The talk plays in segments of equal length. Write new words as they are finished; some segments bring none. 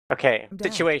Okay,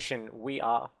 situation. We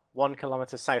are 1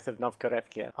 kilometer south of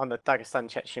Novgorod on the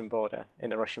Dagestan-Chechen border in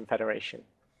the Russian Federation.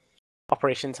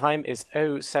 Operation time is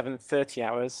 0730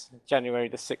 hours, January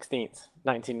the 16th,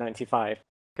 1995.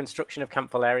 Construction of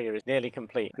Camp Valeria is nearly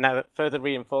complete. Now that further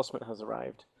reinforcement has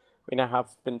arrived, we now have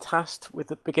been tasked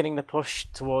with beginning the push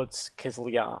towards Kizil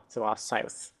Yar to our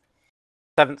south.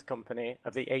 7th Company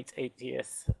of the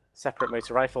 880th Separate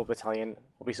Motor Rifle Battalion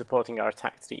will be supporting our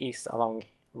attack to the east along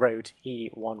Road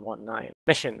E119.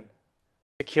 Mission: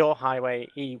 secure Highway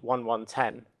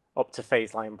E1110 up to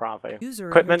Phase Line Bravo.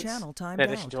 Equipment: in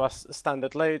addition to our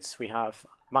standard loads, we have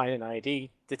mine and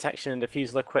ID, detection and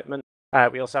defusal equipment.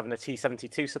 We also have a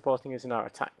T-72 supporting us in our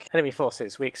attack. Enemy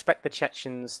forces: we expect the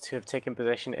Chechens to have taken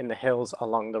position in the hills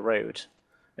along the road.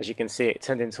 As you can see, it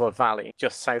turned into a valley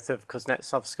just south of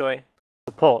Kuznetsovskoye.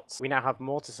 Support: we now have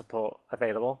mortar support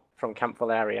available from Camp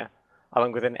Valeria,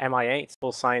 along with an Mi-8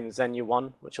 full sign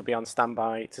Zenu-1, which will be on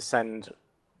standby to send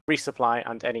resupply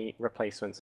and any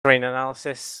replacements. Terrain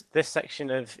analysis: this section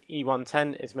of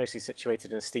E110 is mostly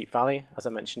situated in a steep valley, as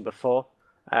I mentioned before.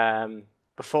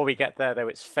 Before we get there, though,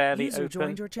 it's fairly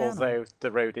open, although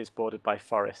the road is bordered by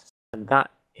forests. And that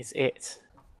is it.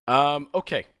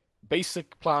 Okay.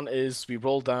 Basic plan is we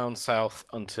roll down south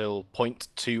until point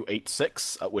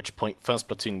 286, at which point first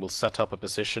platoon will set up a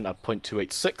position at point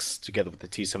 286 together with the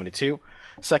T-72.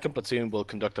 Second platoon will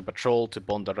conduct a patrol to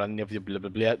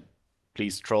Bondaranevye.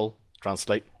 Please, troll,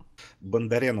 translate.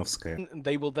 Bondarenovskaya.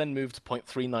 They will then move to point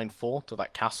 394 to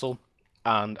that castle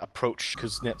and approach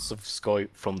Kuznetsovskoye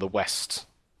from the west.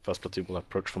 First platoon will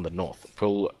approach from the north.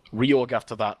 We'll reorg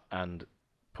after that and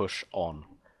push on.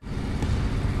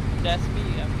 That's me,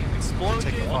 I'm here.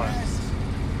 Explosion west!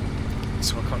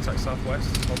 So we'll contact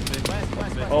southwest.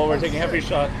 West. Oh, we're taking heavy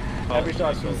shot. Heavy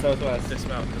shots from the southwest.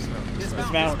 Dismount.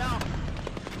 Dismount.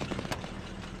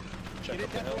 Check Get it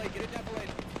up the hill.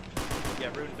 defilade.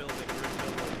 Yeah, ruined building.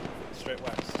 Straight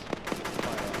west.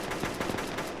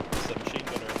 There's a machine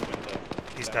gunner in the window.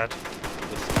 He's dead.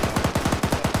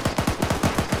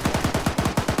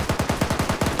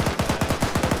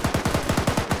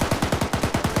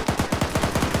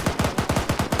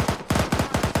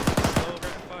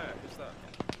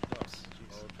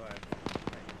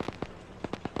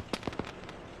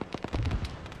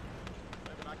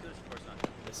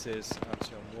 This is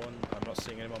Antion 1. I'm not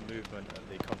seeing any more movement at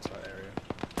the contact area.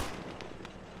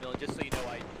 No, just so you know,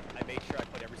 I made sure I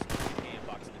put every single AM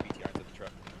box in the BTR into the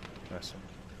truck. Nice one.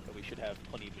 So we should have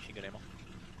plenty of machine gun ammo.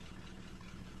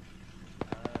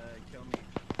 Kill me.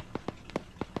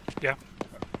 Yeah.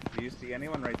 Do you see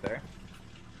anyone right there?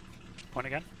 Point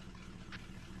again.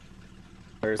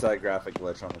 Where's that graphic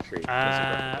glitch on the tree?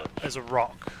 There's a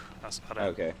rock. That's about it.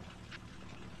 Okay.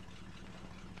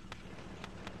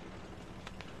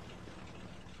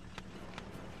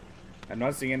 I'm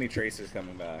not seeing any tracers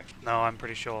coming back. No, I'm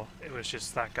pretty sure it was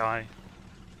just that guy.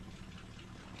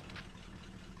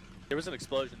 There was an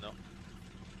explosion though.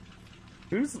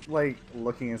 Who's like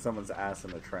looking at someone's ass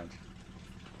in a trench?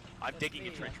 I'm digging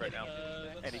a trench right now,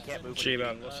 and he can't move.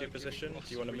 G-Man, what's your position? Do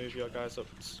you want to move your guys up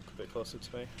a bit closer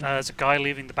to me? There's a guy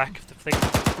leaving the back of the thing.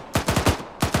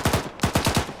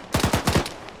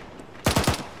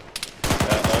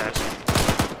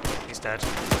 He's dead.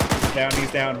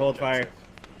 He's down, hold fire.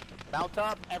 Mount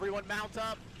up, everyone mount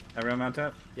up! Everyone mount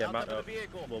up? Yeah, Mount mount up up. in the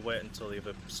vehicle. We'll wait until the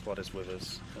other squad is with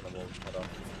us, and then we'll head on.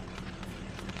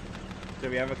 Do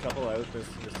we have a couple out just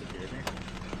disappeared here?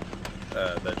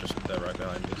 They're right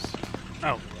behind us.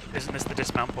 Oh, isn't this the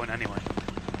dismount point anyway?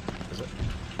 Is it?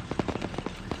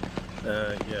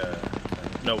 Yeah.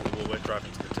 No, we're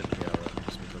driving to the tip of the arrow,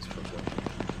 just because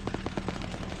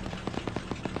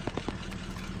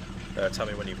of tell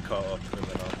me when you've caught up, and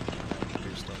then I'll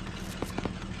do stuff.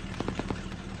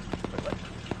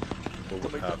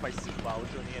 Somebody took my seat while I was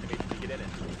doing the animation to get in it.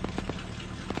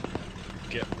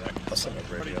 Get wrecked. That's not a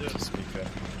radio to speaker.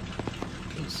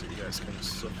 So you guys can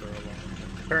suffer along.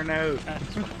 Turn out!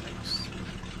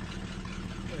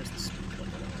 Where's the speaker?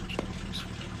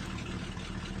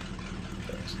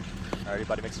 Alright,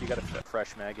 buddy, make sure you got a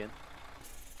fresh mag in.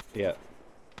 Yeah.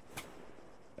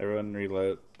 Everyone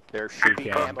reload. They're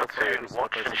shooting can. ammo for every single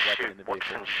person weapon in the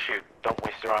vehicle. Shoot. Don't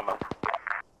waste your ammo.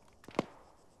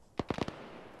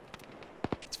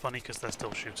 It's funny because they're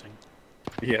still shooting.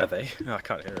 Yeah. Are they? I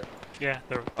can't hear it. Yeah,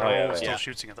 they're yeah, all still yeah.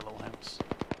 shooting at the little house.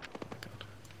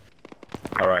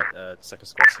 Alright, second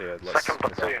squad's here. Let's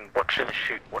Second platoon, watch and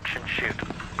shoot.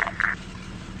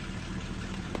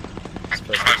 First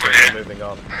platoon, we're moving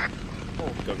on.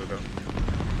 Oh. Go.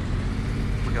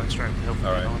 We're going straight up the hill from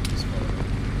Alright, now on. just follow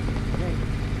me.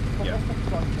 Yeah.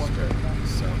 Straight.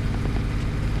 So.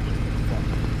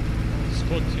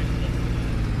 Squad 2.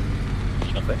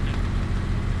 Nothing.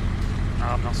 No,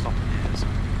 I'm not stopping here, so.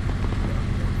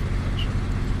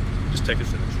 Just take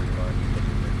us in the tree line.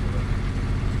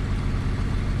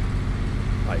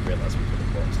 I realise we could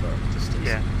have watched that distance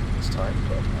this time,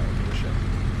 but I don't give a shit.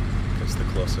 Because the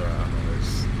closer our ammo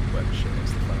is, when shit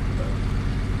hits the fan, the better.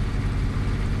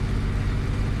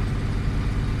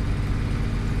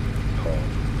 Oh,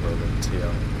 Roland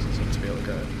TL doesn't seem to be able to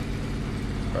get it.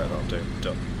 Right, that'll do.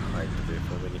 Don't hide the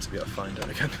vehicle, we need to be able to find it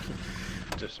again.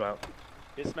 Dismount.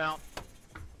 Dismount.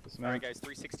 Dismount. Alright guys,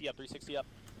 360 up, 360 up.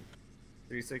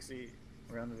 360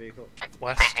 around the vehicle.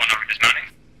 West.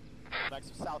 Next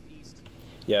to southeast.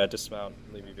 Yeah, dismount,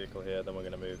 leave your vehicle here, then we're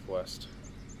going to move west.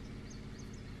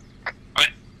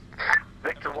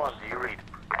 Victor 1, do you read?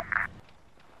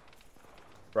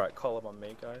 Right, call them on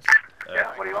me, guys.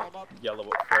 Yeah, what do you want? Yellow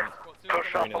up front.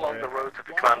 Push up green in along rear. the road to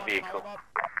the clan vehicle.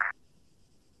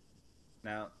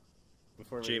 Now,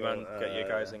 before we G-Man, go, get your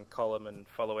guys in column and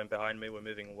follow in behind me. We're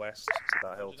moving west to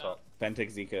that hilltop.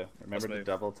 Fentix Zika, remember to move.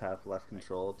 double tap left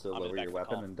control to I'm in lower back your for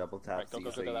weapon call. and double tap Right, don't C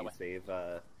go so that you way. save,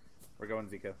 we're going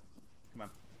Zika. Come on.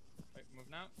 Right, move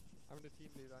now. I'm the team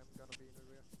leader, I'm gonna be in the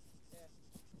rear.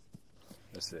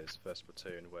 This is first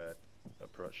platoon. We're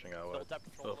approaching our Double tap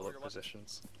control over overlook your weapon.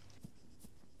 positions.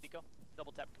 Nico,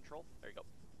 double tap control. There you go.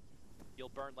 You'll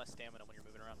burn less stamina when you're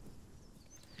moving around.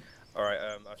 Alright,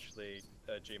 actually,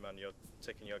 G-Man, you're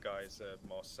taking your guys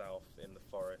more south in the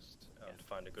forest to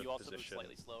find a good You also move position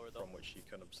slightly slower though. from which you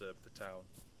can observe the town.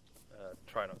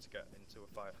 Try not to get into a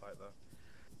firefight though.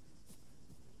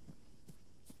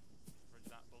 Roger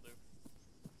that, will do.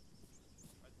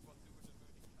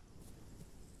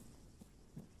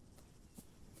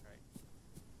 Right.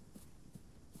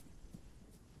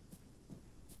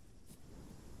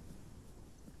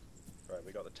 Right,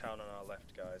 we got the town on our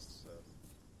left, guys, so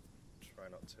try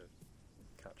not to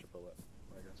catch a bullet,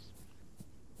 I guess.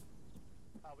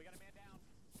 We got a man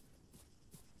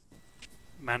down.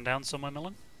 Man down somewhere,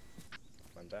 Millen?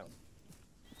 Man down.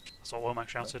 That's what Womack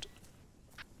shouted.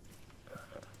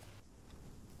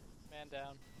 Man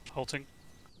down. Halting.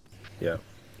 Yeah,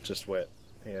 just wait.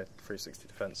 Here, 360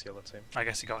 defense, yellow team. I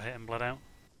guess he got hit and bled out.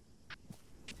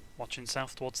 Watching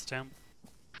south towards the town.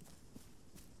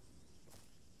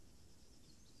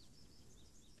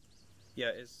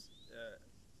 Yeah,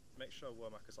 make sure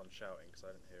Womack is on shouting, because I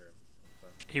didn't hear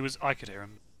him. So. I could hear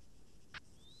him.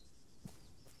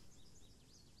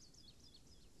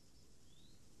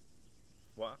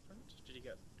 What happened?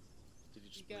 Did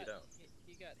you just bleed out?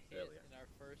 He got hit earlier? in our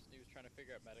first, and he was trying to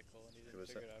figure out medical, and he Who didn't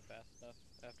was figure that? it out fast enough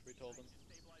after we told him.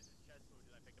 Stabilize his chest wound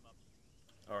and I pick him up.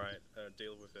 Alright,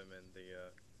 deal with him in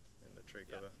the tree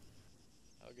cover.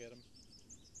 I'll get him.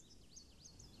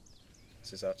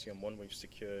 This is Artyom 1, we've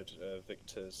secured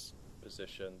Victor's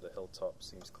position, the hilltop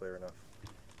seems clear enough.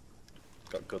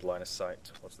 Got good line of sight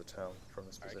towards the town from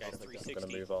this Alright, position. guys, We're going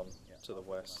 360. to move on to the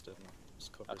west and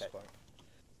just cover his Okay. flank.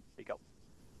 Here you go.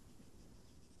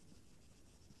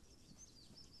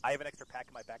 I have an extra pack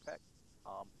in my backpack.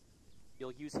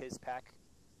 You'll use his pack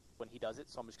when he does it,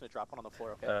 so I'm just going to drop one on the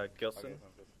floor, okay? Gilson,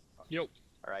 Yo.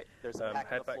 Alright, there's a pack on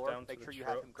head the back floor. down Make to sure the you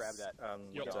have him grab trucks, that.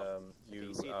 and Yep. you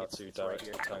you see it, are it's- to it's right direct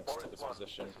here. the tanks to this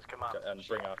position and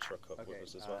bring our truck up with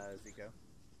us as well. Zika.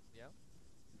 Yeah.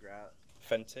 Grab.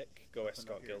 Fentic, go open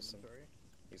escort up your Gilson. inventory.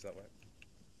 He's that way.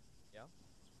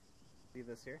 Leave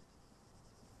this here.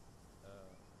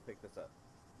 Pick this up.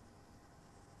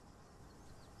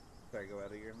 Sorry, go out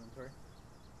of your inventory.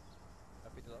 I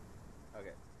picked it up.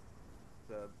 Okay.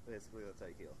 So basically, that's how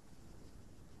you heal.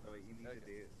 So what you need to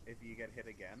do, if you get hit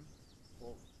again,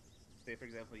 well, say for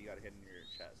example you got hit in your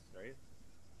chest, right?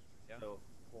 Yeah. So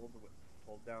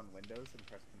hold down Windows and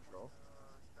press Control,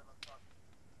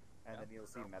 and then you'll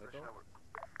see medical.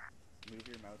 Move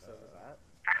your mouse over that.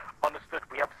 Understood.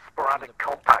 We have sporadic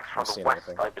contacts from I've the seen west,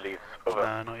 anything. I believe.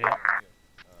 Over. Not yet.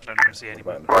 Don't even see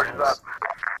anyone. Roger that.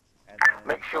 And then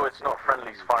Make sure it's not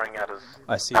friendlies firing at us.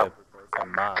 I see a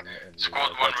man in the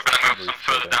Squad 1, we're gonna move some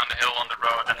further down the hill on the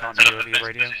road and Can't set hear up over the your best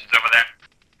radio. positions over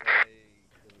there.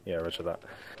 Yeah, roger that.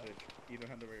 you don't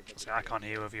have to worry about So I can't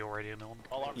hear over your radio, Millen.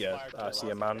 All arms Yeah, fired to I the see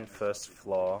a left. man first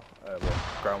floor,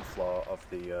 ground floor of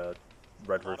the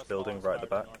red roof building right at the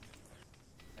back.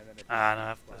 And then if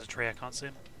No, there's a tree, I can't see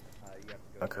him. you have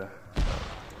to go Okay. to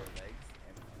your legs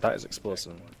and That is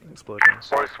explosions.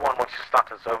 Boris 1, what's your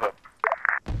status? Over.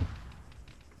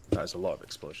 That is a lot of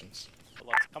explosions. The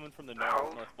lots coming from the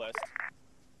northwest.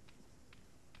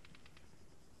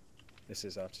 This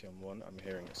is Artyom 1. I'm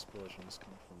hearing explosions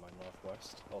coming from my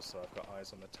northwest. Also, I've got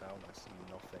eyes on the town. I see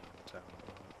nothing in the town at the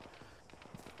moment.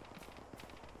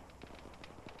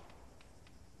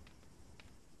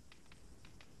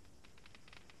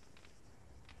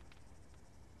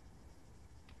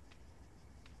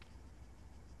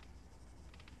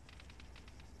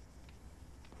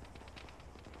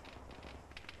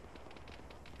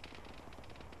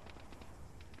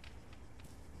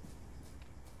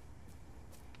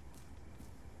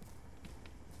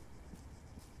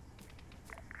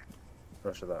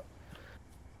 Roger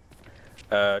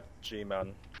that.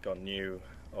 G-Man, got new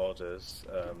orders.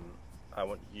 I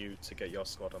want you to get your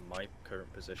squad on my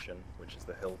current position, which is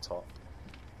the hilltop,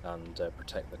 and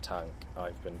protect the tank.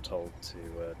 I've been told to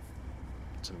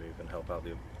move and help out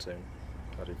the other platoon.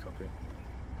 How do you copy?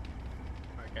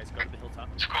 Alright guys, go to the hilltop.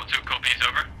 Squad 2 copies,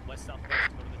 over. West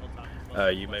southwest, go to the hilltop.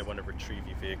 You may want to retrieve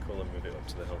your vehicle and move it up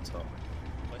to the hilltop.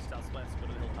 West southwest, go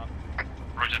to the hilltop.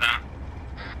 Roger that.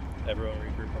 Everyone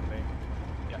regroup on me.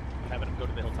 Yeah, I'm having them go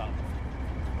to the hilltop.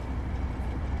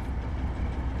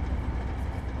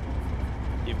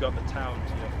 You've got the town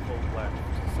to your full left,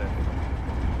 Seth.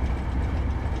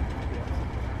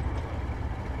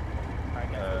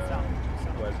 Alright guys, south.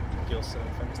 Where's Gilson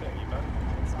and Fenton? Are you back?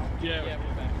 Yeah,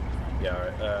 we're back. Yeah,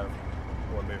 alright.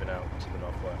 We're moving out to the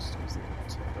northwest. Who's the to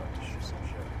shoot some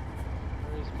shit?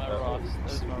 There's my Ross.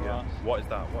 There's my Ross. What is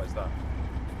that? What is that?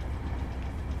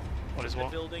 What is A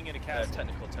what? building and a castle.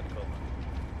 Technical.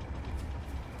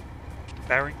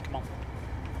 Bearing, come on.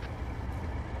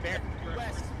 Bear,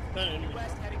 west.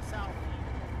 West, heading south.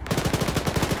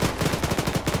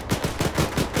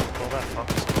 Well, that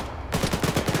fucks.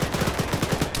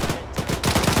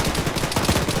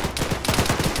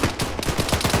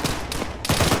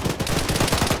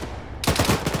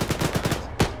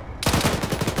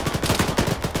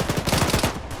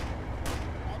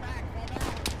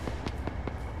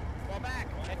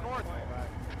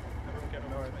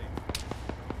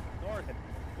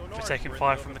 We're taking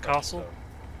fire from the castle.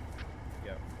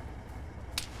 Yeah.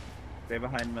 Stay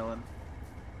behind Millen.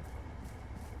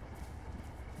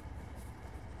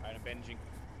 Alright, I'm bandaging.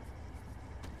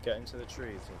 Get into the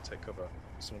trees and take cover.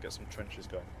 Someone get some trenches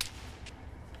going.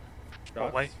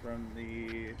 What way? From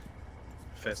the...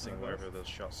 Facing wherever those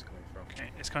shots are coming from. Okay,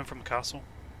 it's coming from the castle.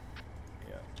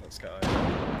 Yeah, let's get out.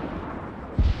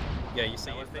 Yeah, you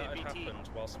see, if that had happened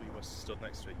whilst we were stood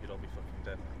next to it, you'd all be fucking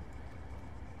dead.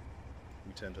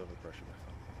 We turned over pressure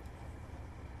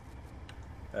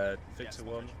with Victor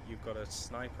 1, you've got a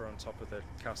sniper on top of the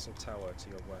castle tower to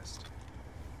your west.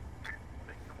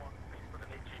 Victor 1, please put an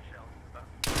HE shell.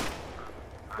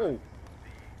 Oh!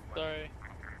 Sorry.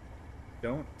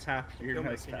 Don't tap your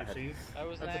mousepad. I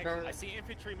was I see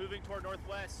infantry moving toward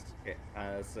northwest. Okay,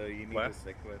 so you need to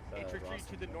stick with Infantry Ross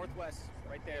to the northwest,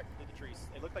 right there, through the trees.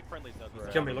 They look like friendlies though.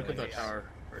 Right. Kimmy, look at that tower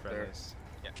right there.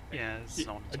 Yeah, there's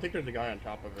no one. I think there's a guy on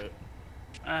top of it.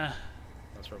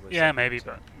 That's probably Yeah, maybe,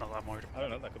 but not that more. I don't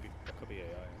know, that could be AI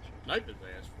actually. Snipe his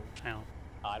ass for. Hang on.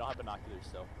 I don't have binoculars,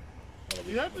 so.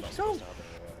 You have the scope.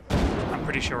 I'm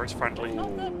pretty sure it's friendly. Not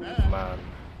Oh that bad. man.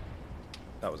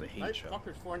 That was a heat Nice shot.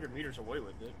 fucker's 400 meters away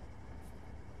with it.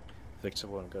 Victor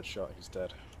 1, good shot, he's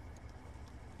dead.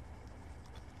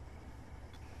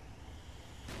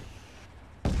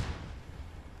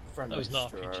 Friendly. That was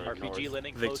not RPG. RPG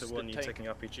landing close Victor to 1, the you're tank. taking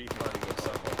RPG, firing your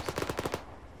southwest.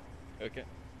 Okay.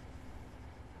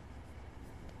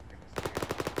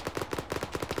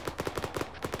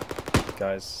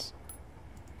 Guys,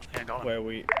 Yeah, got him. where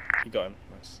we... You got him,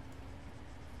 nice.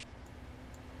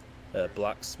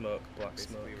 Black smoke.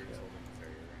 Basically, we're just Yeah. holding this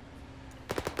area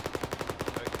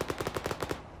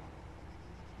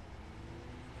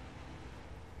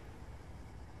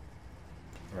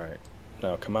Right.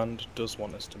 Now, Command does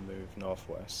want us to move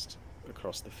northwest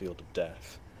across the field of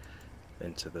death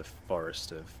into the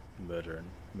forest of murdering.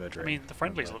 I mean, the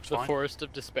friendlies looks The fine. Forest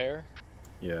of Despair.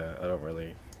 Yeah, I don't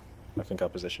really... I think our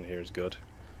position here is good.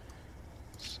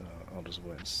 So, I'll just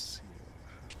wait and see.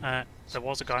 There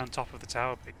was a guy on top of the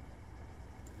tower.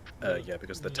 Yeah,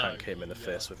 because the tank came in the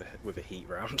face with a heat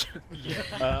round. Yeah.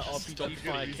 RPG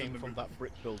fire came from that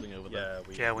brick building over there.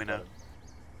 Yeah, we know.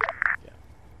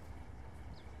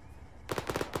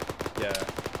 Yeah,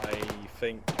 I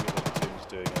think the other team's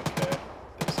doing okay.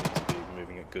 They seem to be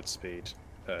moving at good speed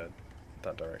that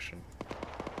direction.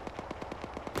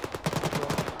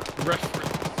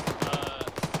 Reference,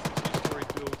 two-story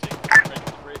building, red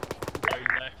brick, very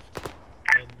left.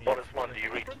 What is one, do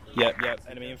you read? Yeah,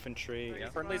 enemy infantry.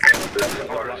 Friendlies.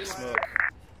 Black smoke.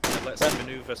 Let's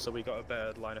maneuver so we got a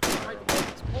better line of fire.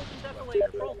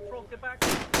 Get back.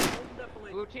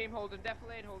 Blue team, hold and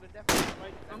defilade,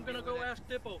 Right. I'm gonna go ask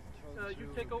Dippo. You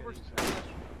take over.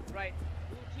 Right.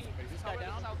 Blue team, cover the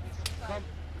southeast side.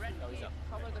 Red team,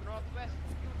 cover the northwest.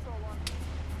 Neutral one.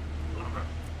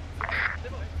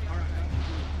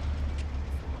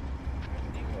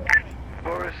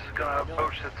 Boris is gonna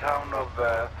approach the town of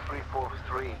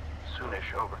 343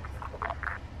 soonish, over.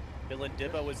 Villain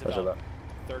Dibbo is Roger about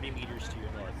 30 meters to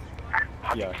your north.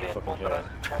 Yeah, I can fucking hear it.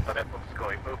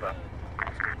 Going over.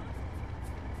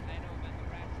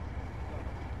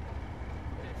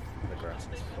 The grass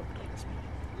is fucked up.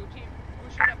 Blue team,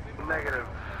 push it up. Negative.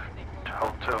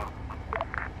 Hold 2.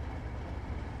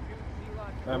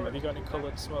 Have you got any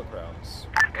coloured smoke rounds?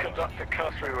 Conduct a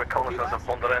cursory reconnaissance of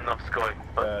Bondarenovskoy,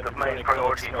 but the do you want main any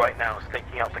priority coloured right now is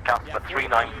taking out the Casper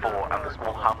 394 and the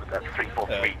small hamlet at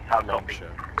 343. How copy?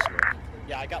 Launcher smoke.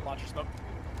 Yeah, I got launcher smoke.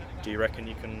 Do you reckon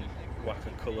you can whack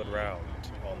a coloured round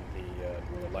on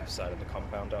the left side of the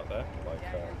compound out there? Like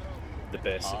the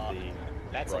base of the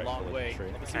That's right a long coloured way.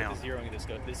 tree? Let me see what the zeroing of this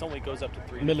goes. This only goes up to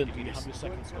 3 Millen, meters. do you have your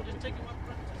second squad?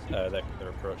 They're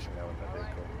approaching now in their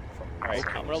vehicle. Alright,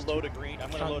 I'm gonna load a green. I'm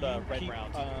gonna load a red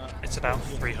round. It's about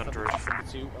 300.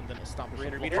 And then establish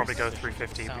 300 a meters? Probably go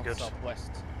 350 would be good.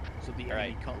 Southwest, so the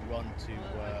enemy can't run to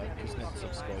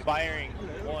Kuznetsovskoy. Firing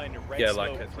one red Yeah,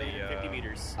 smoke, like at the, 350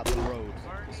 meters. At the road,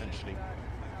 essentially.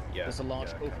 Yeah. There's a large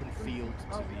yeah, open field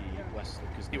to the west of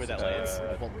Kuznetsovskoy. See where that lands.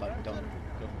 I want that done.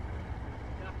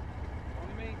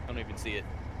 I don't even see it.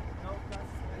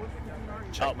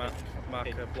 Check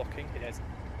marker blocking. It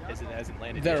hasn't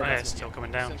landed There yet. Yeah, it's still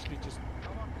coming down. Essentially just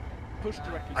push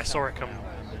directly I saw it south come. now,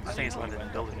 and then I think it's landed in in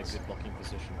a buildings. good blocking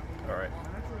position. Alright.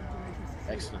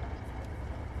 Excellent.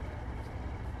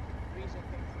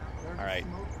 Alright,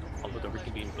 I'll load the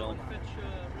reconvene villain.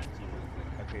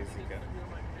 Okay, Zika.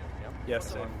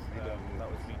 Yes, that was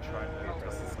me trying to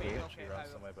press the escape around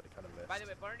somewhere, but it kind of missed. By the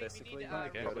way, Barney, we Basically, need, you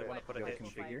go to- want to put a go to hit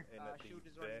configure, in at the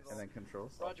base And then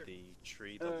controls. of the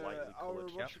tree, the lightly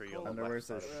coloured tree on And the then left where's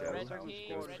the side shell? of the house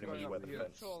goes pretty much where the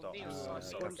fence stops. So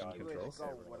Controls. the guy can Controls. just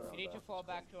everyone You around need to there. fall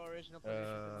back to our original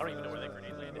position. I don't even know where that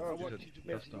grenade landed. Not where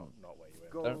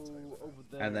you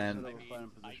were. And then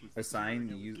assign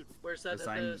user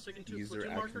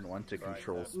action 1 to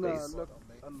control space.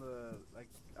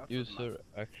 User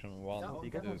action 1 to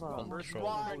control. First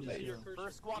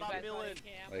squad on Millen.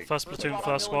 Like, First platoon,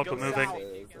 first squad, we're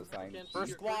moving. assign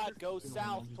First squad goes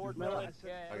south toward Millen.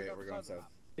 Okay, we're going south.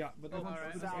 Yeah, but then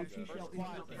Alright, with south. the heat shell First in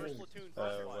squad, the first hole.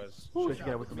 platoon, Was Push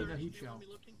together with the heat shell.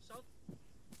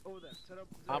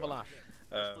 Avalanche.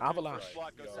 Avalanche. Avalanche.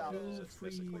 Squad goes south. 2,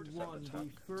 3, 1, the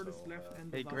furthest left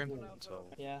end of that hole.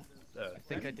 Yeah. I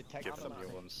think I detected give them something.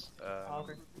 new ones.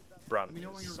 Okay. Brant Let me know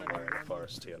when is you're somewhere ready. in the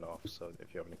forest here north, so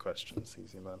if you have any questions,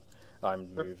 easy man.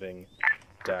 I'm moving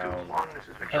down. This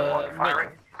is Victor 1 firing.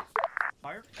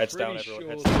 Heads down, Pretty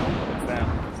everyone. sure- Heads down.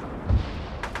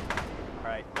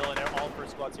 Alright, Millen, all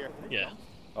first squads here. Yeah.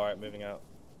 Alright, moving out.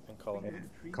 In column.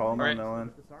 Column on Alright.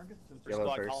 Millen. First Yellow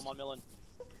squad, first. column on Millen.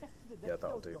 Yeah,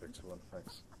 that'll do, Victor 1.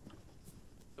 Thanks.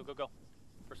 Go, go, go.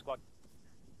 First squad.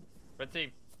 Red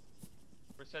team.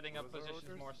 We're setting up positions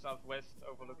more southwest,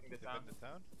 overlooking the town.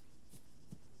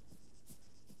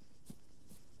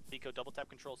 Nico, double tap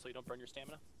control so you don't burn your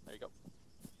stamina. There you go.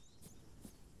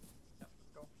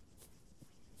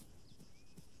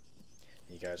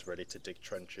 You guys ready to dig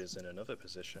trenches in another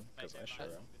position? Because I sure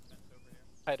am.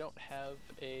 I don't have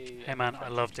a. Hey man, I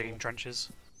love digging trenches.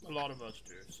 A lot of us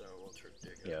do, so we'll try to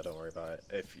dig it. Yeah, don't worry about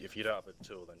it. If you don't have a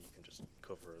tool, then you can just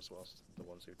cover as well. The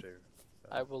ones who do.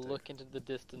 I will dig. look into the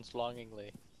distance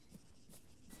longingly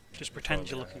Just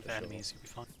pretend you're yeah, looking for sure. enemies, you'll be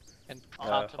fine. and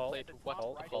Halt. contemplate what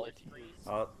Halt. quality.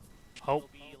 Halt. Halt.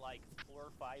 There'll be like 4 or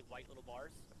 5 white little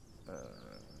bars. Uh,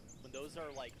 When those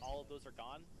are like, all of those are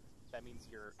gone, that means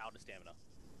you're out of stamina.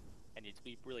 And it's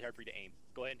be really hard for you to aim.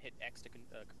 Go ahead and hit X to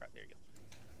there you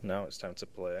go. now it's time to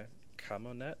play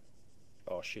Camo Net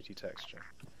or Shitty Texture.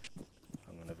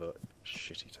 I'm gonna vote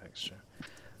Shitty Texture.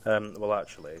 Well,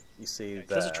 actually, you see there.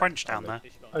 There's a trench down on there.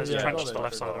 the- There's a Yeah, trench got to the it.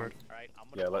 left side of the road. Alright, I'm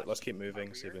Yeah, gonna watch let's keep east moving,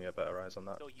 over see if we here. can get better eyes on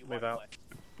that. So you Move wanna out.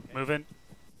 play. Move in.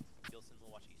 Gilson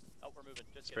will watch east. Oh, we're moving.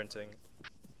 Just Sprinting.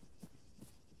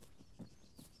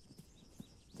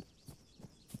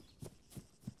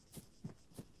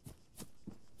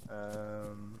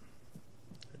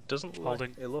 It doesn't look.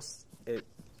 Holding. It looks. It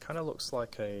kind of looks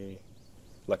like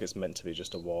it's meant to be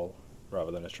just a wall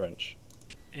rather than a trench.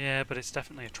 Yeah, but it's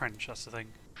definitely a trench, that's the thing.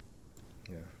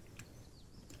 Yeah.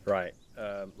 Right.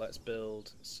 Let's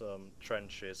build some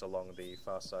trenches along the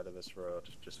far side of this road,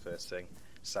 just facing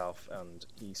south and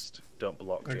east. Don't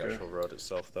block the Okay. actual road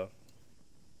itself, though.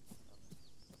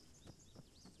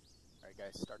 Alright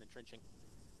guys, start entrenching.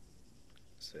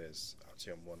 This is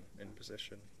Artyom 1 in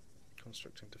position,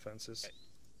 constructing defenses. Okay.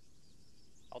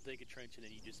 I'll dig a trench and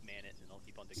then you just man it and I'll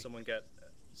keep on digging. Someone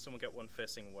get one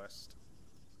facing west.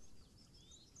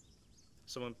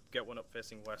 Someone get one up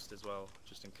facing west as well,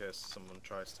 just in case someone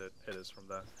tries to hit us from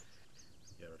there.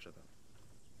 Yeah, roger that.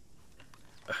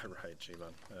 Right,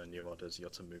 G-Man. New orders, you're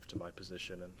to move to my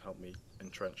position and help me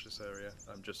entrench this area.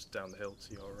 I'm just down the hill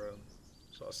to your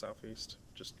sort of southeast.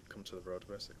 Just come to the road,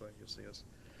 basically. You'll see us.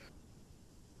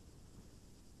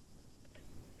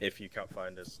 If you can't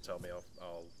find us, tell me.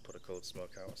 I'll put a coloured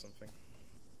smoke out or something.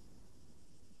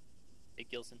 Hey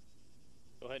Gilson,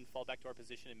 Go ahead and fall back to our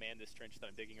position and man this trench that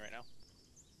I'm digging right now.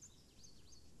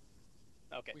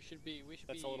 Okay. We should be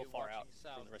That's a little far out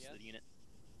south, from the rest of the unit.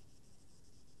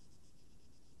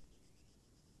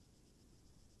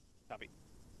 Copy.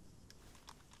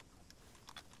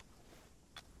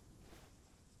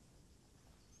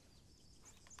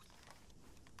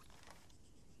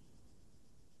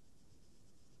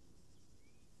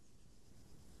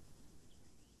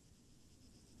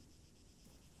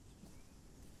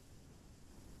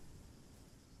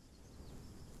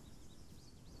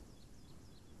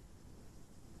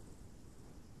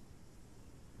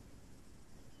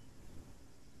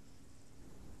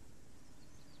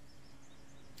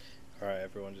 Alright,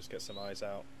 everyone just get some eyes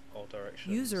out, all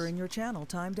directions. User in your channel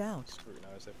timed out.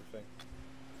 Scrutinize everything.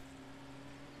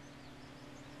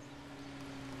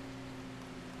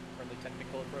 Friendly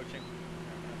technical approaching.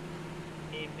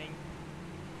 Evening.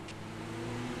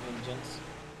 Engines.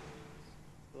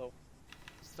 Hello.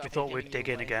 We thought we'd dig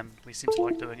in again. We seem to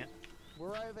like doing it. We're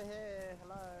over here.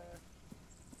 Hello.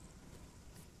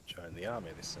 Join the army,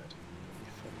 they said.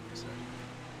 They said.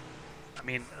 I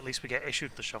mean, at least we get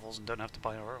issued the shovels and don't have to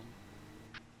buy our own.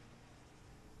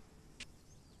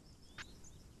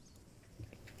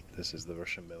 This is the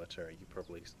Russian military. You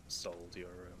probably sold your,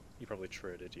 you probably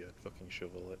traded your fucking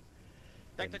shovel in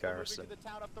Technical garrison. moving to the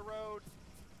town up the road.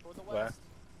 Toward the Where? west.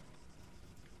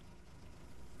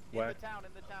 Where? In the town,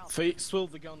 in the town. Swill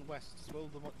the gun west. Swill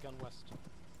the gun west.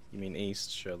 You mean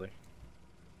east, surely?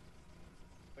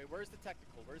 Wait, where's the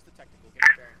technical? Where's the technical? Give me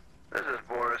a bearing. This is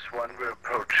Boris 1, we're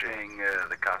approaching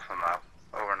the castle now.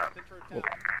 Over and out. Center of town.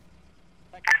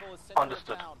 Technical is center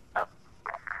Understood. of town.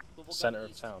 Louisville Center gun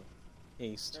of east. town.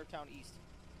 East. Center of town east.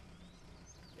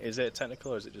 Is it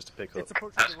technical or is it just a pickup? It's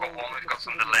approaching That's the what road. one, we've got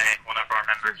some delay. One of our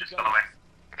members is still away.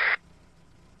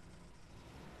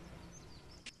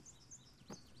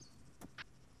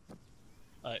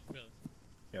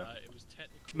 Yeah. It was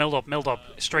technical. Milled up,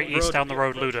 straight east down the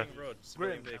road, Luda.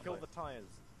 Grim, kill the tires.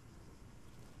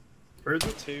 Where is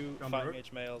it? 2 Down the road?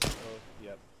 5-gauge males. Oh,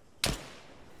 yep.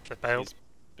 They're bailed. He's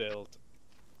build.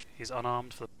 He's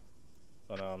unarmed. For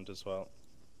Unarmed as well.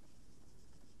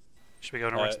 Should we go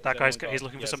and arrest that guy's? He's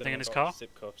looking for something in his car.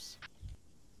 Zip cuffs.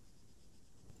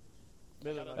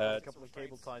 Miller, I've got a couple of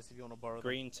cable ties if you want to borrow them.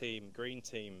 Green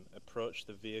team, approach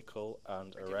the vehicle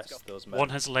and arrest those men. One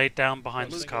has laid down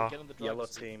behind his car. Yellow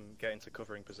team, get into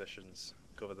covering positions.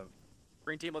 Cover them.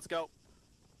 Green team, let's go.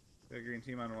 The green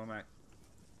team on Womack.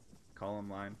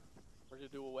 Column line. We're gonna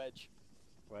do a wedge.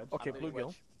 Wedge? Okay, I'm doing Bluegill.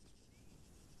 wedge.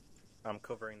 I'm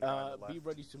covering the left. Be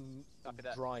ready to Copy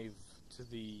that. drive to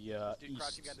the Dude crouching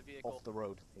east behind the vehicle. off the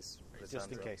road, He's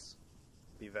just in Lisandro. case.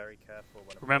 Be very careful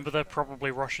when Remember, they're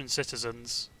probably Russian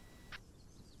citizens.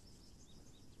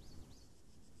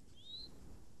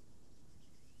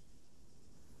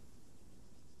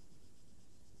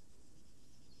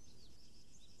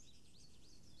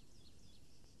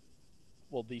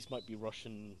 Well, these might be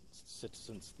Russian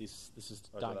citizens. This is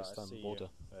Roger that, I Dagestan see you. border.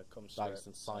 Come straight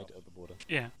Dagestan side south. of the border.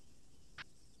 Yeah.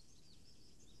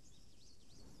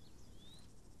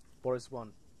 Boris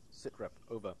 1, sit rep,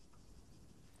 over.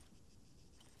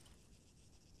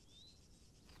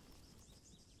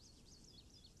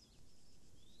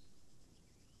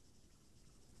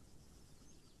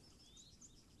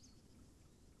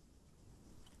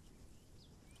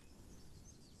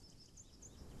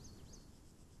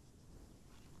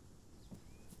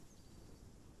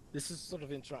 This is sort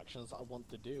of interactions I want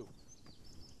to do.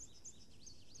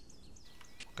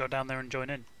 Go down there and join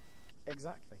in.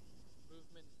 Exactly.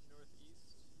 Movement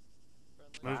northeast.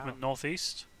 Friendly. Movement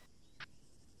northeast.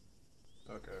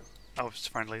 Okay. Oh, it's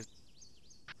friendly.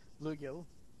 Bluegill,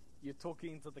 you're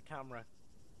talking to the camera.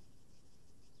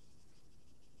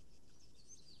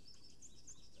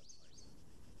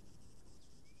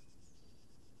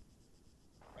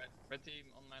 Right, red team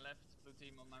on my left, blue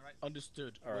team on my right.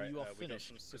 Understood. Alright, when you are we got finished,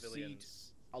 some proceed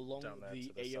civilians along down there the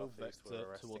to the AO southeast, we're vector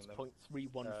arresting towards them. point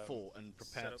 314 and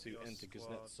prepare set up to your enter squad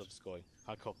Kuznetsovskoy.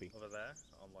 High copy. over there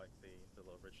on like the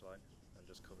little ridge line and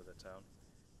just cover the town.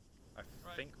 I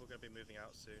Right. think we're going to be moving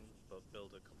out soon, but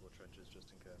build a couple of trenches just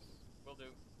in case. Will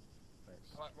do.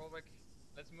 Thanks. Alright, Warwick,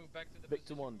 let's move back to the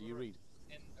Victor position 1, do we you were read?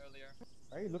 in earlier.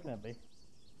 Why are you looking at me?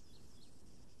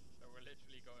 So we're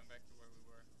literally going back to where we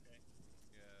were, okay?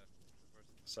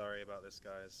 Sorry about this,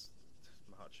 guys.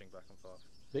 Marching back and forth.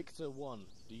 Victor 1,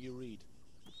 do you read?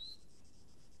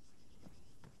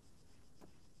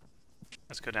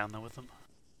 Let's go down there with them.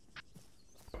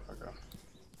 Okay.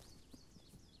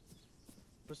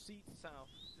 Proceed south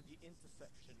to the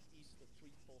intersection east of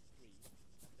 343.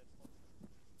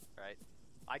 Right.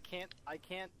 I can't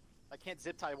I can't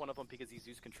zip tie one of them because he's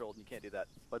use controlled, and you can't do that.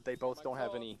 But they both don't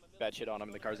have any bad shit on them,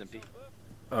 and the car's empty.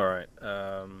 Alright,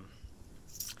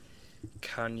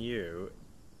 can you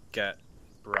get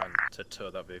Brant to tow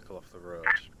that vehicle off the road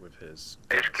with his...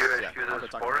 HQ, this is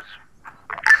Boris.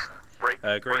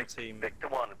 Green team... Victor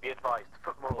 1, be advised,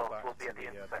 foot mobiles will be at the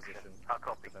intersection. I'll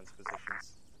copy. Defense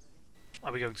positions.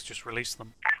 Are we going to just release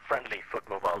them? Friendly foot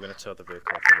mobiles. We're going to tow the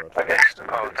vehicle off the road. Okay.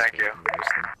 Oh, thank you.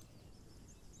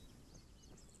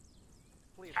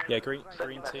 Yeah, green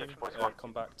team,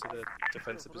 come back to the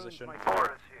defensive position.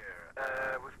 Boris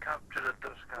here. We've captured a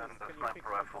Dushka and a sniper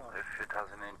rifle, if it has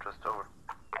any interest, over.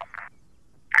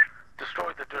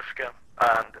 Destroy the Dushka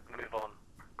and move on.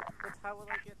 But how will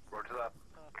I get... Roger that.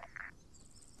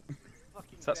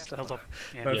 Is that still Mildop.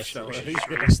 Yeah, no, yes, we should just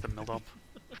release them, Mildop.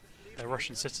 They're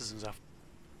Russian citizens after.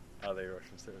 Are they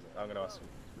Russian citizens? I'm going to ask him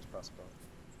his passport.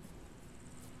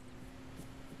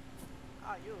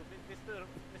 Ah, you, Mr.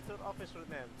 Officer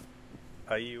man.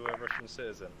 Are you a Russian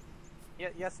citizen? Yeah,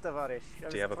 yes, Tavarish.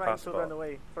 Do you have a trying passport? to run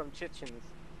away from Chechens.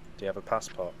 Do you have a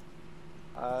passport?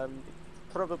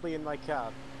 Probably in my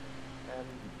car.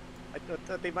 I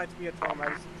thought they might be at home.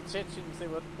 The Chechens,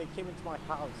 they came into my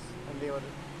house and they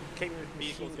came with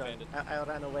machine gun. I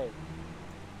ran away.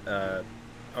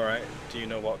 Alright. Do you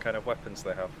know what kind of weapons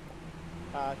they have?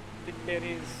 There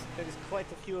is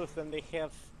quite a few of them. They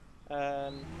have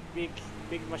big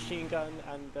machine gun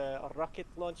and a rocket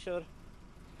launcher.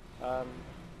 I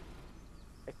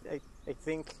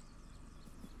think.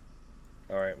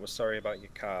 Alright, we're sorry about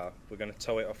your car. We're going to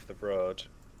tow it off the road,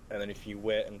 and then if you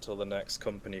wait until the next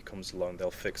company comes along,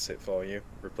 they'll fix it for you,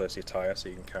 replace your tyre so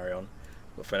you can carry on.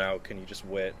 But for now, can you just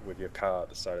wait with your car at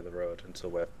the side of the road until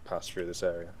we're passed through this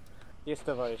area? Yes,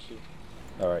 Tavarishi.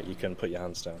 Alright, you can put your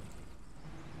hands down.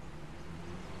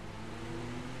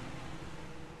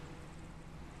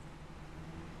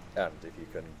 And if you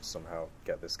can somehow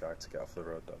get this guy to get off the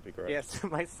road, that'd be great. Yes,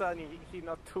 my son, he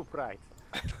not too bright.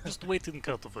 Just wait in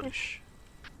Tavarish.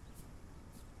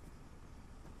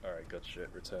 Alright, good shit.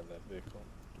 Return that vehicle.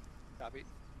 Copy.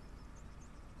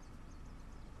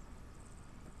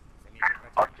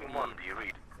 Our team 1, do you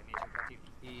read?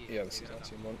 Yeah, this is our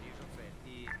team 1.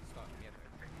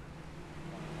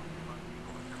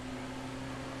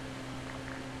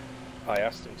 I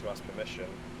asked him to ask permission,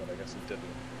 but I guess he didn't.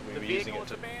 We were using it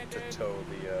to tow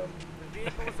the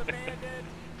vehicle was abandoned!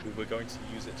 We were going to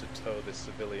use it to tow this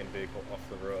civilian vehicle off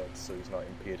the road so he's not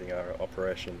impeding our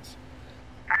operations.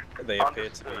 They appear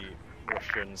to be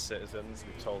Russian citizens.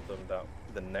 We told them that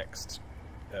the next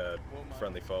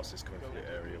friendly forces coming through the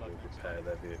area will repair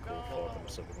their vehicle for them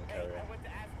so they can carry on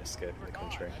escaping the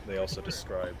country. They also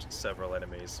described several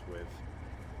enemies with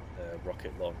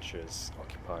rocket launchers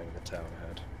occupying the town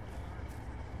ahead.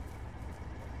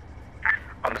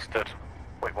 Understood.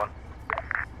 Wait one.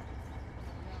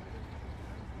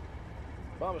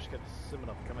 Babushka,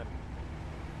 Simonov, come in.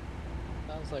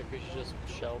 Sounds like we should just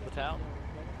shell the town.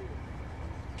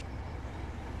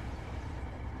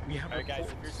 We have Alright guys,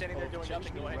 if you're standing there doing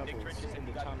nothing, go ahead and dig trenches in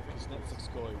the town of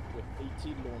Kuznetsovskoy with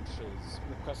 18 launchers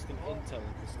requesting intel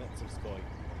in Kuznetsovskoy.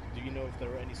 Do you know if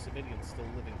there are any civilians still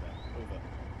living there? Over.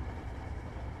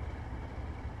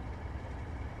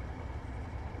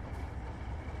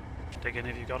 Dig in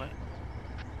if you got it.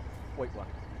 Wait one.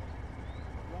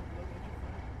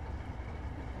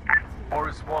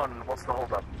 Boris 1, what's the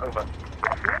hold up? Over.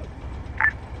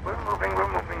 We're moving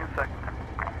in a second.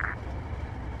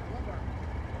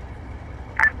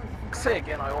 Say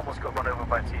again, I almost got run over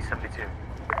by T-72.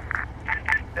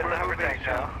 We're moving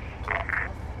now.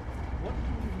 What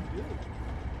do you do?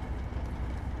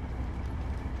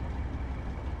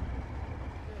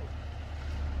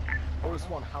 Boris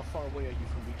 1, how far away are you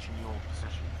from reaching your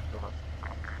position? Over.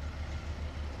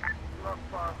 Not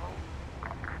far home.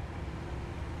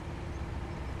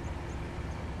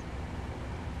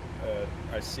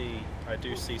 I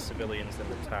do see civilians in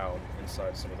the town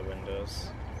inside some of the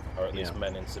windows, or at least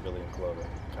men in civilian clothing.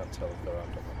 Can't tell if they're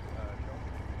armed or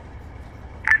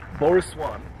not. Boris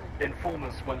 1, inform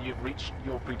us when you've reached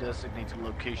your predesignated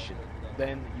location.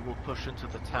 Then you will push into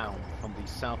the town from the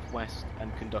southwest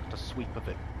and conduct a sweep of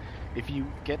it. If you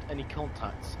get any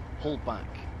contacts, pull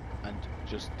back and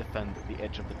just defend the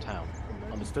edge of the town.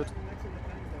 Understood?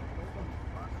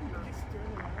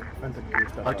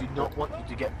 I do not want you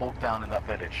to get bogged down in that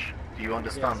village. Do you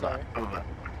understand that? Over.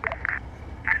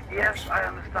 Yes, I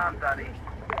understand, Daddy.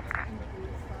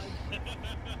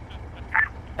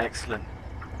 Excellent.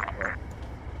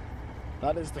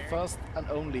 That is the first and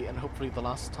only and hopefully the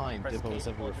last time Dibbo has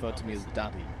ever referred to me as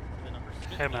Daddy.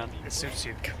 Hey man, it suits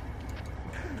you.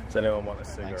 Does anyone want a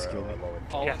cigarette? Thanks, or a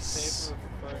lollipop? Yes.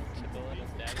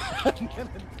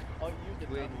 I'm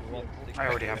I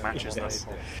already have matches though.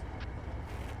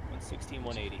 116,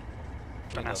 180.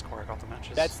 Don't ask where I got the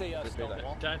matches. That's a stone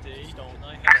wall. Daddy, Stone.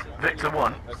 Victor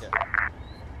 1. Okay.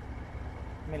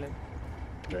 Millen,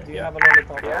 Great, do you yeah. have a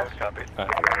lollipop? Yes, copy. I have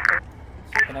a lollipop.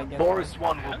 Can I get Boris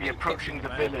 1 will be approaching the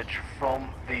village from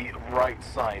the right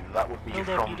side. That would be Hold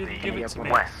up, from you didn't give it to the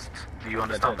me. west. Do you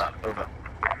understand that? Over.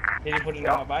 Did you put it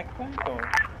on my backpack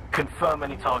or? Confirm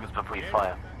any targets before you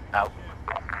fire. Out.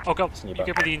 Oh god, you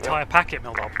gave me the entire packet,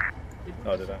 Mildop.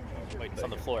 Oh, did I? Wait, it's on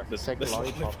the floor. The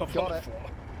lollipop. Got it.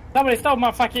 Somebody stole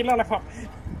my fucking lollipop!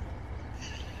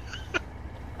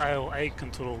 I'll A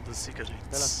control the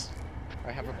cigarettes.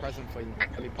 I have a present for you.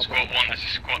 Let me pop Squad 1, this is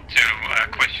Squad 2.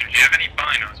 Question, do you have any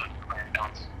binos on your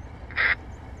guns?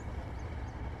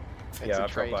 Yeah,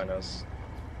 I've got binos.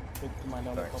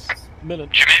 Millen.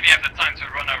 Do you maybe have the time to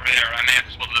run over here? I may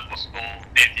have spotted a possible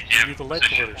ATGM need the light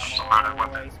position flash. on some kind of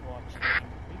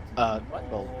weapon.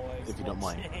 Well, if you don't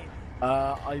mind.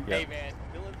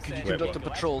 Could you conduct a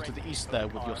patrol to the east there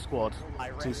with your squad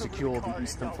to secure the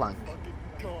eastern flank?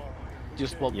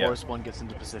 Just while Boris 1 gets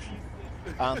into position.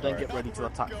 And then get ready to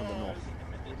attack from the north.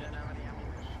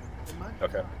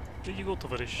 Okay. Did you go to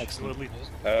Varish? Excellent.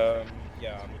 Yeah,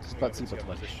 I'm just Let's moving see to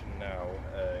what position now.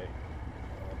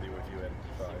 I'll be with you in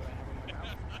 5.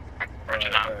 Roger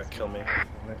that. Kill me.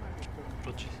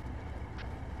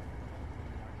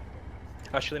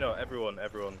 Actually, no, everyone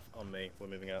on me. We're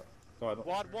moving out. Squad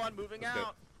 1 moving Let's go.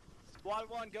 out. Squad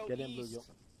 1 go Get in, east. Blue.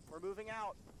 We're moving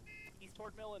out. East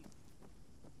toward Millen.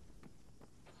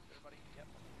 Everybody, yep.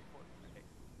 Report. Okay.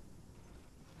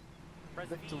 Press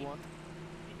Victor V. 1.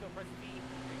 Nico, press V.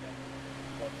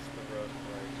 What's the road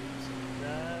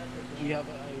We have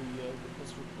a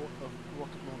witness report of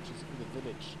rocket launches in the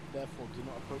village. Therefore, do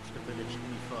not approach the village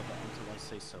any further until I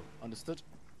say so. Understood?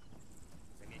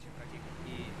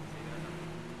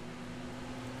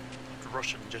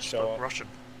 Russian, just Show spoke up. Russian.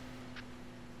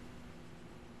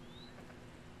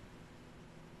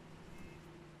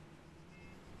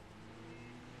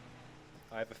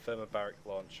 I have a thermobaric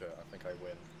launcher. I think I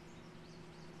win.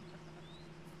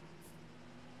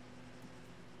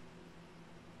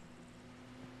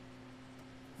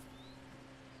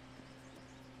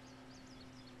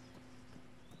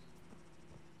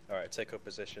 All right, take up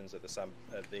positions at the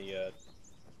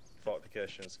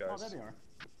fortifications, guys. Oh, there they are.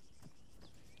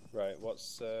 Right,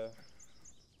 what's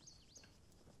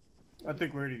I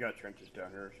think we already got trenches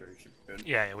down here, so you should be good.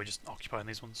 Yeah, we're just occupying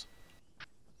these ones.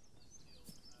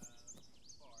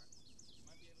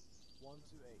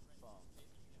 128 farm.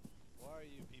 Why are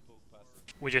you people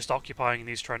passing? We're just occupying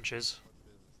these trenches.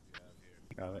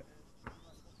 Got it.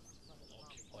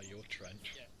 Occupy your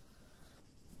trench.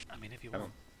 I mean, if you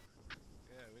want.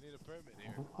 Yeah, we need a permit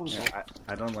here. Yeah,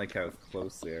 I don't like how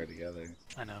close they are together.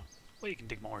 I know. Well, you can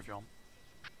dig more if you want.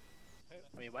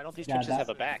 I mean, why don't these trenches have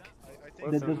a back?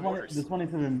 This one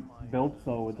isn't built,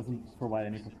 so it doesn't provide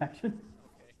any protection.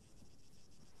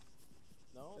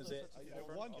 No, is it? I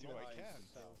want to, I can.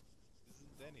 So,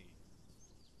 isn't any?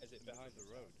 Is it behind the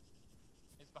road?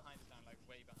 It's behind the town, like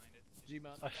way behind it.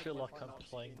 G-Man, I feel like I'm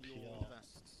playing PR.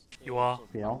 You are.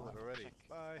 Yeah. Already.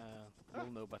 Bye.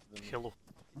 You'll know better than me. Hello.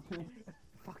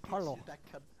 Hello.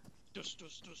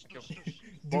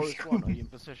 Boris 1, are you in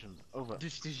position? Over. By the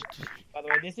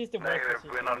way, this is the worst Negative,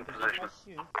 position. we're not in position.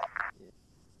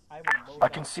 I I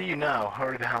can see you now.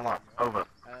 Hurry the hell up. Over.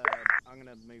 I'm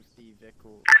gonna move the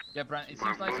vehicle. Yeah, Brent, it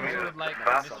seems like some moving sort of like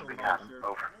fast missile on the gas. launcher.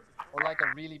 Over. Or like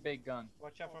a really big gun.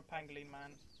 Watch out for pangolin,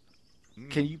 man.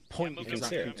 Can you point Yeah,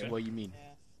 exactly see it, to yeah. where you mean?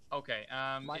 Okay,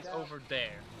 it's over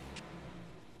there.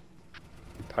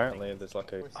 Apparently, there's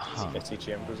like a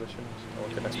ATGM position, or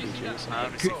like an SPG or something. I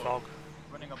only see fog.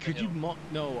 Running up the Could you hill. mark?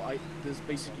 No, there's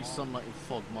basically sunlight and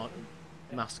fog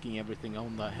masking everything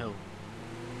on that hill.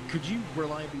 Could you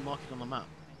reliably mark it on the map?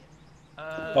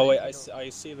 Oh wait, I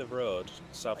see the road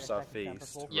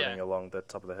south-southeast Yeah. running along the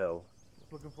top of the hill.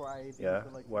 Looking for IAD. Yeah,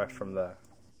 where from there?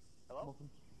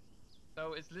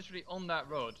 So it's literally on that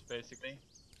road, basically.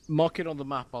 Mark it on the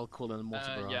map. I'll call in a mortar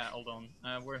barrage. Yeah, hold on.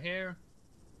 We're here.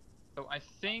 So I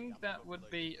think that would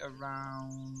be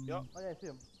around... Oh yeah, I see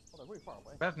him. Oh, they're way far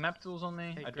away. Do I have map tools on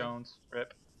me? Hey, I Grim. don't.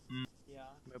 Rip. Yeah.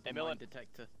 Mobile Millen. mine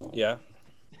detector. Yeah.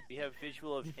 We have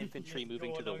visual of infantry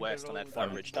moving to the west on that far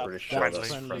I'm ridge top. pretty sure That's that's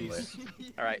friendly.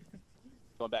 friendly. Alright.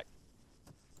 Going back.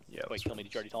 Yeah. Wait, tell me,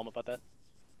 did you already tell them about that?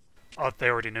 Oh, they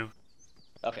already knew.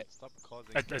 Okay. Stop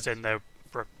causing. As in,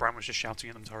 Brent was just shouting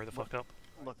at them to hurry the fuck up.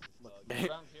 Look.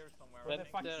 Around here somewhere. Who the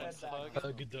fuck said that?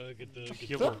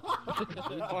 Hello.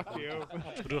 Fuck you.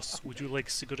 Russ, would you like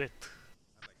a cigarette?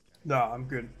 No, I'm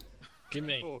good. Give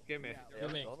me. Oh, give me.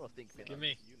 Give me. I don't think Give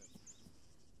me.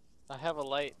 I have a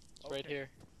light. It's right here.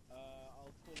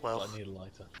 Well, I need a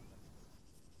lighter.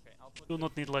 do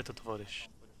not need lighter to vanish.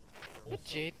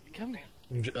 Jade, come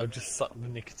here. I've just sucked the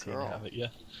nicotine out of it, yeah.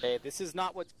 Hey, this is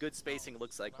not what good spacing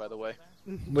looks like, by the way.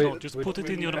 No, just put it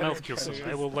in your mouth, Gilson.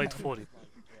 I will light for you.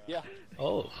 Yeah.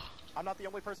 Oh. I'm not the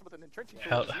only person with an entrenching.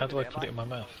 How do I put it in my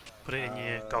mouth? Put it in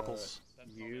your goggles.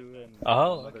 You and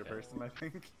Oh, another okay. person, I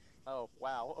think. Oh,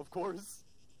 wow, of course.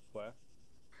 Where?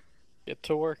 Get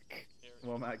to work.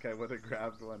 Well, Mac, I would have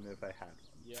grabbed one if I had one.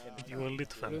 Yeah. You are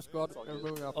lit, fam. Blue squad,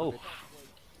 moving up. Oh.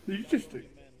 You just do.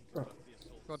 Oh.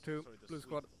 Squad 2, blue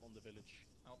squad.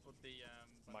 I'll put the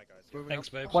My guys. Moving Thanks,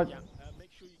 up. babe. What?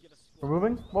 We're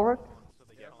moving? Forward?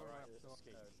 Yeah, alright.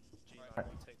 Gene, Right.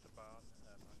 you take the barn.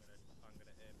 I'm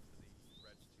gonna aim for the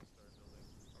red two-story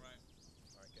building.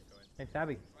 Alright, get going. Hey,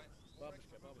 Stabby.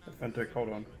 Fentic, hold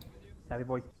on. Stabby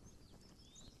boy.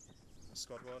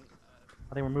 Squad 1.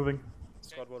 I think we're moving.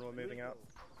 Squad 1, we're moving out.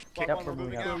 Yep, we're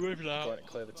moving out. Go and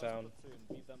clear the town.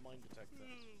 Leave that mine detector.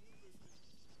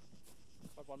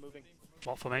 Squad 1 moving.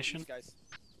 What formation? These guys.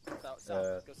 South,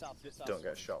 south. Go south. Go south. Don't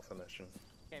get shot formation.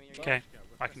 Okay,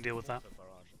 I can deal with that.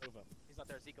 He's not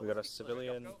there. Zico. We got a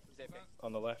civilian He's AFK.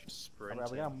 on the left sprinting.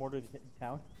 Alright, we got a mortar to hit the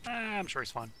town. I'm sure he's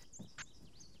fine.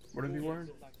 What is he wearing?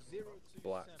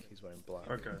 Black. He's wearing black.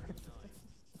 Okay.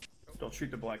 Don't shoot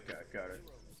the black guy. Got it.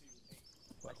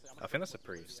 Well, I think that's a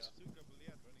priest.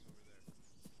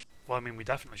 Well, I mean, we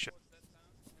definitely should.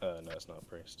 No, it's not a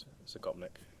priest. It's a Gopnik.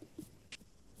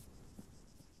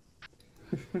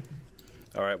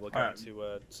 Alright, we'll go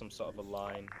into some sort of a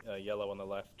line. Yellow on the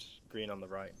left, green on the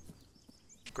right.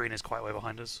 Green is quite way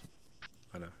behind us.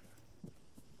 I know.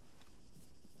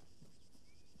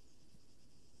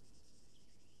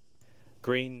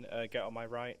 Green, get on my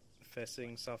right,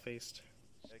 facing southeast.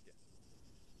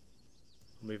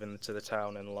 Moving to the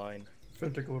town in line.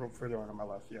 Fentic a little further on my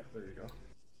left. Yeah, there you go.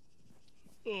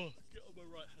 Oh, get on my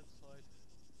right hand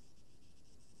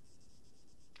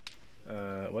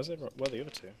side. Where are the other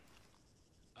two?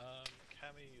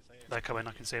 Cammy is AFK. They're coming,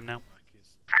 I can see him now.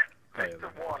 Oh, yeah,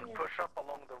 Victor 1, push up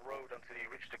along the road until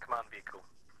you reach the command vehicle.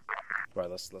 right,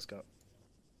 let's go. Squad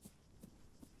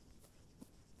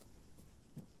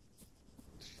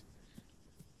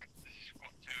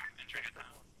 2, entering the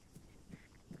town.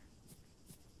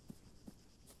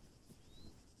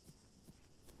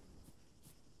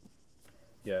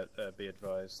 Yeah, be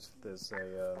advised. There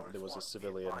was a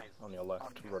civilian on your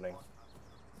left running.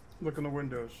 Look in the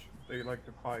windows. They like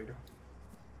to hide.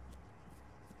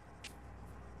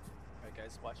 Alright,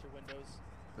 guys, watch your windows.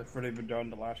 That's what they've been done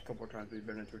the last couple of times we've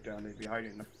been into a town. They'd be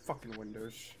hiding in the fucking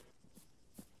windows.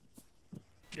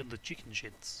 In the chicken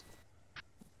shits.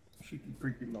 Cheeky,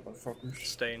 creepy motherfuckers.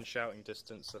 Stay in shouting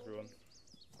distance, everyone.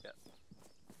 Yeah.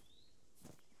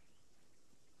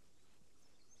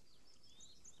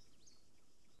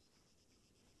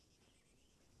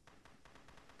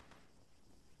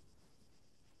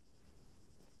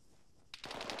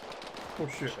 Oh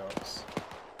shit. Shots.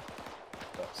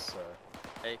 That's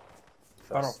Hey.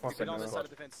 I don't that's fucking Get on know. this side of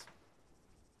the fence.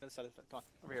 On this side of the fence. Come on,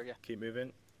 over here, yeah. Keep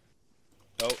moving.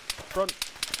 Oh, front.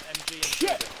 MG and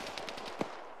Shit!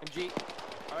 MG.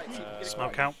 Alright, so you can get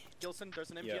Smoke across. out. Gilson,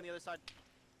 there's an MG Yeah. on the other side.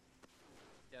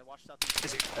 Yeah, watch south.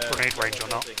 Is it grenade range or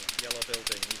not? Yellow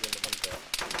building, he's in the window.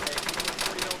 Hey, he's in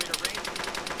 40mm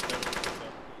range.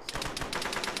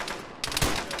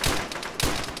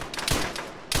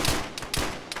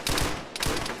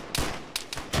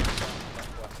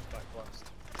 Back blast.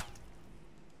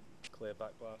 Clear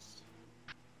back blast.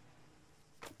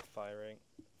 Firing.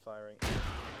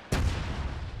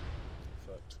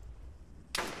 Fucked.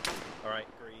 Alright,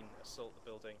 green, assault the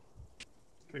building.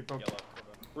 Okay, folks. Yellow,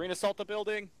 cover. Green assault the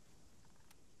building.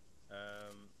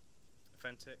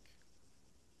 Fentic.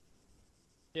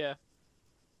 Yeah.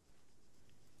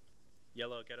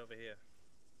 Yellow, get over here.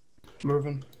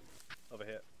 Moving. Over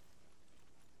here.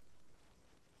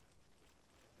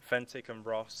 Fentic and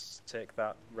Ross, take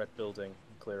that red building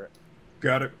and clear it.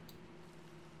 Got it.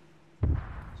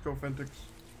 Let's go, Fentix.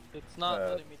 It's not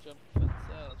letting me jump. Let's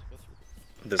go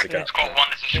through. There's a gap. Squad 1,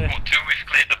 this is Squad 2, we've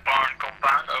cleared the barn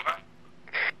compound, over.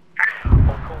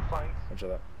 All call signs, Roger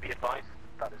that. be advised,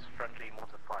 that is friendly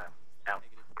mortar fire. Out.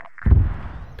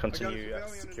 Continue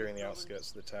securing the outskirts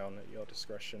of the town at your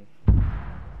discretion.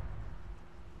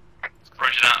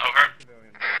 Roger that, over.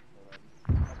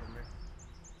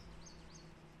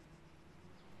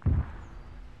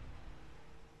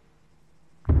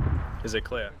 Is it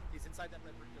clear? He's inside that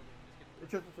red brick building.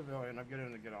 It's just a civilian. I'm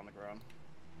getting to get on the ground.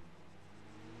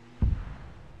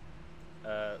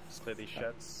 Let's clear these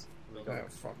sheds. Oh,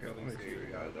 fuck it. Let me see you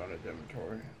guys on a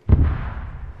inventory.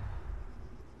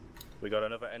 We got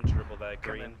another enterable there,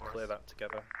 green. Clear that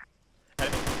together.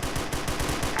 Enemy.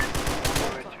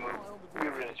 We're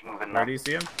ready to move in now. Where do you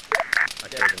see him? I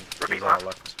killed him. He's on our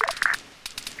left.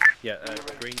 Yeah,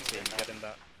 green team, get in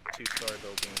that two-story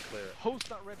building and clear it. Host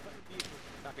that red vehicle.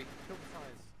 Copy. Kill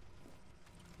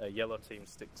the tires. Yellow team,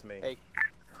 stick to me. Hey,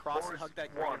 cross and hug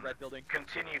that green and red building.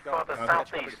 Continue further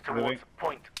southeast towards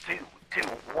point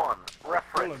 221.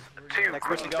 Reference 2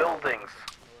 green buildings.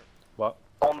 What?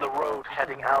 On the road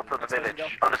heading out of the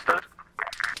village. Understood?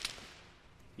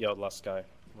 Yo, last guy.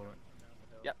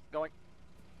 Yep, going.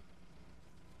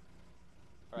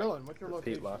 Dylan, what's your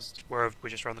Repeat location? last. We're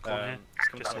just around the corner here.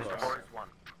 Just come north. across.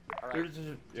 There's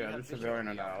a civilian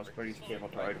in the house, but he's able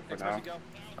to hide for now.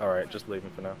 Alright, just leave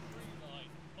him for now.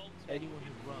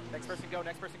 Next person go,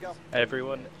 next person go.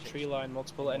 Everyone, tree line,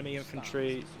 multiple enemy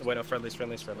infantry. Wait, no, friendlies.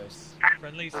 Friendlies.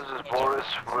 This is Boris.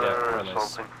 We're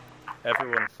assaulting.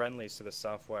 Everyone, friendlies to the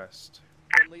southwest.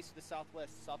 Friendlies to the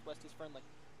southwest. Southwest is friendly.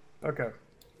 Okay.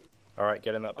 Alright,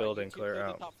 get in that building, clear it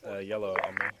out. Yellow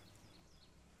on me.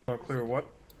 Oh, clear what?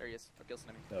 There he is. Gilson,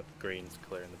 I mean. No, green's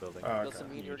clearing the building. Oh, okay. Gilson,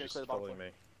 me and you're gonna just clear the bottom following floor.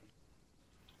 me.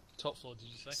 Top floor, did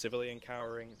you say? Civilian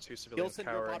cowering, 2 civilians Gilson,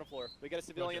 you're cowering. bottom floor. We got a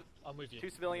civilian. I'm with you. 2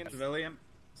 civilians. Civilian.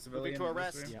 Moving to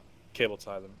arrest. Yeah. Cable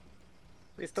tie them.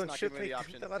 Please don't Not shoot giving me. the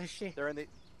option. Товарищи. They're in the.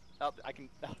 Oh, I can.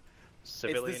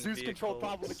 Civilian it's the Zeus control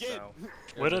problem again. south.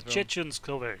 Where are Chechens,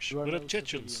 Kovesh? Where are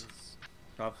Chechens?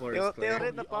 Top floor They is were clear.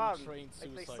 in the barn. Untrained Like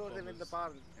they suicide saw them in the bombers.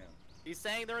 barn. He's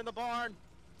saying they're in the barn.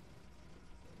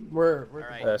 Where?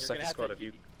 Alright, Second squad, did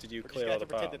you we're just clear gonna all have the to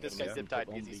pretend barn? that this guy's zip tied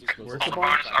because he's Where's the All barn?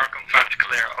 barns are confirmed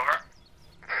clear,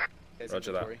 over.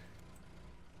 Roger that.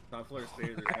 Top floor is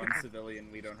clear. There's one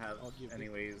civilian. We don't have any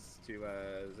ways to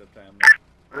zip tie him.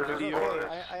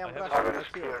 I am rushing to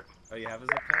kill. Oh, you have a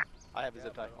zip tie? I have a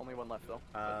zip tie. Only one left though.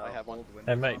 I have one.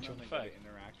 Hey, mate.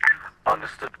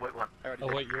 Understood. Wait one. Oh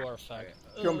wait, you are a fag.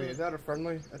 Kill me. Is that a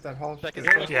friendly at that house?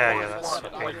 Yeah,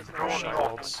 that's Drawn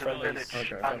north to the village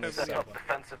Okay. and set up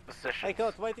defensive position. Hey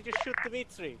God, why did you shoot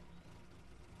Dimitri?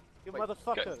 You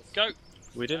motherfuckers. Go.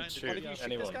 We didn't Why shoot did you shoot this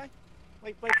anyone. guy?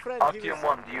 My friend, he Artium was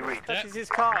 1, do you read? that is his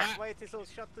car. Why it is all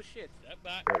shot to shit? Step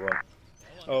back. Wait, one.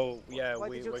 Oh, yeah, Why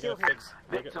we're did you gonna kill him? fix.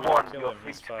 We're Victor gonna 1, kill you're him. free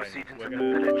He's to fine. proceed into We're the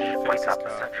gonna village. fix Wait his up the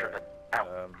car center of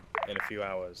it. in a few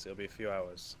hours. It'll be a few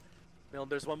hours. No,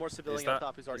 there's one more Is civilian on that,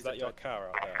 top who's already is that zip your tied. car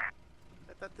out there?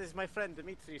 That is my friend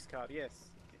Dimitri's car. Yes.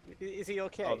 Is he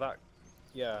okay? Oh, that.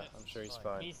 Yeah, I'm sure he's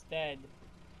fine. He's dead.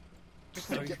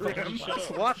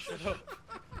 What?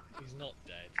 He's not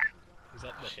dead. He's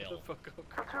up the hill.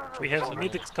 We have the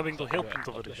medics coming to help him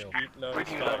to the village. No, he's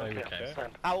fine. Okay.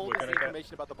 How old We're is the gonna get-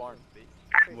 information about the barn?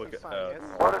 We're It's go- fine, yes.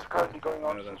 What is currently going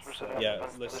on No, since we're setting up yeah,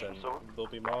 defensive listen, position, so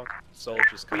there'll be more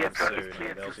soldiers we coming have got soon it and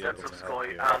cleared they'll to be able to Census help Scoy,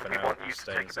 you. and For we now, want you to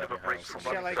stay take a bit inside of a your break house. from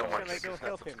Shall I running go so much help to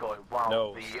Census him? Scoy while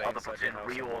No, the stay other inside your platoon house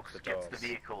and reorgs, lock the gets the doors.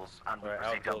 vehicles, and we Right,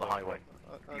 proceed down the outbuilding. highway.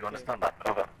 Okay. You understand that?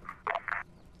 Over.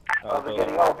 I'll Are they build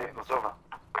getting it. our vehicles? Over.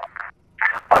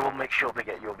 I will make sure they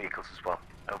get your vehicles as well.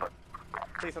 Over.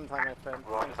 Please some time, my friend.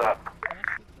 Roger that.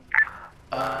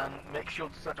 And make sure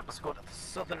to set up a squad at the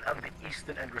southern and the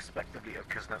eastern end, respectively, of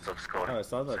Kuznetsov squad. Oh, I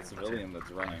saw that civilian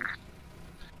that's running.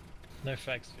 No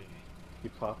fags for you. He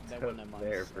popped They out wouldn't have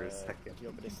there minds, for a do second. you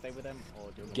want me to stay with them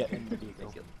or do you want Get me in to the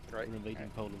vehicle. Right. We're invading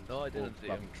Poland. No, I didn't. Or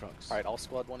grabbing trucks. Alright, all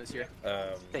squad 1 is here.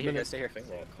 Stay here, guys, stay here. I think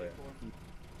we're all clear.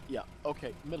 Yeah,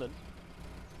 okay, Millen.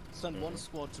 Send one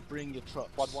squad to bring your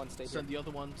trucks. Squad 1, stay Send here. the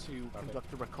other one to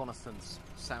conduct a reconnaissance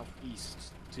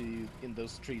southeast to in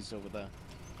those trees over there.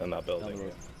 In that building, Down the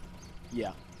road.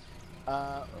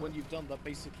 Yeah. When you've done that,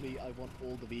 basically, I want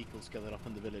all the vehicles gathered up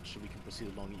in the village so we can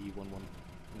proceed along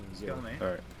E1110.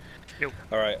 Alright. Yep.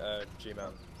 Alright,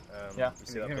 G-Man. Yeah. You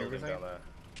see that Can you hear building everything? down there?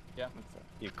 Yeah.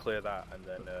 You clear that and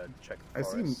then check the I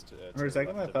see. forest. For a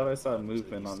second, I thought I saw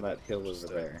movement on that hill over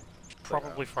there.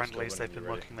 Probably friendlies, they've been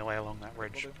working their way along that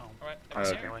ridge.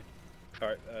 Alright, Anyway.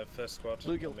 Alright, first squad.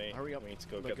 Bluegill, me. hurry up. We need to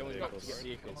go We're get the going vehicles. to get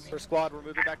vehicles. First squad, we're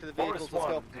moving back to the vehicles. Forest Let's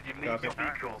go. 1, did you leave your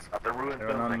vehicles at the ruined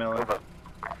Everyone on building? Miller. Over.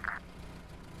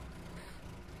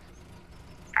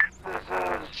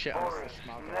 This is Boris.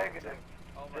 Negative.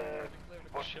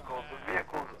 What's it called? The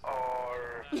vehicles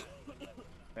are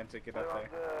Then take it they're up on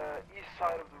there. the east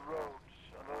side of the road,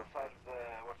 on the other side of the,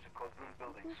 what's it called, ruined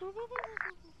buildings.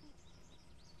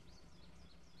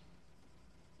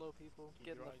 Slow people,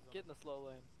 get in the slow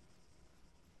lane.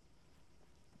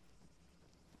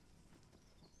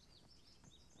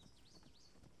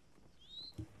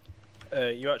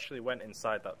 You actually went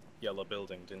inside that yellow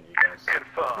building, didn't you guys?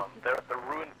 Confirm. They're at the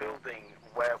ruined building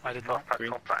where we did last had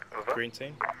Green- contact. Over. Green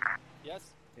team?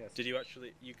 Yes? Yes. Did you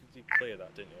actually, you clear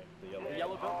that, didn't you? The yellow. The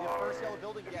yellow building, the first yellow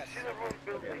building, yes. See the ruined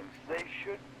buildings? They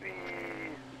should be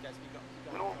Guys, keep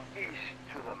going. northeast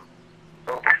to them.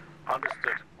 Over.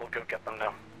 Understood. We'll go get them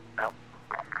now. Out.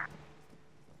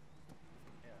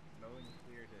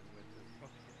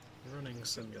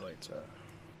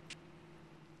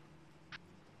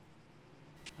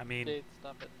 I mean, Dude,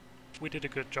 stop it. we did a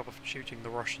good job of shooting the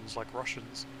Russians like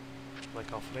Russians,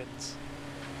 like our Finns.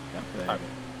 I mean,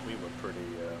 we were pretty.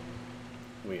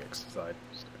 We exercised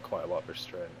quite a lot of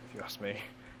restraint, if you ask me.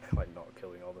 Like, not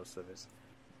killing all those civvies.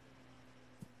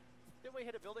 Didn't we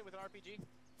hit a building with an RPG?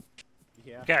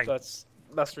 Yeah. Gang.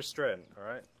 That's restraint,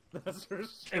 alright? That's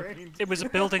restrained. It was a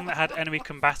building that had enemy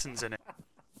combatants in it.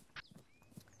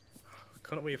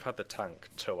 Couldn't we have had the tank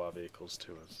tow our vehicles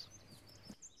to us?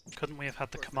 Couldn't we have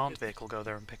had the command vehicle go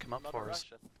there and pick them up for us?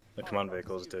 The command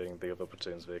vehicle's doing the other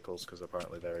platoon's vehicles, because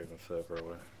apparently they're even further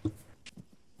away.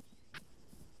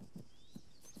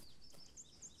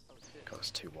 God,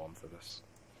 it's too warm for this.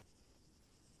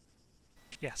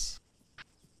 Yes.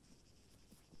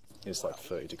 It's like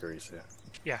 30 degrees here.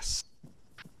 Yes.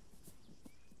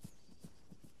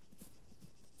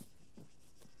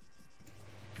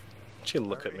 Don't you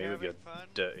look at me with your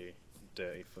dirty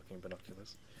fucking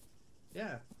binoculars.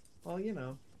 Yeah. Well, you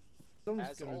know.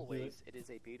 As always, it is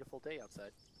a beautiful day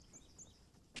outside.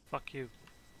 Fuck you.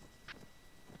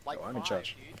 Like I'm in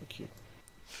charge. Fuck you.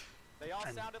 They all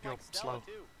And sounded you're like Stella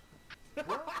slow. too.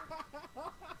 Come on,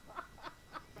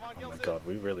 Oh my Gilson. god,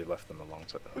 we really left them a long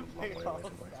way away,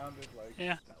 didn't we?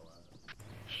 Yeah.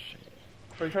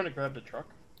 Are you trying to grab the truck?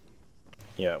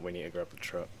 Yeah, we need to grab the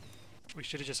truck. We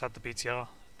should have just had the BTR,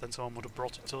 then someone would have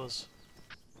brought it to us.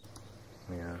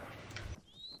 Yeah.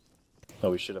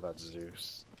 Oh, we should have had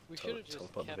Zeus. We should have just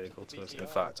teleport the kept vehicle the to us. In BTR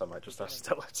fact, I might just ask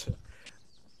Stella to.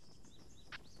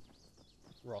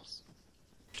 Ross.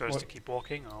 Do you want us to keep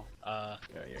walking, or? Yeah,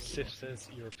 Sif says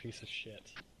you're a piece of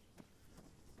shit.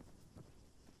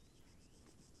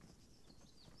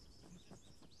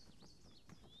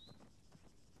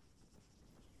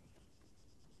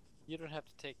 You don't have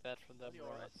to take that from them,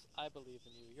 Ross. I believe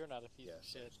in you. You're not a piece of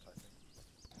shit.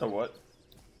 The what?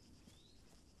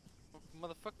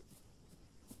 Motherfucker.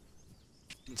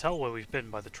 You can tell where we've been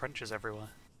by the trenches everywhere.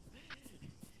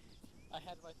 I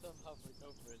had my thumb hovering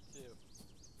over it too.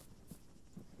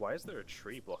 Why is there a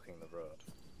tree blocking the road?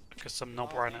 Because some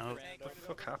knob ran out. What the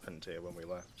fuck happened here when we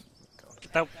left?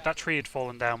 That tree had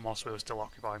fallen down whilst we were still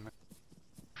occupying it.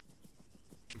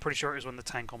 I'm pretty sure it was when the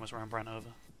tank almost ran over.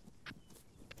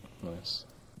 Nice.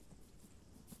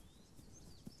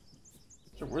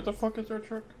 So where the fuck is our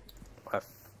truck?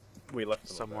 We left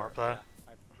them Somewhere up up there.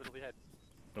 I literally had.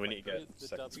 We need to get the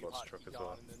second W squad's hot truck as gone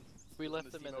well. and then We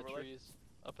left the them in steam the overlay. trees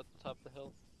up at the top of the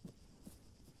hill.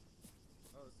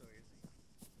 Oh, so you're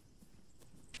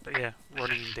saying. But yeah,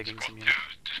 running and digging some units.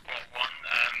 To squad 1,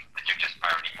 did you just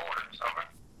fire any mortars?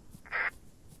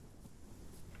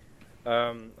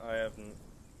 Over. I haven't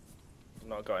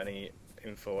not got any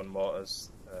info on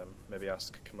mortars. Maybe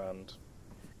ask command.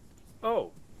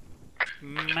 Oh!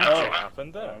 Magic. What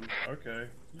happened there? Okay.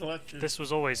 This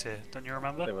was always here, don't you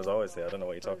remember? It was always there, I don't know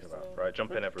what you're talking about. Right,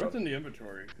 jump in everyone. What's in the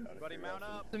inventory? Everybody mount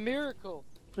up. It's a miracle!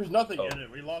 There's nothing Oh. in it.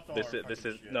 We lost all This our is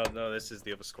fucking shit. no, this is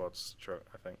the other squad's truck,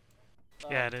 I think.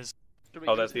 Yeah, it is.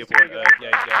 Oh, there's the other one.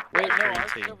 Yeah. Wait, no, green ours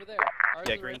is team. over there. Ours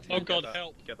Yeah, is green right team. there. Oh god, Get that-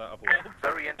 help. Get that up away.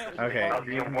 Very interesting. Okay,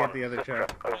 Belgium you can one. get the other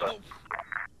truck. Over.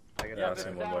 That's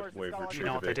in one where we've retrieved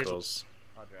No, the they didn't. vehicles.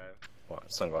 I'll drive. What?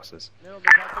 Sunglasses.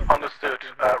 Understood.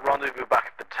 Rendezvous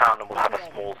back at the town and we'll have a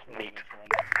small meet.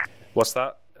 What's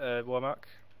that, Warmack?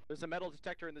 There's a metal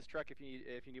detector in this truck if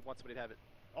you want somebody to have it.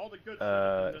 All the good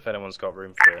If anyone's got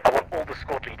room for it. I want all the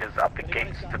squad leaders at the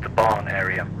gates to the barn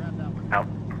area. Out.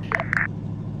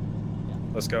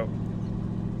 Let's go.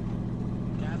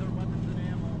 Gather weapons and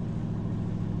ammo.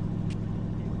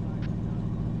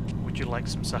 Would you like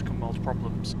some second world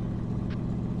problems?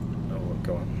 Oh,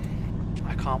 go on.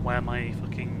 I can't wear my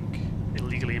fucking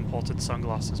illegally imported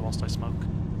sunglasses whilst I smoke.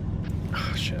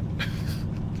 Oh, shit.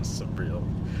 That's some real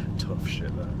tough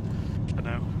shit there. I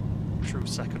know. True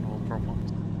second world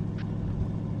problems.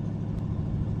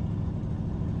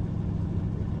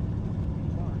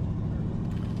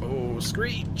 Oh,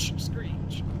 screech!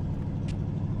 Screech!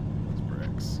 That's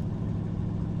bricks.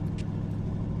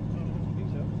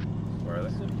 Where are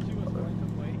they?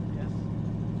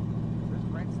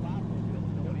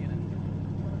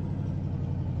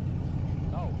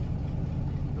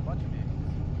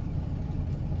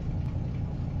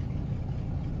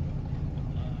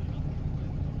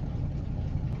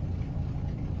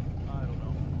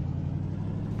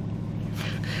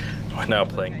 We're now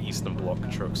playing Eastern Bloc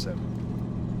Truck Sim.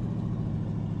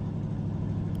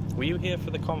 Were you here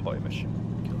for the convoy mission?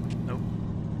 Nope.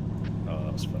 Oh,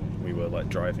 that was funny. We were like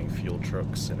driving fuel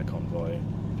trucks in a convoy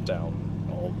down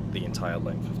the entire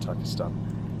length of Takistan.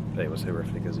 It was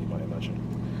horrific, as you might imagine.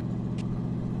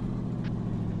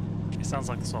 It sounds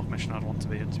like the sort of mission I'd want to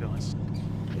be in, to be honest.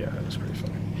 Yeah, it was pretty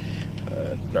funny.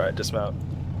 Right, dismount.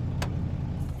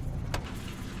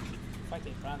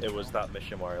 It was that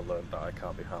mission where I learned that I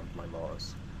can't be harmed by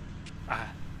mortars. Ah.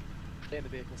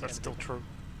 That's still true.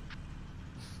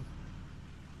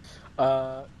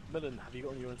 Millen, have you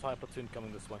got your entire platoon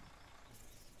coming this way?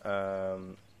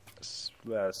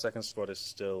 Second squad is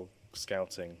still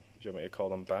scouting. Do you want me to call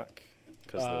them back?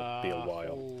 Because they'll be a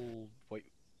while. Wait.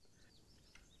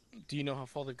 Do you know how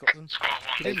far they've gotten?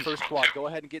 Hey, first squad, go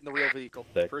ahead and get in the real vehicle.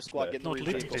 First squad, get in the real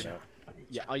vehicle.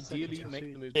 Yeah, ideally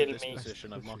make the move to this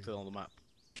position. I've marked it on the map.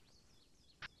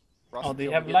 Russell, they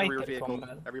get have in the light rear at vehicle.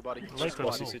 combat. Everybody.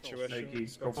 Bossy situation.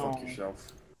 Go fuck yourself.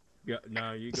 Yeah,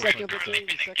 no, you go. Second platoon,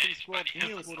 second squad.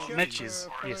 Matches,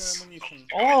 yes.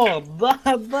 Oh, that.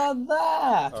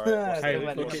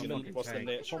 Alright, what's the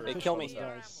nature? Hey, kill me.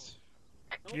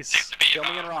 Yes. Kill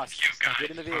me and Ross.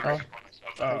 Get in the vehicle.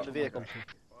 Get in the vehicle.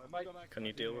 Can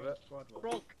you deal with it?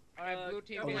 Alright, blue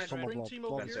team Bring behind. team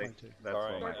over here.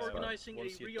 Alright, Start organizing a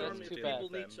rearm if people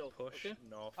need so. Okay?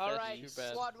 Alright,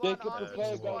 squad 1 on me.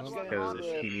 Squad 1 on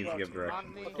me. He needs to give direct.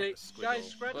 Okay, guys,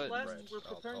 scratch last. We're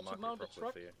preparing to mount a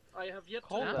truck. I have yet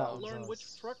to learn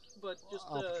which truck, but just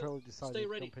stay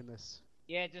ready.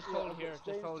 Yeah, just hold here.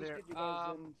 Just hold here.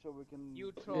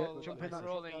 You troll.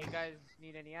 Rolling. You guys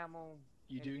need any ammo?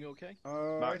 You doing okay?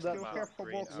 I still have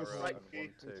for both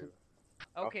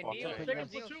Okay, Neil.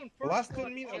 Last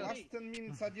 10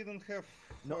 minutes I didn't have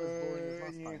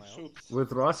any shoots.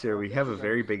 With Ross here, we have a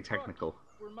very big technical.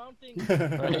 We're mounting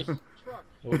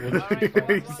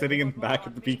He's sitting in the back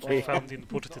of the PK. Found the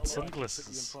imported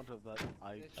sunglasses.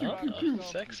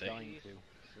 Sexy.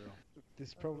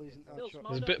 This probably isn't our truck.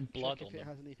 There's a bit of blood on it it.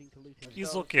 has anything to loot in.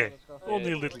 He's okay.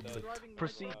 Only a little bit.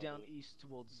 Proceed down east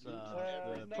towards the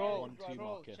 1-2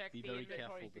 marker. Be very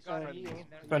careful.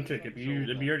 Fentrick, if you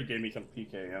already gave me some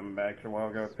PK, I'm back a while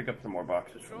ago. Pick up some more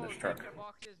boxes from this truck.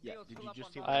 Yeah, did you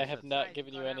just hear I have not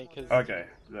given you any because. Okay,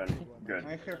 then good.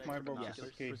 I have my boxes.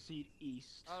 Okay. Proceed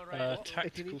east.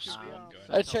 Tactical squad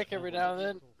going. I check every now and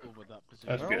then.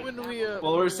 That's good. When we,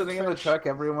 While we're sitting in the truck,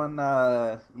 everyone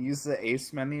use the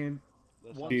ACE menu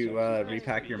to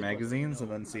repack your magazines and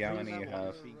then see how many you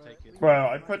have. Well,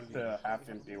 I put the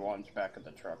half-empty ones back in the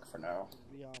truck for now.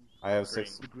 I have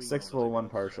six full, 1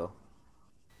 partial.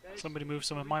 Somebody move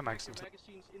some of my magazines.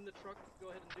 In the truck, go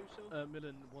ahead and do so.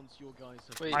 Millen, once your guys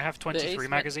have... I have 23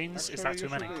 magazines. Is that too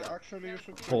many?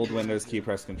 Hold Windows key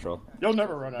press control. You'll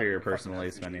never run out for your of personal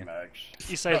ACE menu.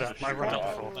 You say that, I run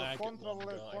out before.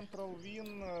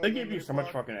 They give you so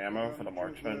much fucking ammo for the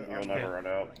marksman, you'll never run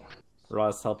out.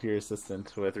 Ross, help your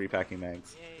assistant with repacking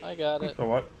mags. I got it. So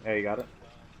what? Yeah, you got it?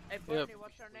 Hey, Bernie,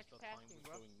 what's our next tasking,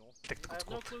 bro? I have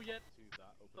no clue yet,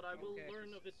 but I will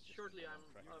learn of it shortly. I'm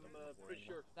pretty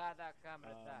sure.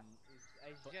 It's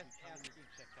just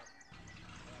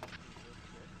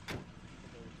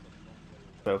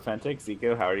So, Fentic,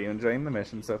 Zico, how are you enjoying the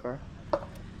mission so far?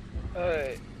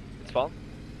 It's fun.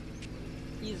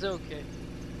 He's okay.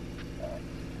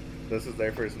 This is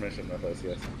their first mission with us,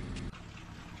 yes.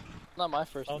 Not my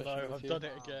first mission. Oh no, with I've you. done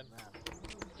it again.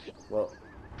 Well,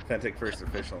 Fentic first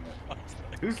official mission.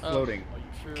 Who's floating?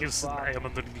 Gilson, I am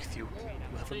underneath you.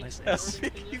 You have a nice ass.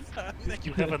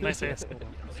 You have a nice ass.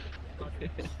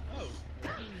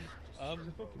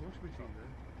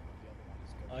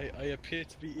 I appear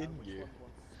to be in you.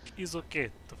 He's okay,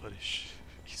 Tavarish.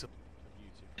 He's okay.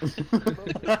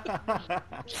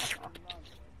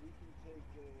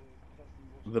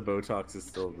 The Botox is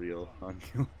still real on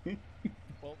Killing.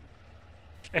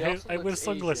 I wear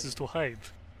sunglasses to hide.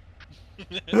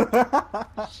 He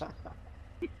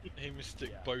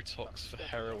mistook Botox for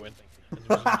heroin and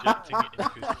was injecting it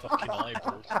into his fucking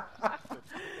eyeballs.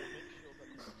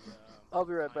 I'll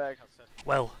be right back.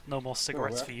 Well, no more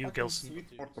cigarettes for you, Gilson.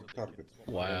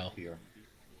 Wow.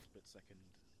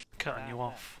 Cutting you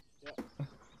off.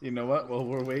 You know what? While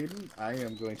we're waiting, I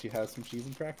am going to have some cheese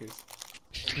and crackers.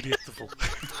 Beautiful.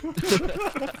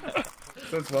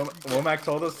 Since Womack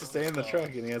told us to stay in the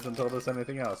truck and he hasn't told us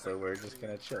anything else, so we're just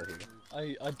gonna chill here.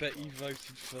 I bet you voted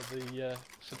for the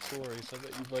for Tories. I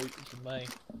bet you voted for May.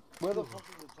 Where the fuck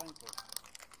is the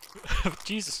tank?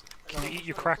 Jesus, can you eat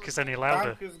your crackers any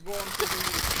louder?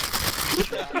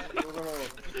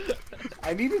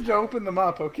 I needed to open them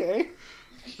up, okay?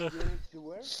 You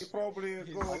probably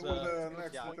go with the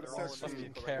next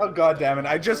intersection. Oh god damn it,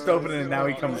 I just opened it and now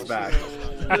he comes back.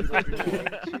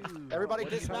 Everybody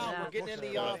dismount, we're getting in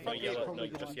the front vehicle.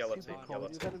 Just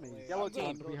yellow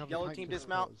team. Yellow team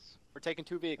dismount. We're taking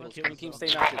 2 vehicles. Green team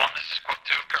stay mounted.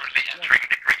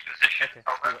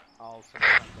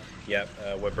 Yep,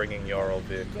 we're bringing your old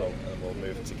vehicle and we'll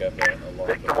move together along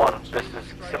Victor 1, this is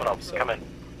 7 up, come in.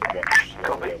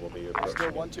 watch where will be approaching.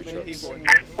 Still one too many people.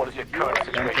 What is your current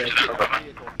situation?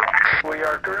 We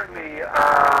are currently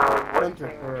waiting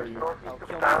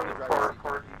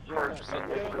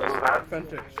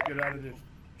Fentex, get out of this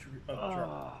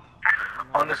truck.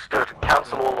 Understood.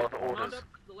 Cancel all other orders.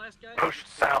 Push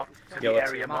south to the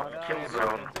area marked kill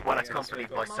zone when accompanied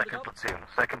by 2nd platoon.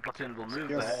 2nd platoon will move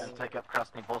there and take up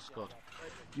Krasny Voskod.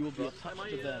 You will be attached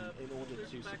to them in order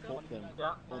to support them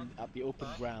at the open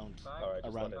ground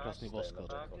around Krasny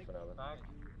Voskod.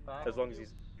 As long as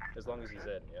he's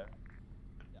in, yeah.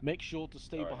 Make sure to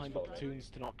stay behind the platoons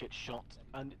to not get shot,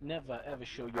 and never ever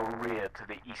show your rear to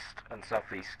the east and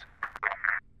southeast.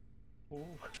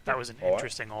 That was an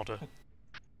interesting order.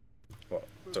 What?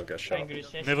 Don't get shot.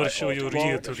 Never show your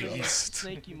rear to the east.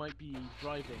 Snakey might be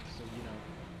driving, so you know.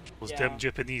 Those damn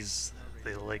Japanese,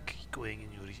 they like going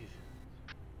in your rear.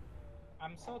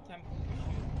 I'm so tempted.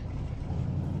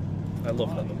 I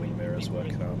love how the wing mirrors work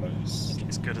in Arma.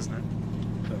 It's good, isn't it?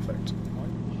 Perfect.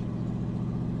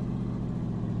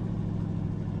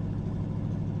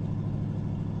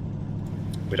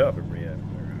 We don't have a rear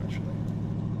mirror, actually.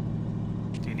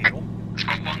 Do you need one?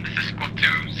 Squad 1, this is Squad 2.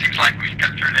 Seems like we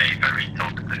captured a very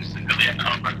talkative civilian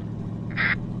Arma.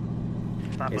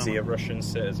 Is he a Russian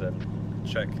citizen?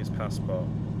 Check his passport.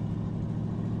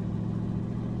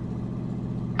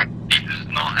 He does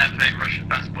not have a Russian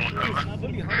passport,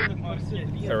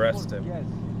 over. Arrest him.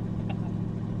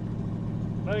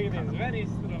 Look at this, very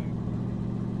strong.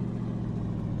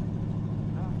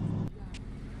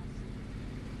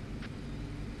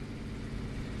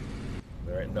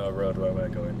 There ain't no road where we're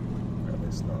going. Or at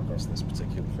least not across this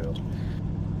particular field.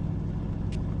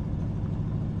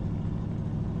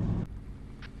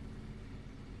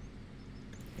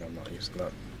 I'm not using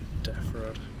that Death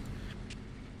Road.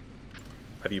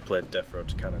 Have you played Death Road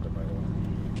to Canada, by the way?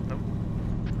 No.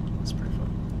 It's pretty fun.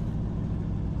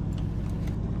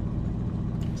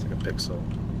 It's like a pixel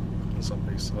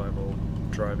zombie survival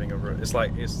driving over. It's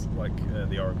like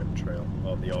the Oregon Trail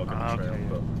or the Oregon Trail,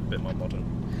 but a bit more modern.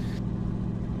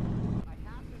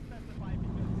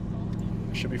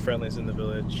 There should be friendlies in the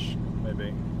village,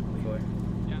 maybe. Hopefully.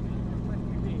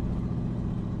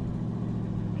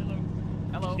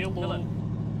 Hello.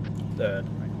 Hello.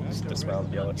 Dismount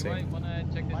the yellow team. Wanna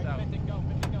check this out?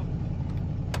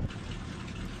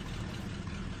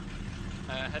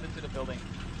 Head into the building.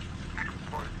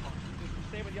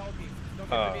 Stay with yellow team. Don't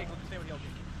get the vehicle. Stay with yellow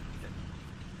team.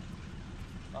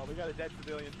 Oh, we got a dead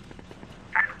civilian.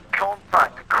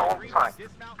 Contact.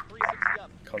 Dismount 360 up.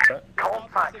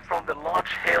 Contact from the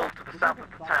large hill to the south of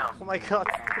the town. Oh my god.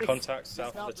 Contact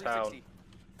south of the town.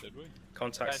 Did we?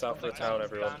 Contact south of the town,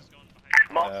 everyone.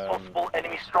 Mark possible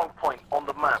enemy strong point on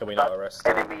the map. Can we not arrest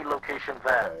him? Enemy location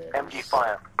there. MG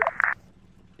fire.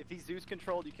 If he's Zeus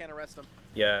controlled, you can't arrest him.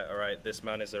 Yeah, alright, this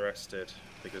man is arrested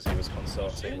because he was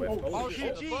consorting with... Oh,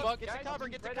 shit, get to cover,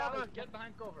 get to cover. Get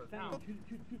behind cover, now.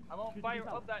 I won't fire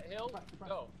up that hill.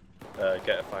 Go.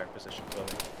 Get a fire position for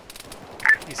me.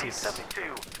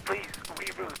 T-72, please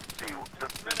reroute to the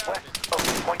west of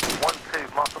point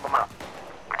 12, marked on the map.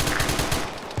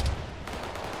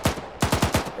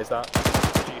 Is that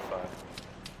G5?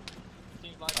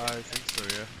 I think so,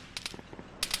 yeah.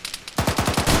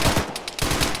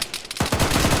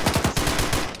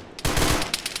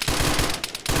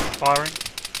 Firing.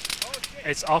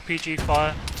 It's RPG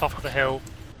fire, top of the hill.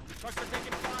 Top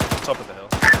of the hill.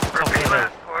 Top of the hill.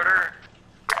 Order.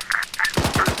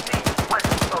 Proceed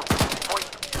west of point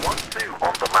 12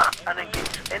 on the map and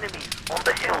engage enemies on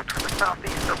the hill to the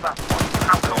southeast of that point.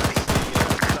 How copy?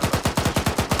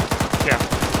 Yeah.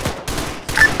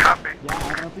 Copy.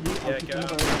 Get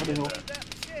out.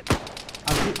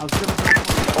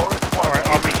 Alright,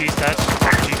 RPG's dead.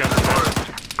 RPG gun's dead.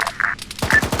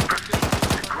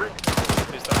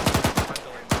 Is that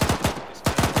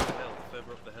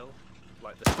further up the hill?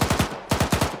 Like this one?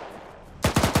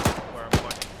 Where I'm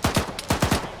pointing.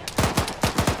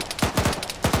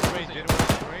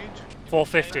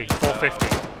 450. 450.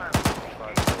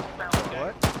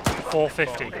 What?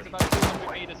 450.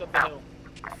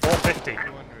 450.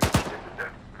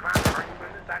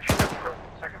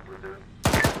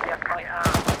 Yes, I am.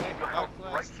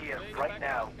 Right here, right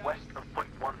now, west of point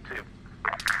 12.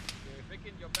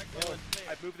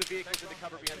 I've moved the vehicles into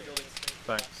cover behind the buildings.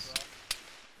 Thanks.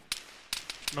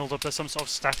 Milled up, there's some sort of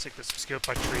static that's obscured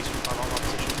by trees from that on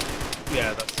position.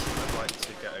 Yeah, that's. I'd like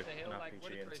to get an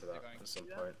RPG into that at some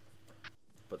point.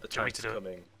 But the tank's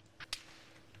coming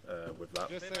with that.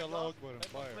 Just say hello Akbar and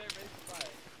fire.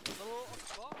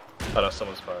 Oh no,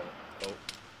 someone's firing. Oh.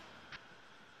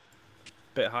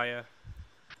 Bit higher.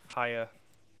 Higher.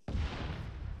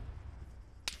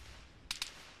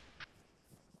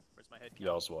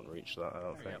 Yours won't reach that, I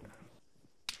don't think.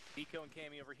 Nico and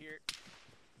Cammy over here.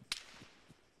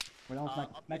 Wait, else,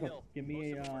 Up the Michael, hill. give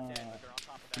me Most of them are dead, but they're on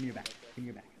top of that give me your hill back. right there. Give me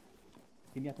your back.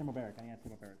 Give me a thermal barrack. I need a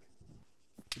thermal barrack.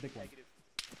 The big one. Negative.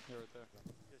 They're right there.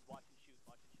 Just watch and shoot,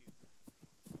 watch and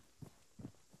shoot.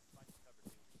 Find some cover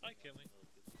too. Hi, Kimmy.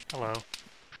 Hello.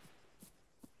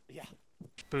 Yeah.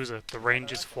 Boozer, the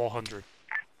range is 400.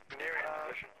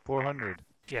 400?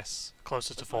 Yes,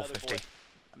 closer to Where's my other 450. boy?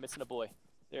 I'm missing a boy.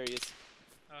 There he is.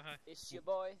 It's your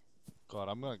boy. God,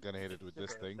 I'm not gonna hit it with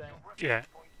this thing. Yeah,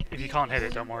 if you can't hit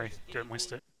it, don't worry. Don't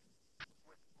waste it.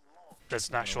 There's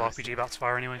an actual RPG about to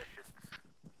fire anyway.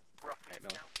 Okay, no.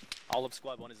 All of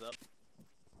squad 1 is up.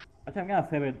 I think I'm gonna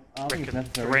save it. I don't think it's Rickon,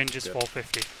 necessary. the range is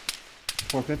 450.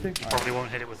 450? You probably won't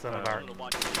hit it with thermal barrack.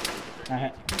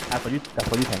 That's what you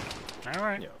think.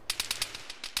 Alright.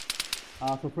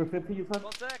 So 450 you said?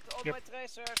 Contact on Yep. my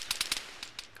tracers.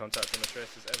 Contact on the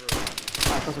traces, everyone.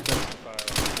 Perfect then.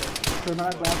 Fire. Clear my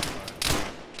back.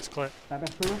 It's clear. Back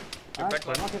clear. Alright, back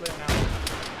lock it.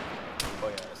 Oh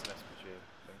yeah, it's an SPG, I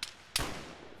think.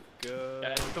 Good. Yeah,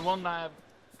 it's the one that...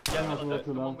 Yeah, No, no, it's a the little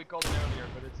too low. one we called earlier,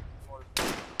 but it's more...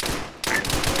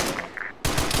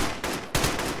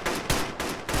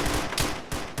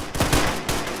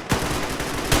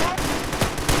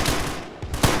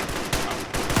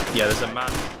 Yeah, there's a man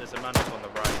up on the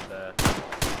right there,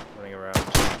 running around.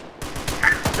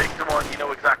 Victor 1, you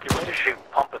know exactly what to shoot.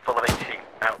 Pump it full of HE.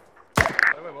 Out.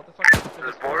 Wait, what the fuck is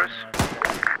This is Boris.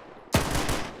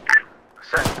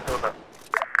 Set over.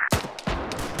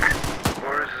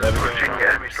 Boris is There we approaching go.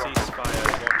 enemy strong.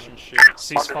 Ceasefire, watch and shoot.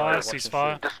 Ceasefire, Watch and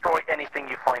ceasefire. shoot. Destroy anything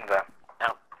you find there.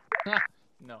 Out.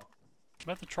 No.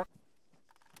 Where's the truck?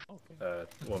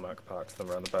 Womack parks them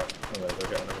around the back, and then they'll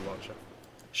get another launcher.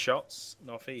 Shots,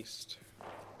 northeast.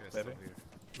 Yes, Maybe? here.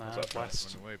 Nah, Is that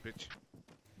west. Run away, bitch.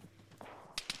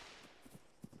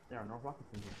 There are no rockets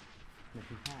in here.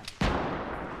 Mission passed.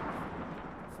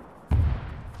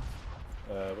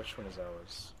 Which one is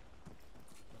ours?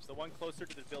 So the one closer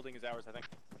to the building is ours, I think.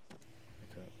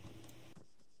 Okay.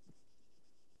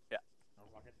 Yeah. No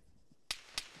rocket.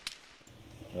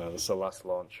 This is the last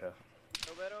launcher.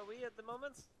 So where are we at the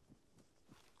moment?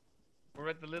 We're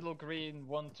at the little green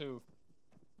 1-2.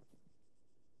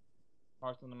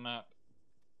 Marked on the map.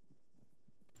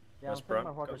 Yeah, Where's I'm setting my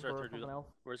Brant? rockets Where's our for third something wheel? else.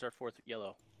 Where's our 4th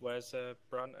yellow? Where's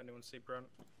Brant? Anyone see Brant?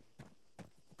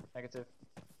 Negative.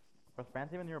 Was Brant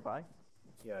even nearby?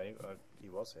 Yeah, he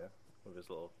was here with his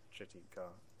little shitty car.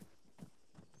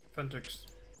 Fentix.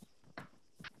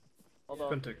 Hold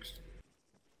on. Fentix.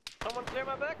 Someone clear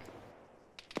my back?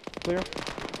 Clear. I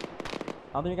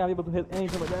don't think you're gonna be able to hit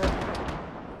anything with that.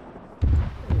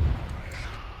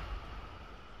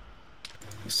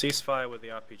 Ceasefire with the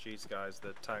RPGs, guys.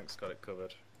 The tank's got it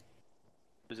covered.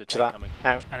 There's a To tank that. coming.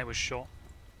 Out. And it was short.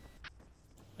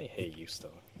 I hate you,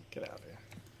 Stone. Get out of here.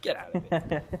 Get out of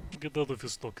here. Get out of your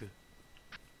stalker.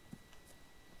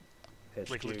 HQ,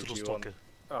 Like little do you want stalker.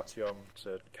 Artyom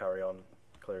to carry on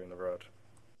clearing the road?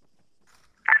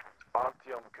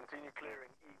 Artyom, continue clearing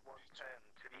E110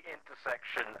 to the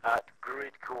intersection at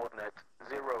grid coordinate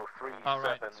 037034.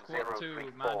 Alright, squad 2,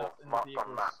 man up in the Marked on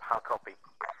vehicles. map. How copy?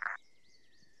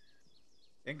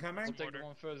 Incoming? We'll take the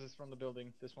one furthest from the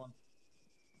building, this one.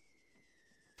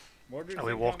 Mortars Are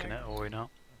we walking incoming. it or are we not?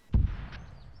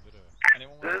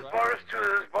 Anyone This want is to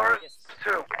drive? Boris 2,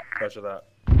 this is Boris 2. Roger that.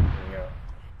 Moving out.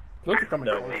 Look, coming.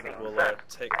 No, we'll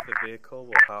take the vehicle.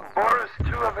 We'll have. Boris 2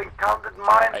 have encountered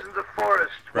mines in the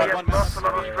forest. We Right. have lost a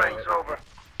lot of strength, over.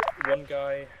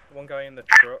 One guy in the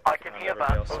truck. I can and hear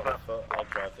everybody that, else on over. foot. I'll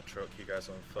drive the truck. You guys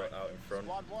on foot out in front.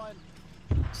 Squad 1.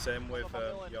 Same with your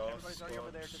Everybody's already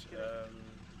over there, just kidding.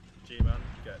 G-Man.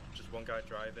 Get just one guy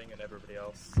driving and everybody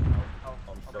else out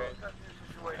on foot. Okay.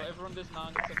 So everyone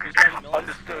dismount except Just for North.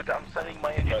 understood. I'm sending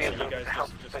my So engineers you over guys to help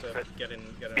just fix it. get in.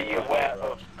 Be aware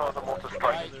of further mortar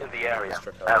strikes in the area.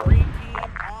 Green team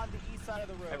on the east side of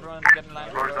the road. Everyone get in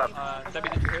line. Roger's up. Debbie,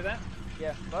 did you hear that?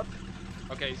 Yeah, up.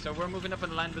 Okay, so we're moving up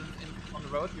in line on the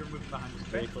road, you're moving behind us,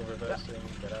 okay? Vehicle reversing.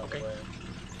 Get out of Okay. the way.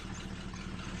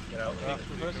 Get out of the way.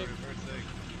 Reversing.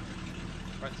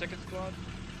 Right, second squad.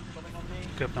 Coming on me.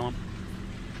 Good, no one.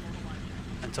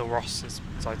 Until Ross is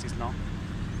decides he's not.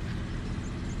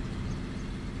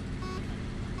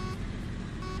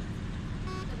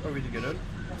 Are we to get in?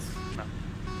 No.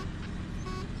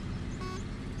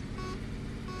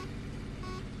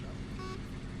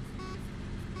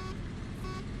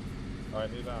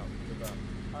 Alright, move out. Move out.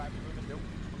 Alright, we're moving.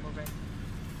 We're moving.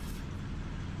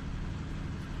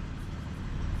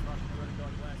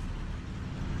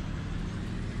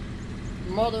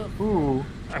 Mother. Ooh.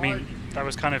 I mean, that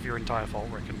was kind of your entire fault,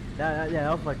 Rickon. Yeah,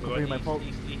 that was like We're going completely my fault.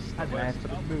 east, I had an west. ass,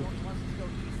 but it moved.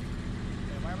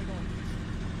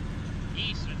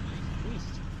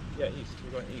 Yeah, east.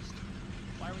 We're going east.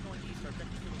 Why are we going east? Our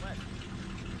objective's to the west.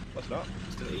 What's not?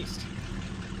 It's to the east.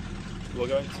 We're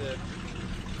going to...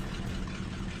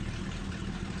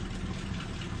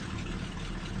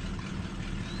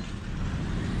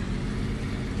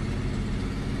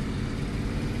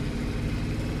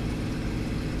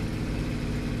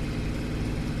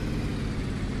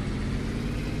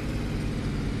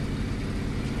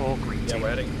 Oh, great. Yeah, we're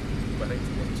heading to 1-2.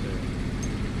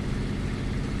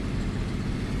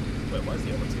 Wait, why is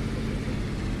the other team looking?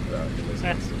 You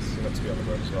want to be on the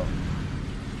road as well.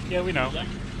 Yeah, we know.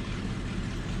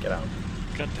 Get out.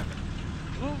 God damn it.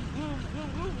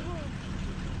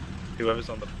 Whoever's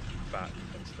on the back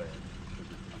can stay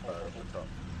fire over the top.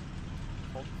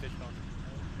 Hold the fish on.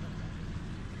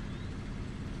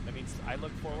 That means I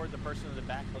look forward, the person in the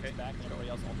back looks back, and everybody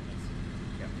else alternates.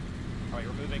 Yeah. Alright,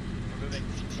 we're moving. We're moving.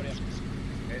 Everybody up.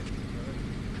 Okay.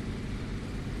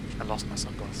 I lost my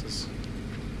sunglasses.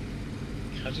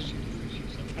 How did you lose your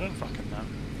sunglasses? I don't fucking know.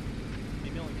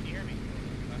 Maybe only can hear me.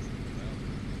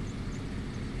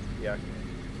 Yeah, I can hear you.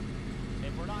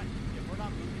 If we're not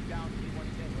moving down E110, what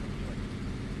are we doing?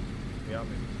 We are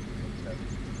moving.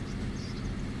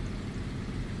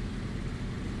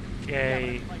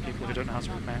 Yay, people who don't know how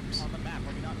to read maps. On the map,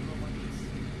 are we not doing one of these?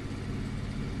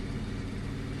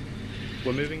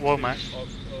 We're moving Whoa, to Mac.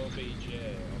 OBJ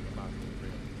on the map.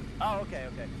 Oh, okay,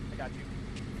 I got you.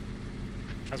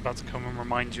 I was about to come and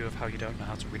remind you of how you don't know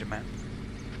how to read a map.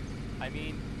 I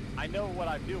mean, I know what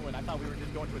I'm doing. I thought we were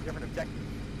just going to a different objective.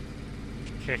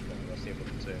 Okay. Let's see if we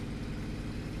can see.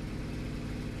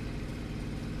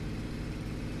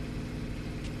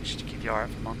 You should keep your eye out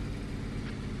for Monk.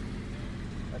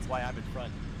 That's why I'm in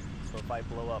front. So if I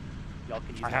blow up, y'all can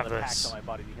use I one have of the this. packs on my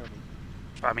body to hear me.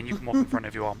 I mean, you can walk in front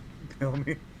if you want. Kill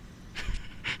me.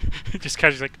 Just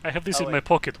casually like, I have this Oh, in wait. my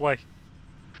pocket, why?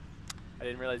 I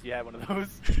didn't realize you had one of those.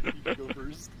 You can go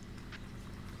first.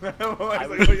 I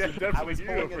was I was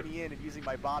pulling in the end and using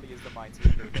my body as the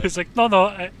minesweeper. but- It's like, no,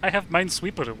 I have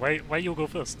Minesweeper. Why you go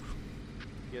first?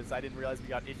 Because I didn't realize we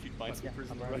got issued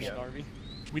minesweepers in the Russian army.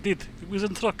 We did. It was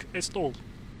in truck. I stole.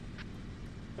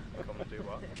 Come and do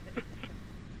what?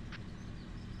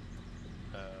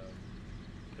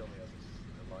 Kill me as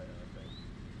a lighter, I think.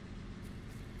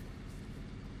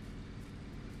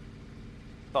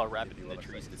 Saw a rabbit in the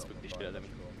trees and it spooked the shit out of me.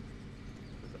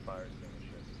 There's a fire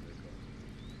extinguisher in this vehicle.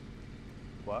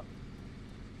 What?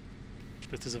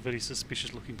 That is a very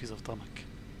suspicious looking piece of tarmac.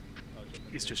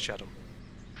 It's just shadow.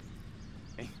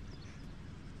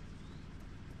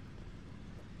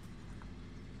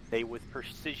 They, with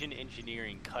precision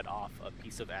engineering, cut off a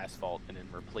piece of asphalt and then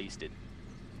replaced it.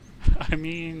 I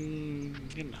mean,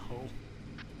 you know.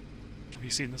 Have you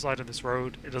seen the side of this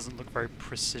road? It doesn't look very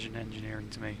precision engineering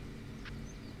to me.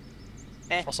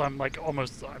 Also, I'm like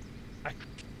almost.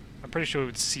 I'm pretty sure we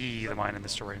would see the mine in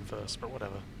this terrain first, but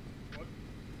whatever.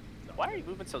 Why are you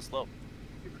moving so slow?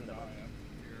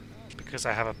 Because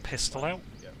I have a pistol out.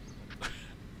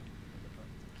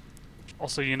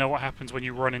 Also, you know what happens when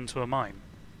you run into a mine?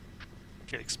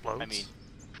 It explodes. I mean,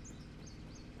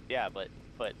 yeah, but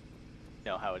you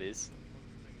know how it is.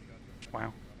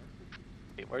 Wow.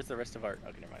 Wait, where's the rest of our?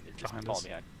 Okay, never mind. They're just Behind falling us.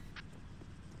 behind.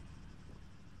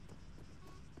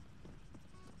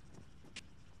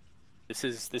 This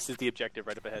is the objective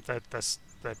right up ahead.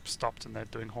 They're stopped and they're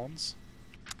doing horns.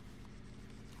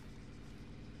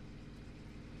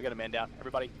 We got a man down.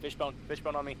 Everybody, fishbone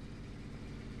on me.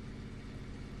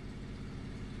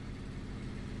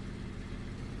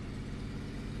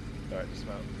 Alright,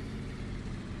 dismount.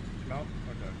 Dismount?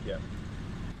 Okay. Yeah.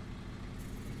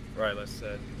 Right, let's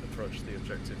approach the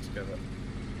objective together.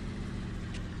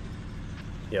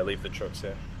 Yeah, leave the trucks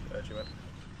here. Regiment.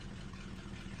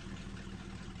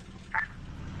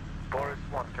 Boris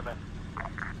 1, come in.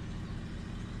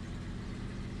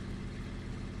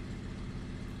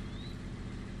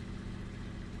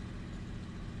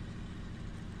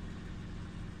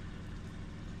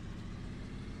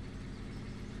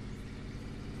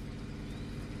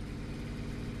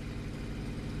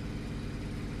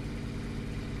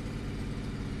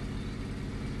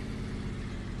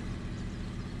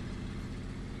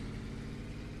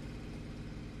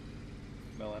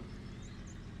 Melon.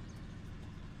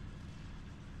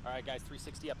 Alright, guys,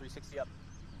 360 up, 360 up.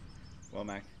 Well,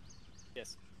 Mac.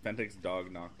 Yes. Fentic's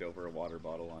dog knocked over a water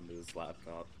bottle onto his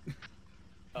laptop.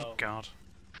 Oh. God.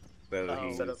 So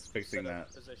he's Set up fixing that.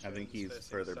 I think he's positions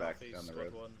further back facing down the squad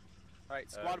road. one.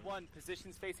 Alright, squad 1,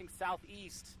 positions facing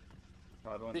southeast.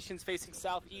 Squad 1. Positions facing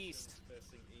southeast.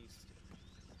 Facing east.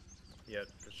 Yeah,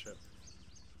 good shit.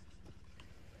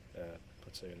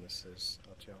 Platoon, this is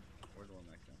Artyom. Where's the one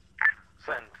that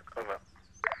Send, over.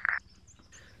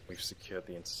 We've secured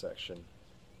the intersection.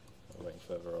 I'm waiting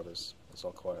for further orders. It's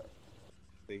all quiet.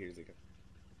 Stay here, Zika.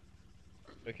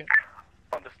 Okay.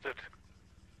 Understood.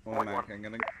 One back. I'm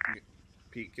gonna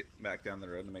peek back down the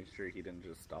road to make sure he didn't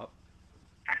just stop.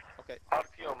 Okay.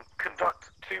 Artyom, conduct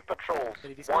 2 patrols.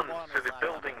 One to the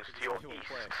buildings to your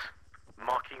east,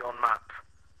 marking on map,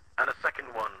 and a second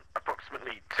one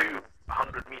approximately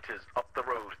 200 meters up the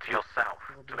road to your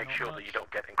south to make sure that you don't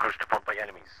get encroached upon by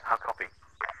enemies. How's copy?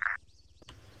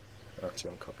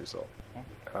 Artyom copies all.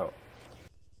 Out.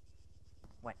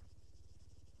 What?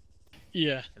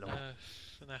 Yeah.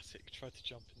 Fanatic tried to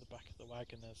jump in the back of the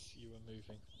wagon as you were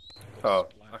moving. Oh,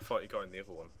 I thought you got in the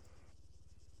other one.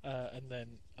 And then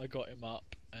I got him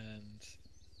up, and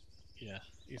yeah,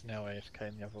 he's now AFK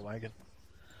in the other wagon.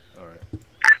 Alright.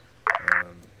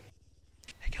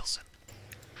 Hey Gilson.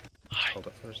 Hold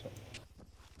up for a second.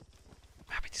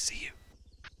 Happy to see you.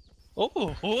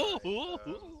 Oh!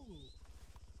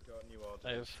 Got a new order.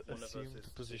 I have one of us assumed is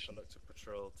position. to conduct a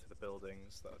patrol to the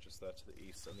buildings that are just there to the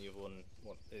east, and the other one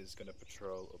is going to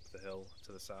patrol up the hill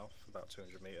to the south, about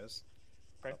 200 meters.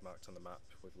 Okay. I've marked on the map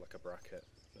with like a bracket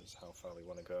as how far we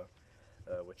want to go.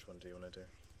 Which one do you want to do?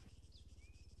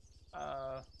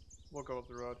 We'll go up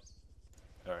the road.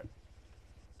 Alright.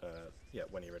 Yeah,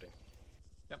 when you're ready.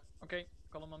 Yep, okay,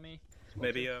 call him on me.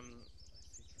 Maybe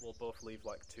we'll both leave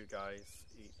like 2 guys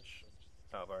each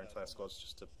out of our entire squads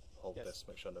just to hold this,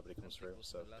 make sure nobody comes through,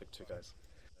 so pick 2 guys.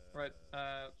 Right,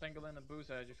 Pangolin and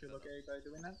Booza, do you feel okay by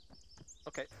doing that?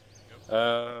 Okay.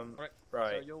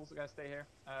 Right. So you'll guys stay here.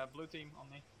 Blue team on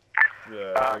me.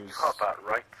 Yeah, You got that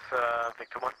right,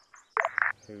 Victor 1.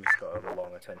 Who's got a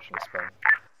long attention span?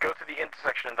 Go to the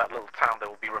intersection in that little town. There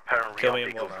will be repair and Kill re-op me in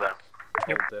vehicles one there.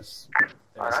 Hold this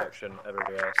intersection,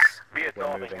 everybody else. Be We're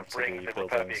adorning moving and to bring the the repair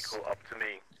buildings. vehicle up to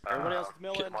me. Everybody else is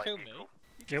milling. Kill me?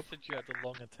 You said you had a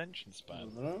long attention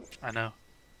span. I know.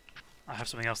 I have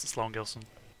something else that's long, Gilson.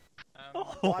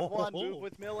 One, move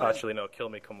with Millen. Actually, no, kill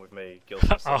me, come with me.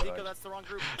 Gilson's Oh. Zico, that's the wrong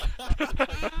group.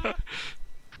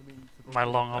 My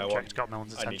long object got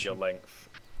Melon's attention. I need your length.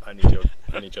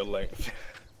 I need your length.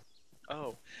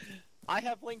 Oh. I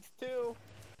have linked too.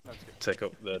 No, it's good. Take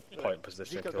up the point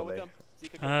position, Zico, kill go with me. them.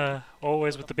 Zico, go.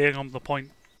 Always with the being on the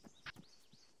point.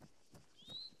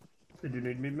 Did you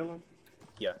need me, Millen?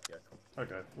 Yeah, come.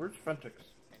 Okay, where's Fentix?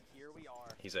 Here we are.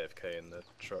 He's AFK in the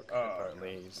truck. Oh,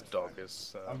 Apparently, okay. his dog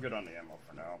is. I'm good on the ammo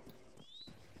for now.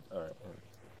 Alright.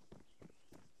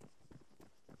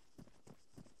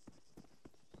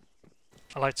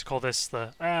 I like to call this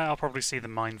the. I'll probably see the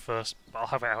mine first, but I'll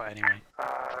have it out anyway.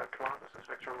 Come on, this is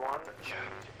Victor 1.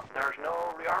 There's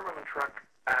no rearmament truck,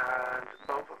 and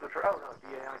both of the trucks. Oh no,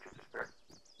 the AI just disappeared.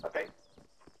 Okay.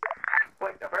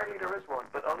 Wait, apparently there is one,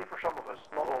 but only for some of us,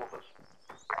 not all of us.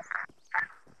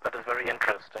 That is very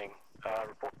interesting.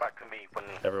 Report back to me when.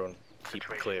 Everyone keep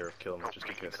clear of kill me just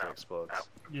in case it explodes.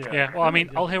 Yeah, well, I mean,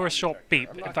 I'll hear a sharp beep.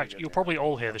 In fact, you'll probably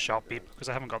all hear the sharp beep because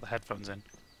I haven't got the headphones in.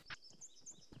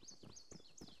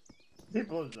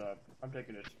 People is up. I'm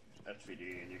taking this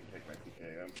SVD and you can take my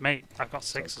PKM. Mate, I've got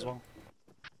 6 as well.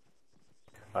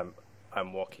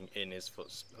 I'm walking in his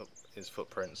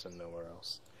footprints and nowhere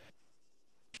else.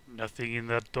 Nothing in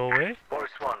that doorway?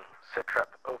 Boris 1, set trap,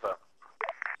 over.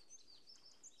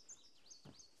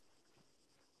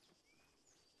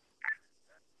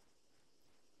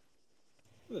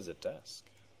 There's a desk.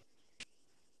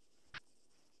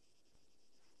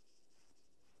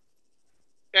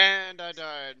 And I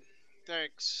died.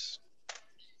 Thanks.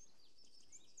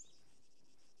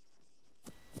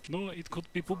 No, it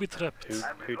could be booby trapped.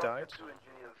 Who died?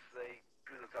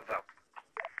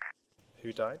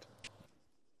 Who died?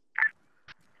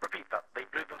 Repeat that. They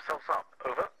blew themselves up.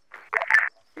 Over.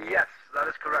 Yes, that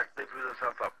is correct. They blew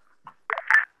themselves up.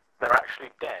 They're actually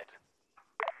dead.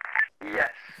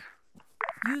 Yes.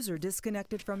 User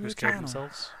disconnected from your Who's killed channel.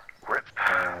 themselves? Rip.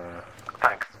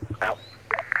 Thanks. Out.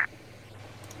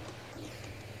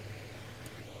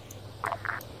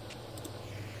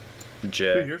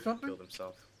 Jay Did you hear something? killed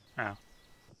himself. Oh. I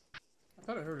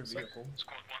thought I heard a vehicle.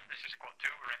 Squad 1, this is Squad 2,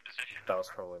 we're in position. That was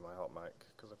probably my hot mic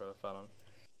because I've got a fan on.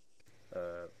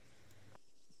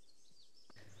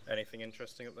 Anything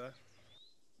interesting up there?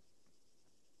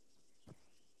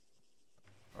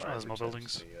 There's more return to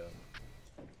buildings.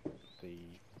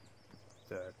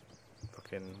 The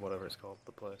fucking whatever it's called,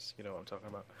 the place. You know what I'm talking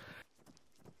about.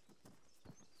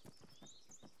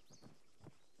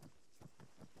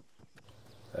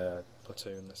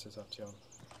 Platoon, this is Artyom.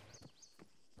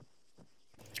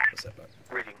 What's that back?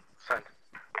 Reading. Send.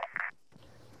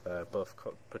 Both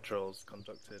patrols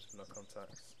conducted, no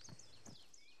contacts.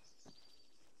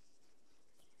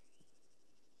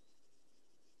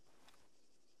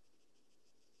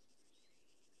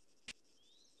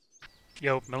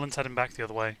 Yo, Millen's heading back the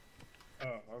other way. Oh,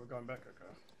 are we going back?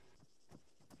 Okay.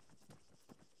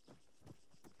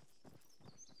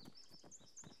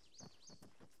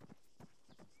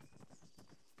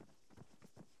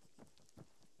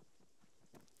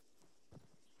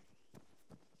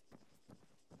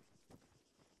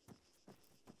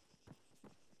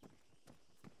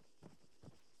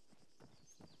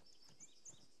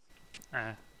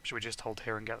 Should we just hold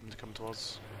here and get them to come to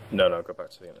us? No, go back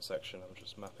to the intersection. I'm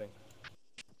just mapping.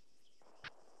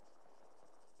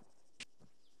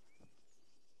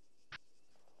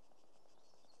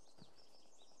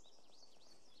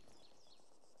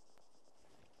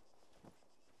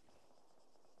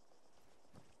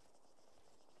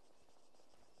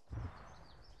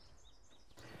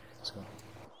 Let's go.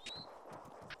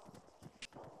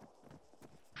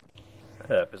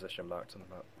 Position marked on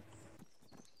the map.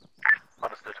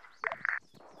 Understood.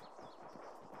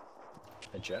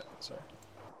 A jet, sorry.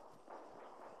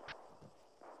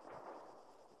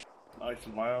 Nice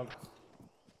and loud.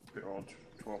 Good old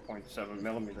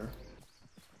 12.7mm.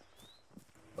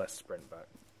 Let's sprint back.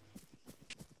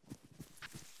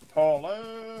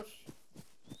 Polish!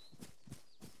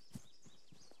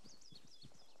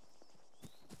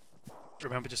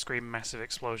 Remember to scream massive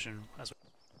explosion as we...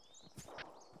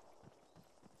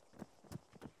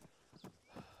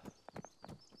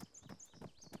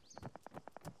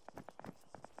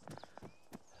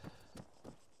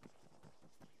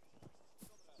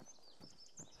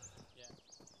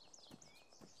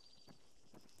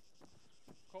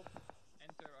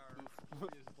 Enter our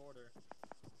border.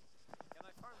 Can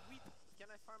I farm wheat? Can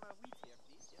I farm a wheat here,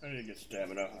 please? I need to get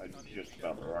stamina. I'm just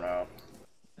about to run out.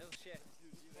 Oh shit.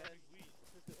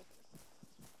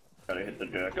 Gotta hit the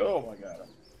deck. Oh my god. I'm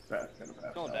fast. Gonna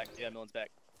pass Millen's out. back. Yeah, Millen's back.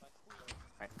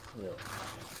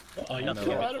 Oh, you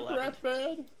still out of breath,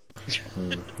 man?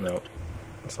 No,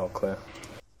 it's all clear.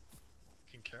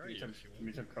 Can carry you if you want. Give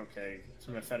me some cocaine,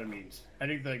 some amphetamines,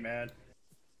 anything, man.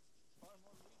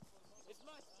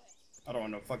 I don't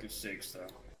want no fucking cigs, though.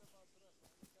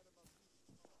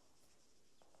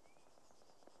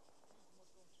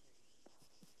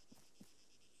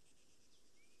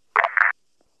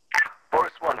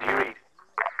 Forest 1, do you read?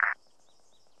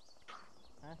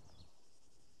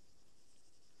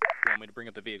 You want me to bring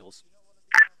up the vehicles?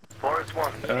 Forest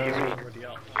 1, do you read? Already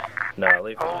up. No,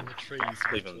 leave Oh. them. The trees.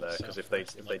 Leave them there, because if they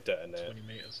detonate, 20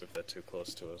 meters. if they're too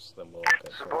close to us, then we'll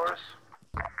get So killed. Boris?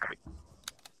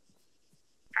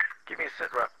 Give me a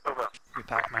sit rep, over.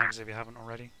 Repack mags if you haven't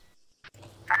already.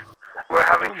 We're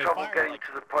having Only trouble fire, getting like-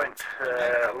 to the point,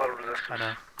 a lot of I resistance.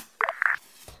 know.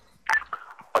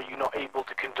 Are you not able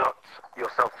to conduct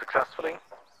yourself successfully?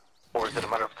 Or is it a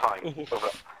matter of time? Over.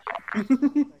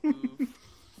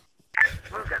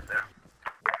 We'll get there.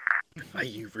 Are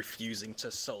you refusing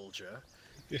to soldier?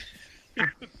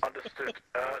 Understood.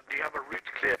 Do you have a route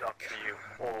cleared up to you?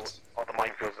 Or are the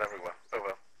minefields everywhere?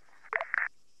 Over.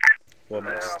 We'll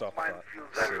There are stop that.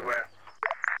 minefields everywhere.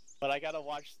 But I gotta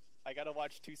watch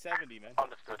 270, man.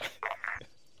 Understood.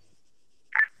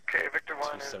 Okay, Victor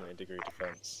 1 is... 70-degree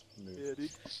defense. Move. Yeah,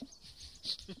 dude.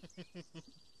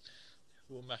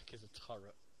 Womack is a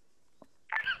turret.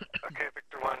 Okay,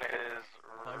 Victor 1 is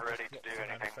I've ready just to got do some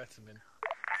anything. amphetamine.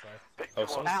 So. Victor Oh, 1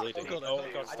 someone's is bleeding. ready Oh, to,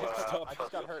 God, I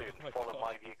just got hurt. Oh my follow God.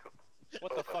 my vehicle.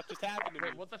 What the fuck just happened to me?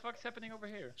 Wait, what the fuck's happening over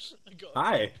here?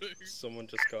 Hi. Someone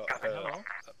just got hurt. Hello?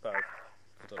 About, I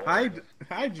don't know Hi, what.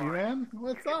 hi, G-Man.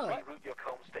 What's up? Route your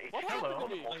comms to HQ. What happened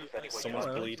to me? Horses anyway. Someone's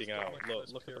Hello. bleeding out.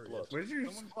 Look at the blood. Where's your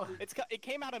squad? It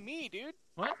came out of me, dude.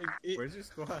 What? Where's your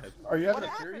squad? Are you having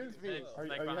What a period? Hey, Are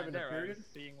like you behind having a there, period? I'm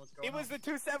seeing what's going It was on. the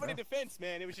 270 defense,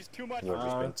 man. It was just too much. We've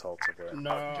just been told to wait. No,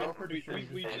 I'm pretty sure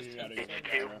we you just just gotta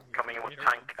HQ, coming in with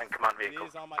tank and command It vehicle.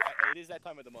 is on my. It is that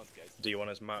time of the month, guys. Do you want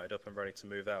us mounted up and ready to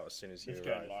move out as soon as you This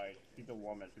guy arrive? lied. He's a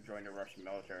woman who joined the Russian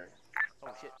military.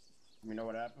 Oh shit. You know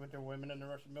what happened with the women in the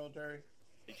Russian military?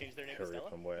 They changed their name to Hurry Stella.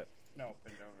 up and wait. No,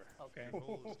 bend over. Okay.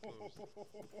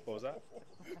 What was that?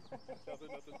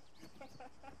 Nothing.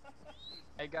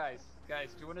 Hey guys, do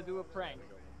you want to do a prank?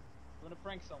 You want to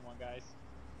prank someone, guys?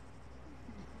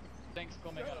 Thanks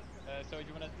coming up. So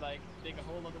you want to like dig a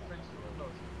hole on the French close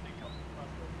and come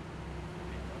faster?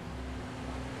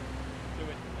 Do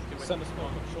it. Let's do it. Send a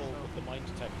small patrol with the mine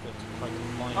detector to try to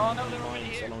find Oh, no, any they're already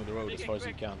mines here. along the road Dig as it far as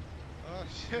you quick. can. Oh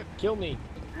shit. Kill me.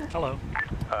 Hello.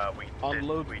 We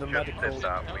Unload we the just medical. did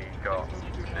that. We got to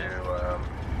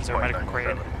Is there a medical crate?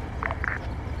 0.97.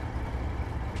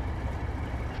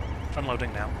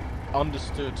 Unloading now.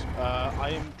 Understood. I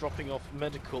am dropping off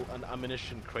medical and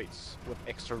ammunition crates with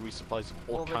extra resupplies of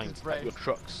all Over to kinds Brave. at your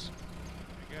trucks.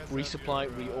 resupply,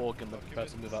 reorg, and the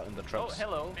person move out in the Oh, trucks.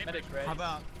 hello, medic red. How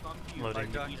about fuck you, Loading.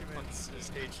 my documents is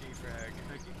HE frag.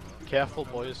 Careful,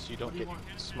 boys, so you don't get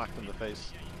smacked in the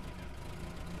face.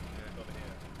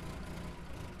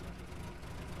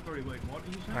 Sorry, wait, what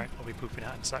did you say? Alright, I'll be pooping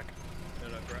out in a sec. No,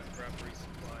 grab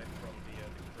resupply from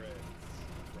the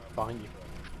crates. Behind you.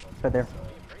 Right there.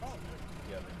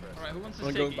 Yeah, the crates. Alright, who wants a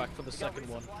I'm ciggy? going back for the second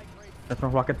one. That's my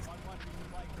rockets.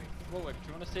 Warwick, do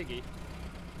you want a ciggy?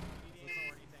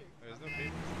 There's no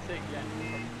paper. Cig, yeah.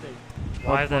 Cig.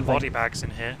 Why are there body bags in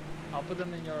here? I'll put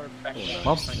them in your backpack.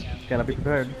 Well, gotta be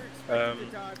prepared.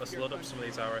 Let's load up some of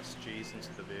these RSGs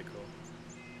into the vehicle.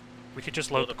 We could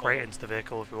just load the crate into the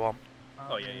vehicle if we want.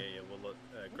 Oh yeah. We'll load,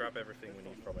 grab everything we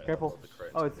need from it. Careful. And load the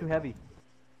crate Oh, into it's the too vehicle. heavy.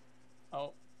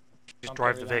 Oh. Just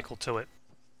drive the vehicle to it.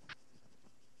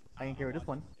 I can carry this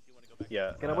one.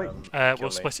 Yeah. Get away.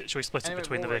 We'll split it. Should we split it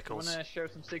between the vehicles? I want to show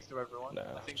some cigs to everyone. No,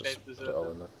 I think just they put deserve it all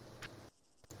them. in there.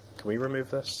 Can we remove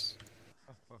this?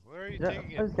 Where are you Yeah,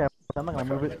 taking I just got I'm not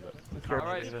gonna move it.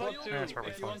 Alright, Yeah, spot 2, that's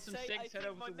probably if you fine. want some cigs, head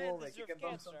over to Warwick. You can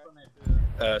bump some from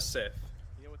it. Sif.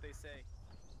 You know what they say?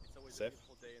 It's always Sif? a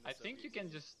beautiful day in the I think you Soviet can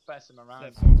just pass them around.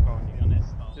 Sif, someone's calling To be honest.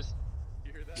 Just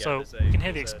You hear that? Yeah, So, there's you can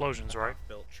hear the there's explosions, right?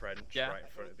 Built trench Yeah. right in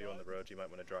front of you on the road. You might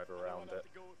want to drive around it,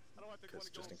 because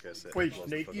just in case it. Wait, blows up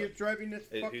Snakey from is the- driving this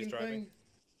Who's fucking driving?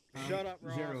 thing? Shut up,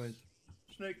 Ross. Zero is.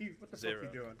 Snakey, what the Zero.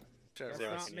 fuck you doing? That's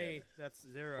Zero, not can you hear me. That's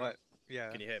Zero. What? Yeah.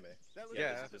 Can you hear me?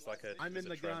 Yeah. There's like a. I'm there's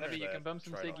in a the trench gunner. Maybe you there. can bump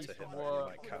some Try not ciggies to hit from me, war. you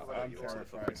might cat I'm you into the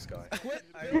fucking sky.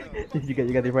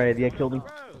 you got the right idea. Kill me.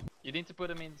 You need to put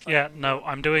them in. Yeah, no,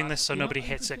 I'm doing this so nobody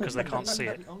hits it because they can't see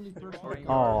it.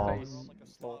 Oh.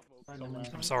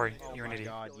 I'm sorry, you're an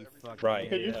idiot. Right.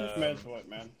 Okay, you just mental it,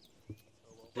 man.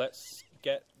 Let's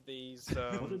get these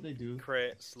they do?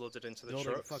 crates loaded into the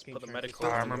Building trucks. fucking Put the trenches. medical.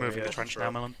 I'm into removing the rear trench now,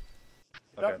 truck. Melon.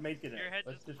 Stop Okay. making it.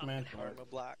 Let's dismantle it.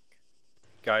 black.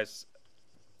 Guys,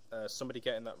 somebody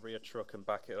get in that rear truck and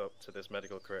back it up to this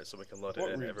medical crate so we can load What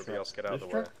it in. rear Everybody truck? else get out of This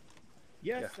the way. truck?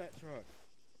 Yes, Yeah. that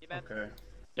truck. Okay.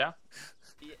 Yeah.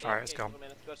 Alright, it's gone.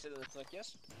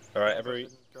 Yes. All right,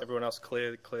 everyone else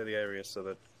clear the area so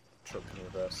that truck can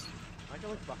reverse. I can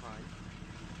look behind.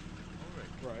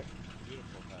 Right.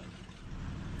 Beautiful man.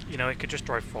 You know, it could just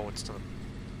drive forwards to them.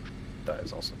 That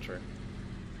is also true.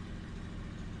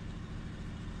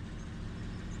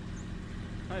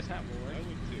 Nice hat, I Warwick.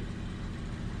 would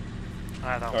too.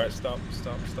 That'll All right, do. stop.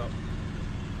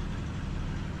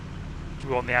 We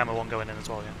want the ammo one going in as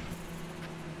well, yeah?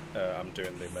 I'm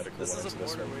doing the medical This one is into a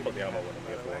this border one. way Put to the ammo get one in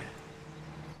the out, other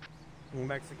by one.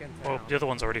 Mexican town. Well, the other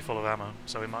one's already full of ammo,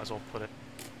 so we might as well put it.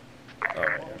 All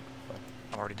right, yeah.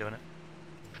 I'm already doing it.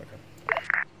 Okay.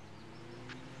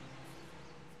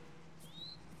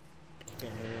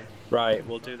 Right,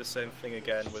 we'll do the same thing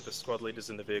again with the squad leaders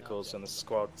in the vehicles and the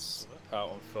squads out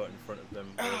on foot in front of them,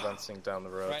 advancing down the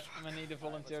road. Right, I'm gonna need a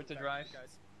volunteer to drive.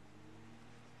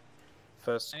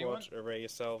 First squad, Anyone? array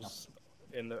yourselves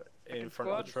in Second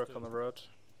front of the squad? truck on the road.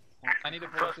 I need a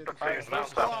volunteer to First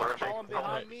drive. Column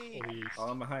behind me.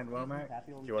 All behind Womack.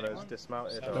 Do you want to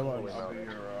dismount it or Don't fully worry, I'll mount be it?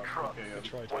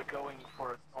 your, okay, We're going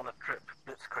for on a trip,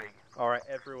 Blitzkrieg. Alright,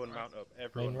 everyone mount up.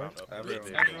 Everyone mount up.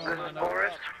 Everyone. Everyone,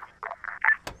 Forest.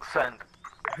 Send.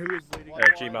 Who is leading?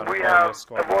 G-Man, We follow have your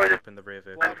squad avoided up in the rear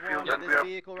vehicle. Whitefield, and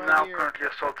we are now currently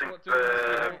assaulting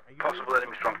possible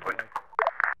enemy strong point.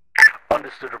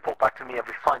 Understood. Report back to me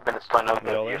every 5 minutes so I know that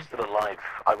Really? you're still alive.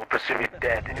 I will presume you're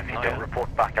dead if you don't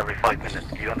report back every 5 minutes.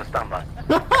 Do you understand that?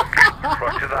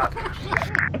 Roger that.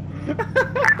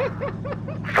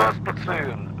 First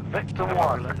platoon, Victor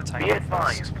 1, be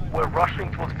advised, we're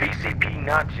rushing towards VCP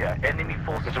Nadia. Enemy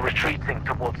forces are retreating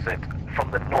towards it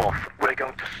from the north. We're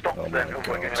going to stop them and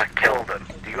we're going to kill them.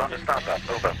 Do you understand that?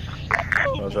 Over.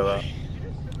 Roger that.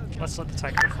 Let's let the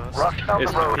tank go first. Rush down the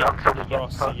Is road the until we get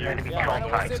Ross, first you- enemy Yeah,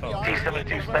 contact. I know.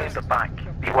 T-72, stay in the back.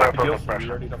 Beware of under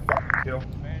pressure.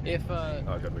 If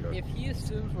Oh, good, we got it. if he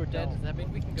assumes we're dead, does that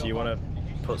mean we can go? Do you want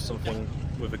to put something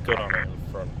with a gun on it in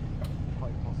front?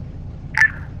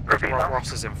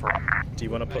 Ross is in front. Do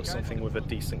you want to put something with a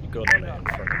decent gun on it in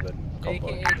front of the convoy?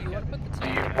 AKA, do you want to put the Do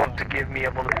you tank? want to give me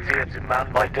a volunteer to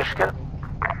man my dishka?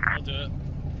 I'll do it.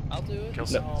 I'll do it.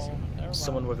 Gilson. No, never mind.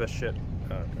 Someone with a shit.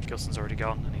 Oh, okay. Gilson's already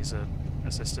gone, and he's a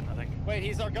assistant, I think. Wait,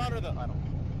 he's our gunner though. I don't.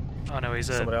 Oh no, he's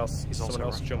a. Someone else. He's Someone also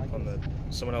else a- jump on the.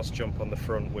 Someone else jump on the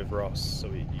front with Ross, so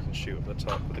you can shoot at the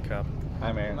top with the cab.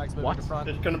 Hi, man. What?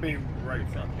 It's gonna be right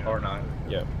front. Yeah. Or not.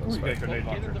 Yeah, that's Ooh, you got fine. grenade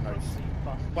Get in launcher. the front seat.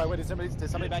 Wait,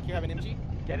 does somebody back here have an MG?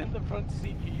 Get in the front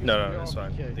seat. No, it's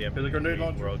fine. Okay. The There's a grenade we're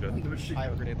launcher. all good. I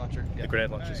have a grenade launcher. The grenade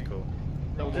launcher's cool.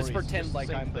 No, just pretend like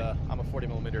I'm a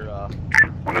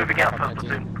 40mm. We're moving out first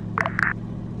platoon.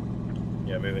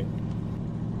 Yeah, moving.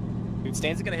 Dude,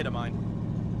 Stan's gonna hit a mine.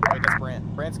 Wait, that's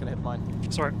Brant. Brant's gonna hit a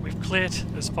mine. Sorry, we've cleared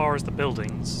as far as the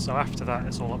buildings, so after that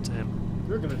it's all up to him.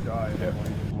 You're gonna die in one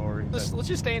of his glory. Let's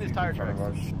just stay in his tire tracks.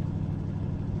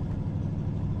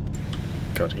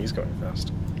 God, he's going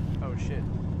fast. Oh shit.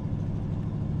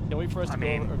 Can't wait for us to go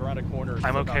around a corner.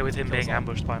 I'm okay with him being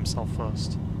ambushed by himself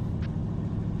first.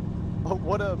 Oh,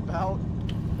 what about...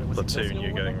 Platoon,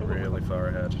 you're getting really far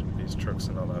ahead. These trucks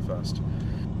are not that fast.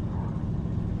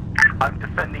 I'm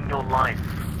defending your life.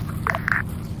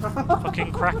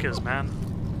 Fucking crackers, man.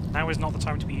 Now is not the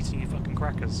time to be eating your fucking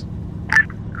crackers.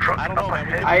 I don't know,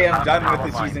 man. I am done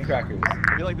with the cheese and crackers.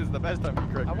 I feel like this is the best time to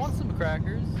eat crackers. I want some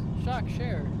crackers. Shock,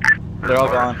 share. They're all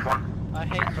gone. I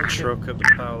hate Truck at the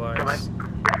power lines.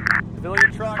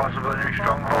 Civilian truck. Possibility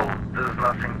stronghold. There's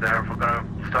nothing there. We're gonna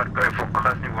start going for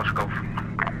Krasny Voskov.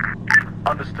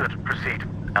 Understood. Proceed.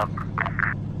 Out. Oh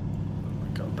my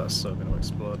god, that's so gonna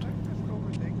explode.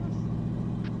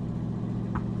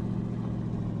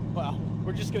 Wow,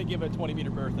 we're just gonna give it a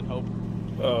 20-meter berth and hope.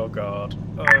 Oh god.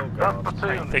 Oh god.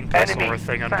 I think I saw a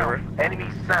thing under it. Enemy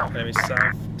south. Enemy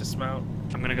south. Dismount.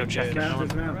 I'm gonna go check it. I'm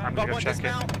gonna go check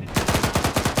it.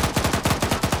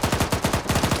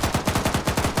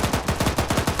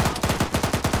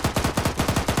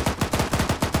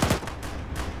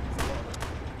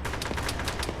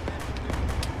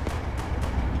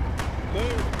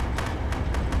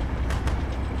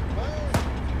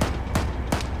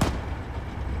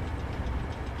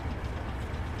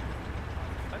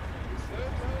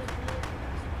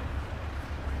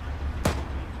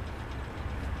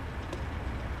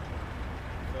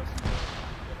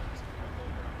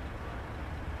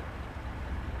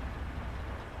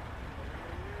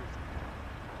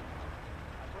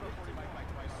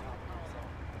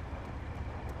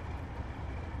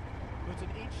 There's an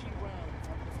HE round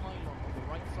on the pylon on the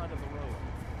right side of the road.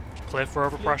 Clear for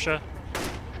overpressure.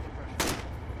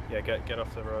 Yeah, get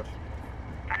off the road.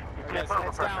 Yes,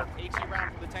 heads down. HE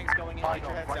round for the tanks going in. Get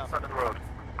your heads down. Side of the road.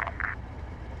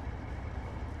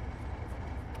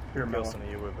 Here, Wilson, are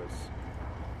you with us?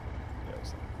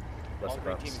 Yes. Let's All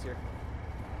green advance. teams here.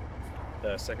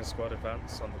 Second squad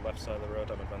advance on the left side of the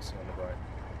road. I'm advancing on the right.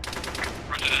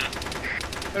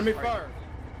 Enemy fire!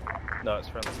 No, it's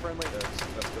friendly. It's friendly.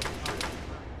 Let's go for shooting.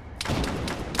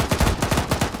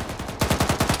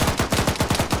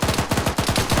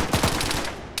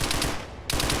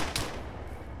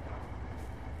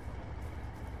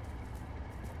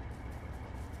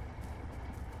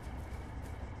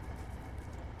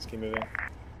 Let's keep moving.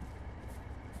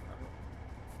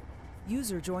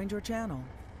 User joined your channel.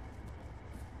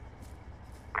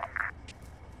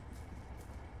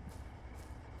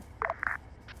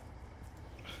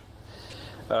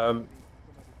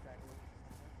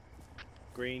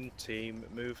 Green team,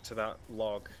 move to that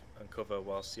log and cover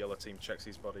whilst yellow team checks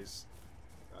these bodies.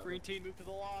 Green team, move to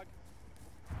the log.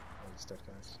 Oh, these dead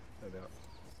guys. There they are.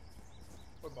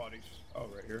 What bodies? Oh,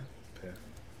 right here. Here.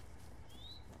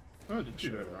 Oh, did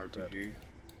you have an RPG?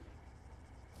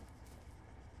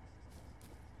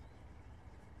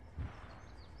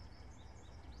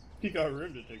 You got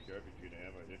room to take the RPG to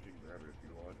ammo. You can grab it if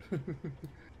you want.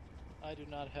 I do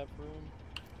not have room.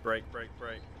 Break.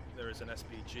 There is an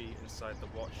SPG inside the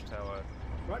watchtower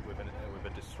with a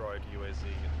destroyed UAZ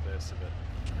at the base of it.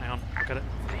 Hang on, look at it.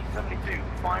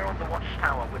 T-72, fire on the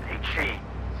watchtower with HE.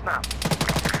 Snap.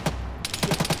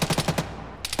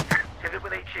 Hit it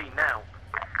with HE now.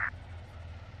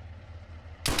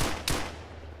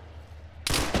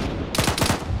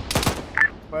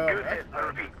 Well, good hit, I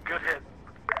repeat, good hit.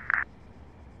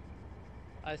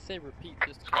 I say repeat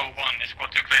just Squad 1, is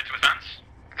Squad 2 clear to advance?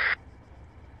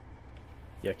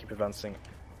 Yeah, keep advancing.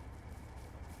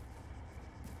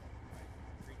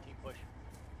 Green team push.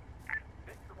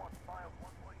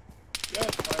 Yeah,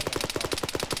 fire.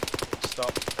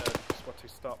 Stop. Squad 2,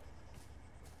 stop.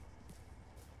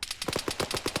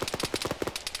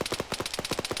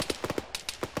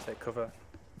 Take cover.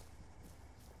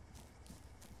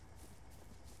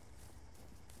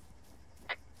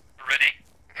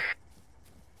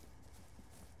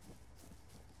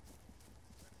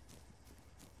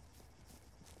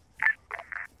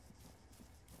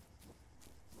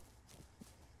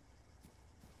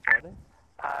 Ready?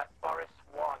 Boris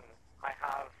 1, I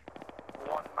have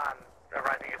one man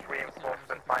arriving as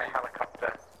reinforcement by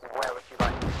helicopter. Where would you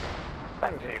like to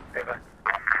send you? Over.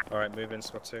 Alright, move in,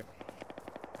 Squad 2.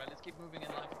 Right, let's keep moving in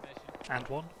line formation. And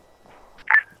one.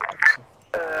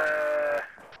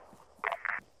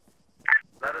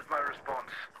 That is my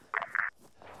response.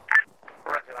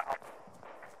 Roger that.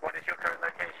 What is your current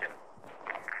location?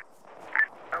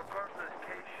 Our current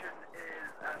location is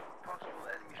at possible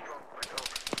enemy strong point. Over.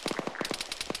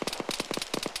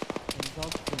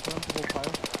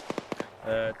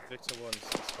 Victor 1,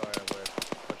 ceasefire, we're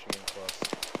pushing in close.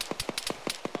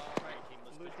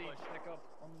 Blue team, stack up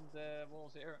on the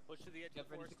walls here. Push to the edge. Get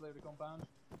ready to clear the compound.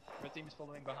 Red team is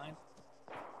following behind.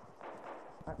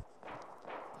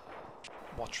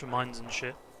 Watch for mines and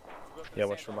shit. Yeah,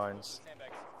 watch for mines.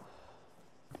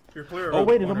 You're clear. Oh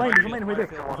wait, there's a mine right there.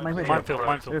 There's a mine right there.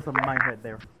 Minefield. There's a mine right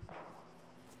there.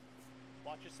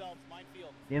 Watch yourselves,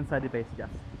 minefield. Inside the base, yes.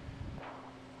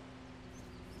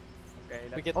 Okay,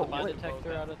 we get the mine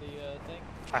detector out of the thing.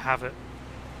 I have it.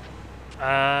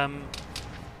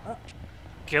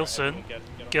 Gilson,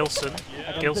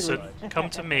 come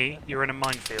to me. You're in a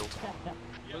minefield.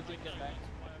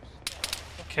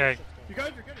 Okay. You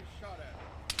guys are getting shot at.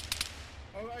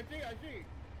 Oh, I see.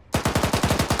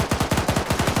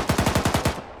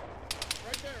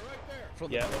 Right there.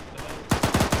 From yeah.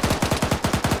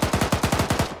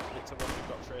 Victor 1, we've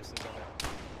got traces on it.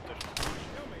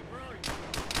 Tell me, where are you?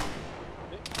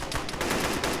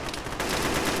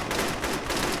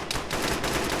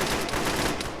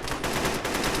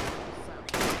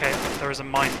 Okay, there is a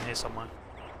mine in here somewhere.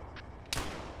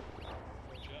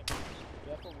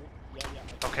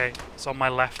 Okay, it's on my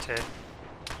left here.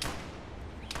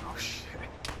 Oh shit.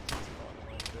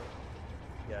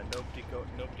 Yeah, nobody go on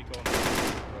the road.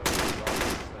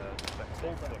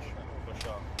 Push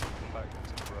off. Come back to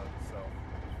the road, so.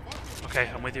 Okay,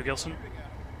 I'm with you, Gilson.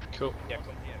 Cool. Yeah,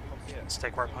 come here.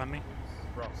 Stay right behind me.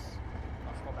 Ross.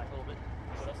 I'll fall back a little bit.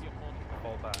 What else you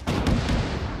Fall back.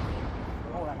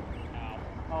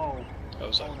 Oh. That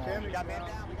was like. Cam, We got man down.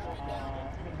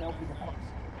 help you down.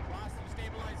 Ross, you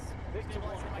stabilize.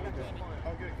 Stabilize him. I got bandit.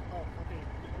 Okay.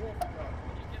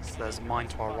 So there's a mine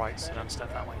to our right, so don't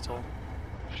step that way at all.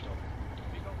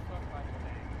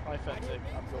 I felt it.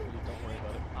 Absolutely, don't worry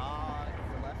about it.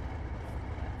 Your left.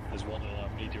 There's one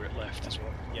immediate left as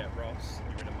well. Yeah, Ross,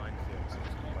 you're in a minefield. So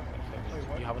just come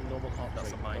back. You have a normal heart rate.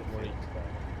 That's a minefield.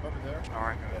 Over there?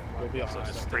 Alright. We'll be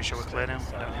off. Pretty sure we're clear now.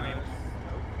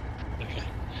 Okay.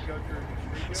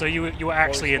 So you were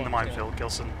actually in the minefield,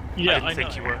 Gilson? Yeah, I didn't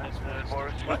think you were.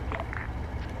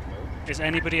 Is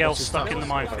anybody else stuck in the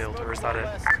minefield, or is that it?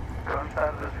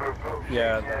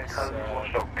 Yeah, that's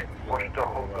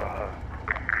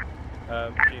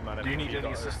G-Man, do you need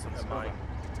any assistance? Mine.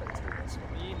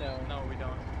 No, we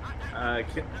don't.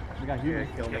 We got you.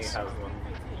 Kill me has one.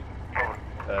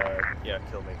 Yeah,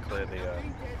 kill me. Clear the.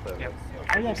 Oh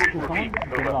yeah, can someone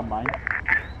get it on mine?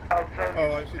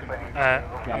 Oh, I see the mine.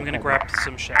 I'm gonna grab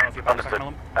some shit out of your backpack,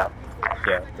 Melon.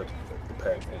 Yeah, the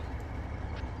peg.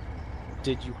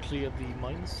 Did you clear the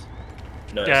mines?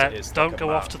 No, it's don't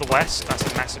go off to the west. That's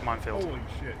a massive minefield. Holy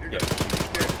shit! You're Yeah.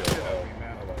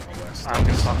 I'm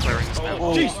gonna start clearing this now.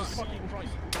 Oh, Jesus!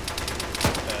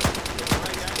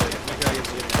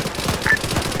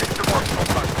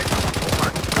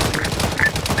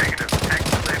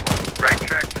 Right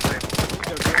track disabled.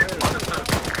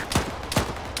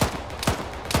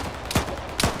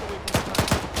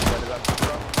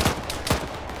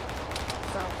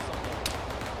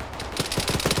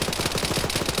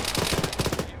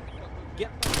 Get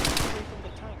away from the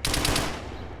tank.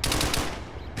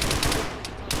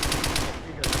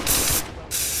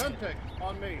 Femtech,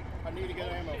 on me. I need to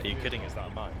get ammo. Are you kidding? Is that a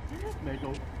mine?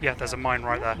 Yeah, there's a mine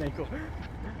right there.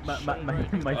 My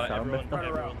sound messed up.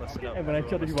 Everyone listen up. And when I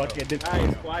showed you what I did.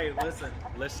 Guys, quiet, listen.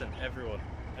 Listen, everyone,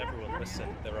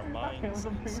 listen. There are mines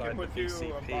inside the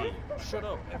VCP. Shut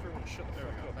up, everyone, shut the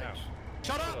fuck up now.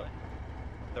 Shut up!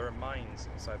 There are mines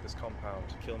inside this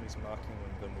compound. Kill me's marking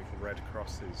them with red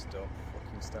crosses. Don't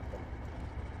fucking step on them.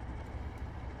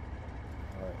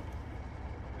 Alright.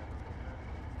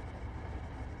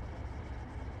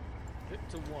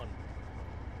 Victor 1.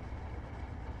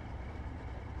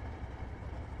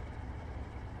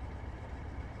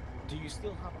 Do you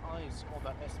still have eyes on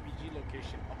that SPG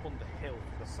location up on the hill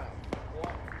to the south?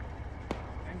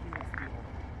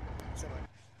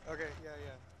 Okay, yeah.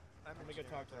 Let me go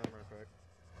talk to them real quick.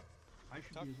 I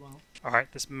should be as well.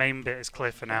 Alright, this main bit is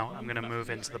clear for now. I'm gonna move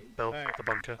into the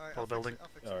bunker, or the building.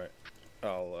 Alright.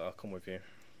 I'll come with you.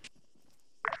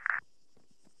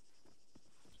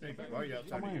 Why are you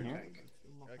outside of your tank?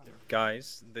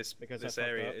 Guys, this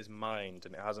area is mined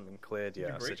and it hasn't been cleared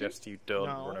yet. I suggest you don't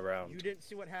run around. You didn't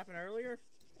see what happened earlier?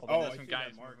 Although there's some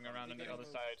guys moving around on the other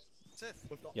side.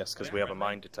 Yes, because we have a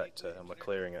mine detector and we're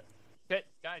clearing it. Okay,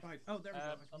 guys. Oh, there we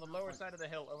go. On the lower side of the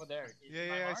hill, over there.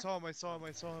 Yeah, I saw him.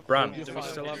 Bram, do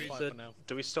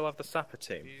we still have the sapper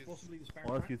team?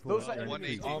 Those are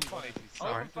enemies. Open fire,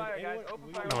 guys.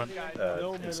 Open fire, guys.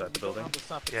 Inside the building?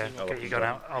 Yeah, okay, you go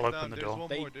now. I'll open the door.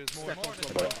 They step on to a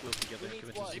together.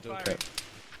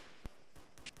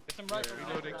 Get some rifle.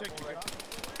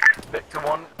 Victor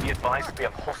 1, be advised we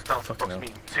have hostiles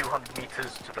approximately 200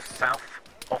 meters to the south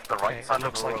off the right side it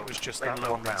looks of the like road. it was just Lay that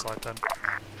low one ground. inside then.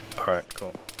 Alright,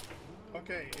 cool.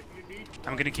 Okay, if you need...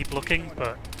 I'm gonna keep looking,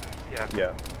 but yeah.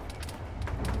 Yeah.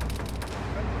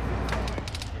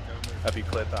 Have you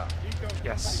cleared that?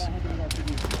 Yes.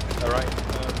 Alright,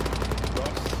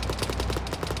 Ross?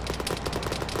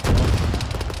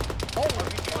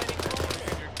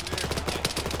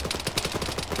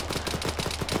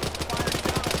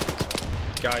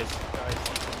 Guys, you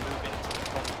can move into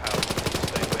the compound.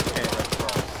 Stay away from the red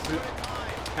cross.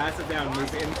 Pass it down,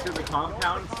 move into the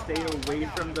compound, stay away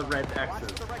from the red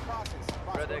X's.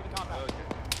 Red X.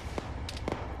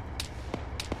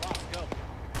 Okay.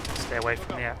 Stay away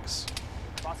from the X.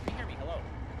 Ross, can you hear me? Hello?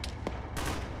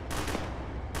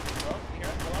 Hello? Can you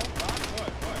hear me? Hello?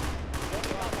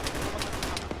 Ross?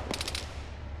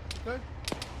 Good?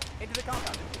 Into the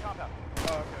compound.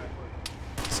 Oh, okay.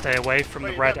 Stay away from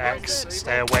the red X.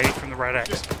 Stay away from the red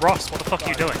X. Ross, what the fuck are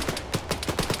you doing?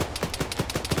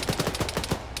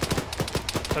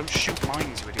 Don't shoot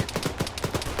mines, you idiot.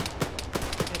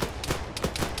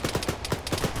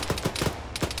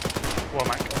 Well,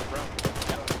 Mac.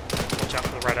 Watch out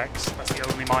for the red X. That's the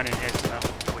only mine in here to know,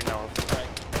 that we know of.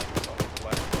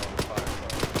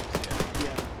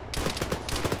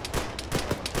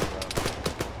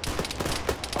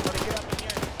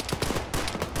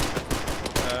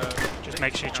 Just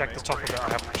make sure you check the top of it. I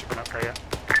haven't actually been up there yet.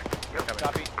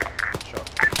 Copy.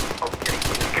 Okay,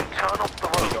 you can turn off the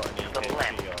road to the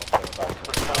left, off onto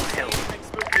the small hill.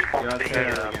 On the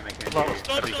tree.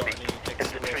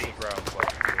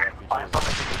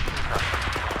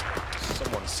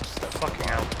 Someone's fucking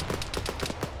hell.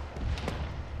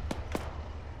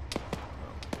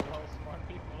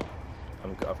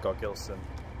 I've got Gilson.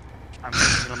 I'm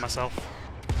healing myself.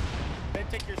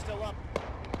 Bentic, you're still up.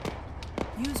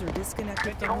 User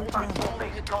disconnected from your channel.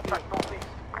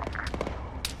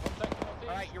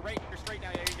 Alright, you're right. You're straight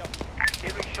now. There you go.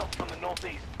 Hearing shots from the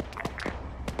northeast.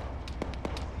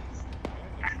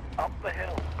 Up the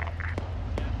hill.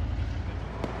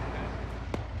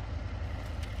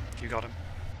 You got him.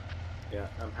 Yeah,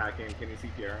 I'm hacking. Can you see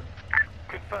Pierre?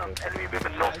 Confirmed. Enemy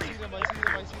moving northeast.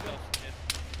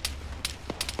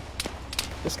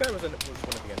 This guy was one of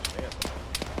the engineers.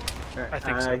 I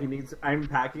think so. He needs. I'm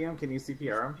packing him. Can you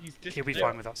CPR him? He'll be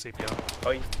fine without CPR.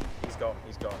 Oh, he's gone.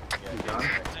 He's gone. Yeah, He's gone?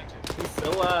 He's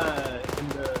still in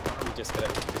the. He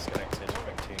disconnected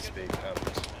from TeamSpeak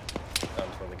and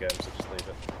from the game, so just leave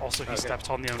it. Also, he stepped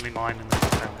on the only mine in the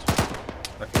compound.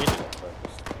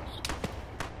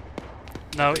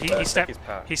 No,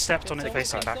 he stepped on it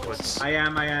facing backwards. I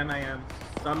am.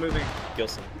 Stop moving.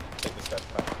 Gilson, take the step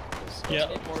back. Yeah.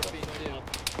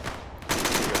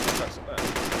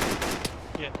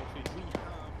 Yeah.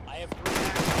 I have 3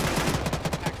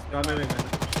 Stop moving, man.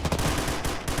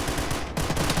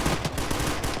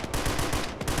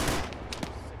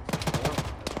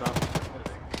 Stop.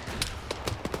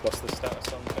 What's the status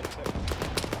on Bentic?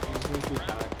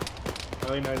 Oh,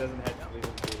 no, he doesn't head.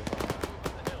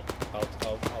 I'll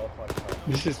apply the time.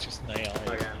 This is just an AI.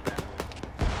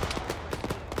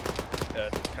 Okay,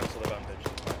 cancel the bandage.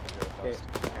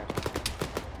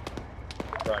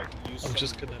 Right, I'm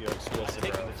just gonna. your explosive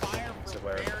rounds to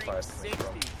wherever the fire's coming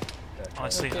from.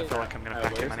 Honestly, I feel like I'm gonna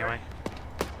pack him anyway.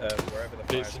 Wherever the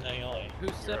fire's It's an coming AI. Who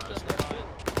stepped on the field?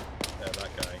 that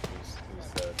guy who's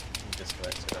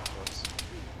disconnected afterwards.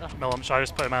 Millum, should I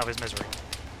just put him out of his misery?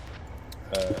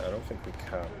 I don't think we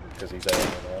can, because he's AI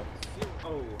now.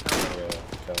 Oh,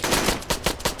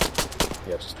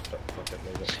 yeah, just fuck it,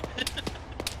 leave it.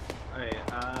 Alright,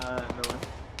 Nolan.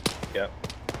 Yeah.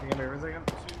 Can you get me for a second?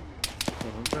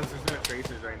 Since there's no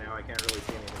tracers right now, I can't really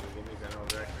see anything. Give me general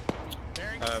direction.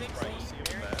 Right, you see him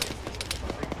there?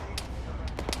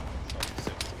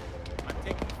 I'm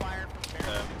taking fire from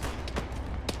bearing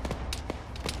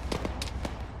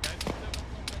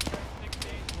 16.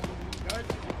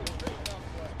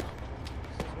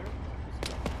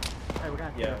 Hey, we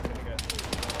got yeah, we're gonna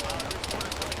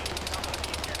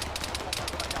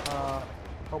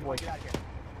oh boy. Get out of here.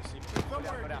 Go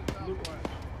down.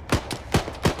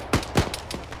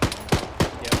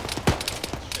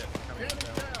 Shit, coming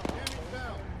down.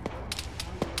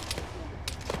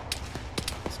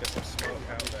 Let's get some smoke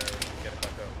out there and get it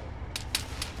back up.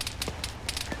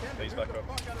 Please back up.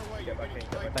 Get back in,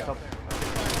 get back up.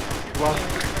 Well,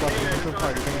 different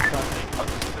party, getting shot.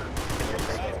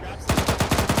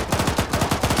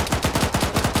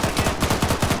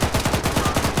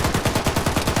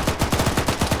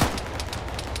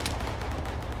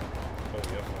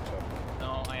 No,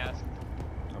 I asked.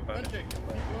 I'm back. Keep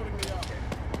loading me up.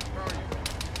 Where are you?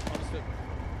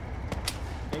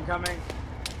 Incoming.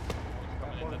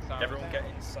 Everyone get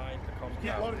inside the compound.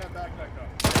 Keep loading that backpack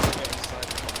up. Get inside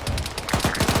the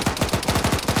compound.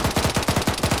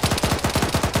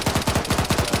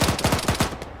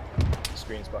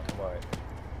 Screen's black and white.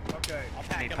 Okay. I'll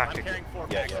pack Need him. packing. I'm carrying 4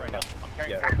 Yeah, packs yeah, right now. I'm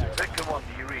carrying yeah. 4 packs. Victor 1, do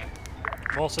you read?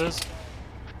 Forces.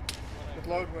 Just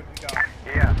load what you got.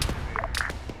 Yeah.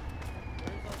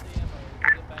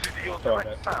 To your Go on,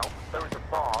 direct south, there is a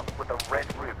barn with a red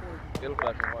roof. Still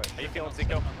black and white. How you feeling,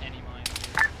 Zico? Any mine.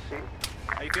 See?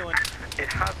 How you feeling?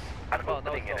 It has an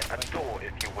opening in it, a door,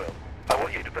 if you will. I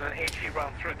want you to put an HE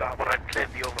round through that when I've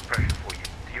cleared the overpressure for you.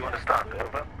 Do you understand?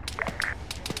 Over.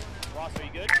 Ross, are you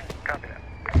good? Copy that.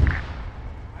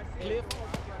 Clear.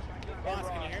 Ross,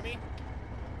 can you hear me?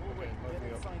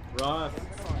 Ross.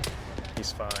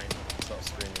 He's fine. It's not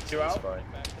screaming. You He's out? fine.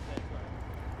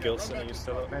 Gilson, are you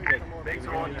still up? Big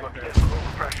one, you got to get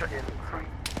overpressure in 3, 2,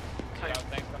 Yeah,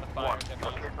 thanks for the 1. fire. Okay,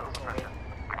 so overpressure.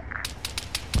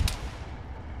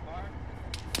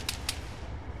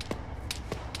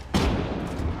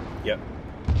 Yep.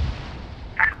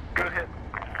 Good hit.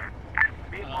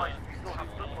 Be advised, you still have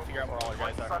figure out where all on the your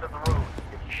right guys are. side of the road.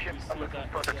 If you shift a little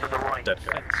further to the right. Dead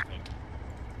guy.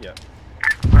 Yeah.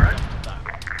 Alright.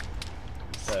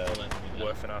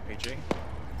 Worth an RPG?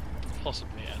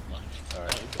 Possibly, yeah.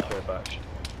 Alright, clear back.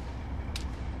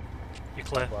 You're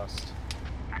clear. Blast.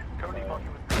 Currently marking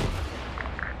with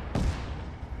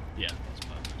Yeah, that's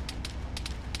perfect.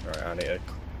 Alright, I need to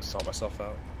sort myself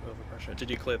out. Overpressure. Did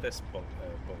you clear this bunker?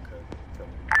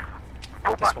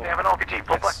 Pull back, they have an RPG.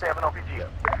 Pull back, they have an RPG. Yeah,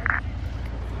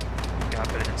 I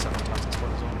put it in 7 times as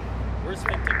well as well. Where's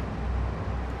Victor?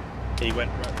 He went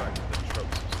right back to the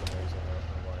trucks for some reason. I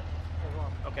don't know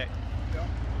why. Okay.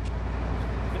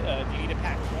 Do you need a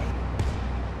pack,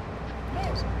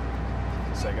 right?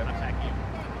 Say again? I'm packing you.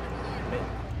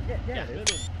 Yeah.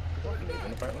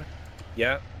 Apparently.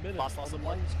 Yeah. Lost The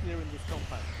mine's clearing this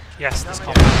compound. Yes, this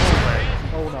compound is clear.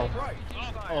 Oh no.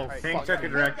 Oh, Tank fuck. took a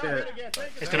direct hit.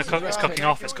 It's gonna cook. It's cooking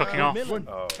off. It's cooking off.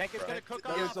 Oh, Tank is gonna cook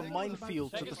There is a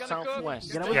minefield to the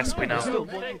southwest. Yes, we know. Still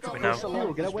wanting to We push know.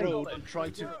 along this road and try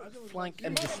to flank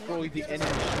and destroy the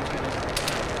enemy.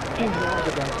 Do not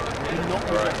Alright.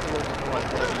 the road to the right,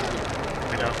 whatever you do.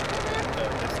 We know.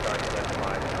 This guy led the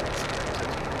mine and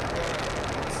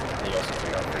he also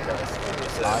took out 3 guys.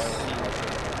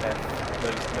 No,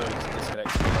 he's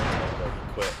disconnected from the mine, but he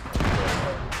quit.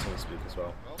 Team speak as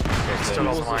well. He's still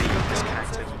online.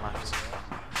 Disconnected and left.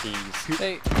 He's...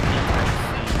 Hey.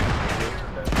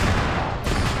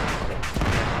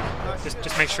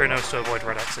 Just make sure he knows to avoid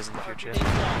red X's in the future. Hey,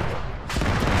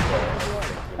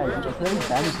 it's really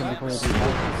damaging before you do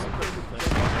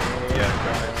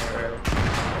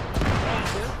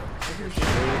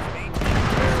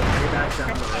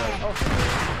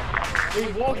We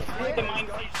walked through the mine.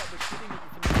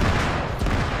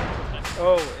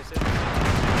 Oh, is it?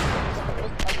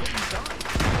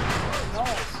 No.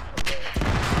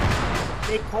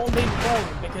 They called it wrong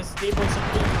because they were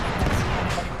bleeding and can't see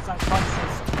anybody who's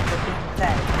unconscious or being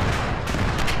dead.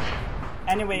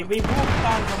 Anyway, we walked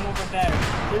down from over there,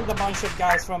 killed a bunch of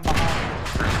guys from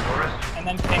behind, and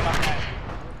then came up there.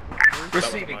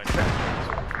 Receiving. Echo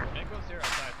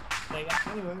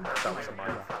 0 outside. That was a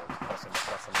minefield. That's a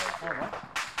minefield.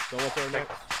 So what's our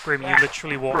next? Grim, you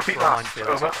literally walked through a minefield.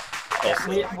 Over.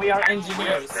 We are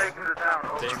engineers.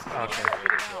 Okay.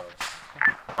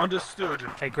 Understood.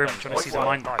 Hey Grim, do you want to see the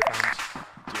mine that I found?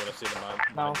 Do you want to see the mine?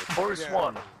 No. Forest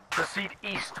 1, proceed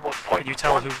east towards Can point you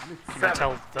tell who? 1, Can you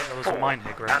tell that there was a mine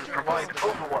here, Grim? and provide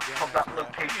overwatch from that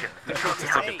location. We currently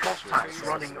have contacts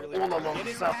running all along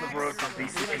the south of road from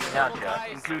BCP Nadia,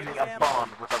 including a barn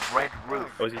with a red roof.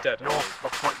 Oh, is he dead? North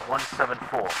of point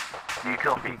 174. Do you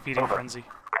copy? Feeding Over. frenzy.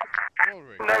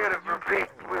 Negative, repeat.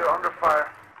 We are under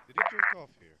fire. Did he jerk off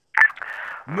here?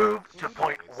 Move to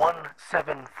point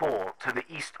 174 to the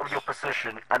east of your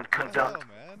position and conduct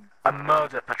a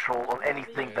murder patrol on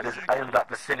anything that is in that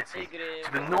vicinity.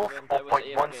 To the north of point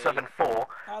 174,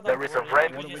 there is a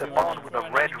barn with a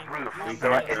red roof.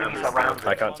 There are enemies around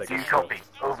I it. can't take Do you it. copy?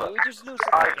 Over.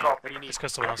 I copy. It's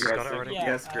because someone else has got it already.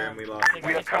 Yes, Grim, we lost.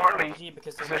 We are currently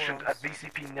positioned at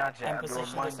BCP Naja and there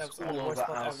are mines all over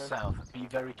our south. Be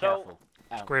very careful.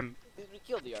 Grim,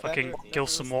 fucking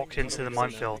Gilson walked into the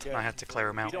minefield and I had to clear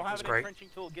him out. It was great.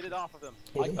 Get it off of him.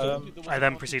 I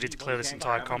then proceeded to clear this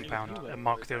entire compound and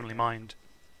mark the only mine,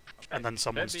 and then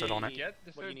someone stood on it. Get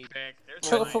the food back.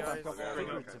 Shut the fuck up.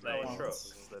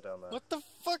 What the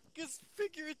fuck does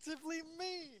figuratively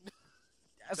mean?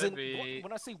 As Could in, be-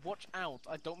 when I say watch out,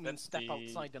 I don't mean Let's step be-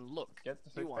 outside and look. Get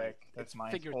the Do foot I? back. That's mine.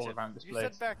 All Figurative. around You display.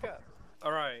 said back up.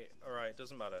 Alright,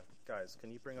 doesn't matter. Guys,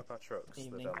 can you bring up our trucks?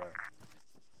 They're down there.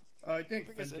 I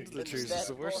think The truth is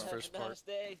the worst first part.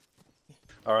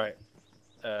 Alright.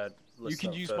 You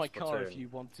can use my car if you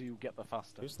want to get there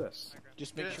faster. Who's this?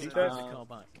 Just make sure you dead? put the car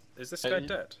back. Is this guy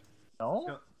dead?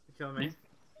 No? Kill me.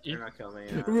 You're not kill me.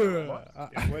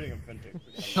 Yeah, waiting on Fentic.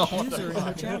 User in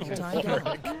the channel timed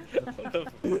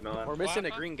out. We're missing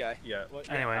a green guy. Yeah.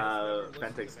 Anyway.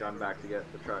 Fentic's gone back to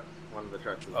get the truck. One of the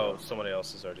trucks is Oh, somebody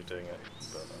else is already doing it.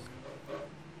 But,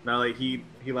 no, like he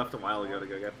left a while ago to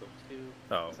go get them.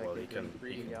 oh, well, he can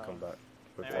come back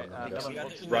with one. I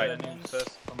guess. Right.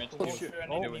 First, For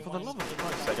the love of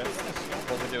Christ. second.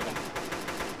 What are we doing?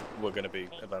 We're going to be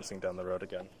advancing down the road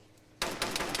again.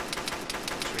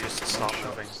 Should we just start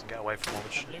moving and get away from all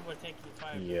this shit?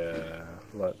 Yeah,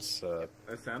 let's.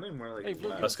 It's sounding more like.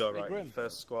 Let's go right.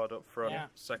 First squad up front.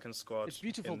 Second squad. It's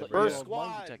beautiful in the that rear. you're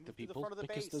mine detector people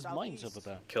because there's mines over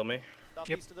there. Kill me.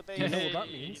 Yep. Do you know what that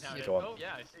means? Go on.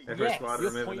 Yeah, I see. First squad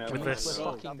are moving out. With this.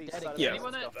 Yeah.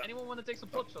 Anyone want to take some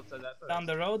pot shots at that first? Down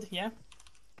the road, yeah?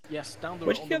 Yes, down the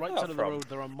Where'd road, you on the get right that side of the from? road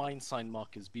there are mine sign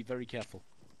markers. Be very careful.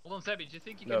 Hold on, Sebby, do you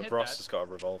think you No, can hit Ross that? has got a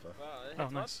revolver. Oh,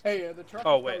 nice. Hey, the truck.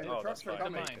 Oh, wait, the oh, trucks that's are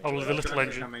fine. coming. Oh, the little trucks are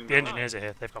engine, coming the engineers are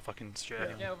here. They've got fucking shit.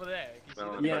 Yeah. Yeah, over there.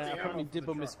 Yeah, apparently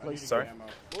Dibbo misplaced. Sorry?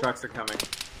 Trucks are coming.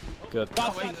 Good.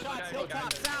 Oh, wait, there's a guy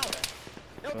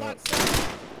south.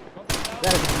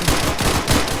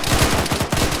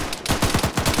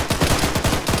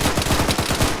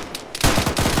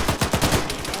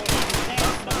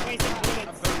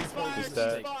 He's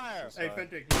dead. Hey,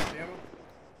 Fentic, you got the ammo?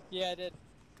 Yeah, I did.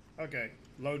 Okay,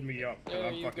 load me up, 'cause There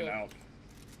I'm you fucking go. out.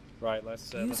 Right,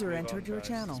 let's. User move entered on, your guys.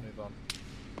 channel. Let's move on.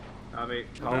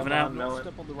 Moving out.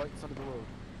 Step on the right side of the road.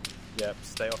 Yep,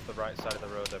 stay off the right side of the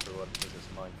road, everyone, because it's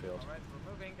a minefield. Alright,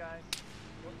 we're moving, guys.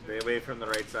 Stay away from the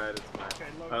right side. It's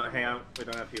fine. Oh, hang on. We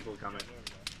don't have people coming.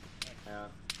 Yeah.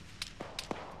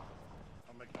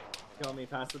 Kill me.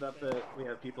 Pass it up. We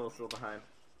have people still behind.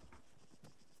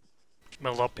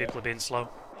 A lot of people are being slow.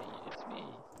 It's me.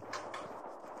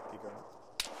 Keep going.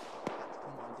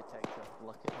 Mine detector.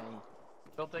 Look at me.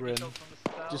 Don't take Grim. a shot from the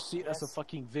south. Just see it as a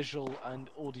fucking visual and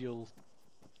audio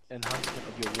enhancement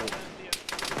of your walk.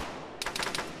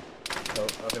 Oh,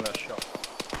 I think that's shot.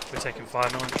 We're taking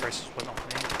 5 million. Traces went off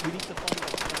me. We need to find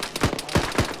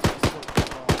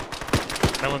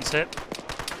out. Melon's hit.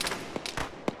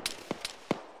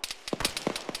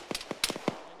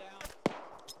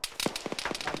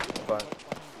 Fine.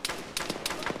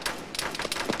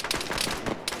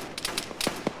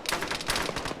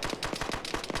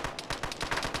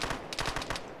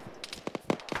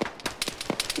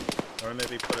 Or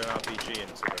maybe put an RPG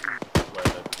into where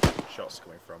the shot's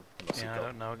coming from. Unless Yeah, you've I got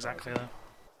don't know exactly though.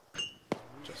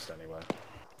 Just anywhere.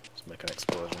 Just make an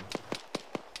explosion.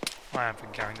 I have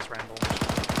been carrying this ramble.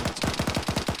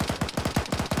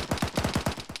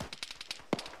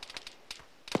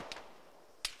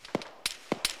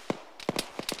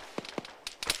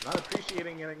 Not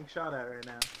appreciating getting shot at right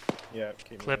now. Yeah,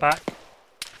 keep Clear moving. back.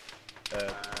 Clear.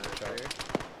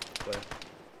 Clear.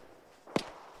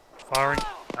 Firing.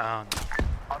 Oh,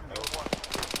 no.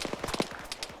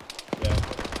 Yeah.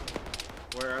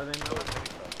 Where are they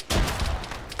now?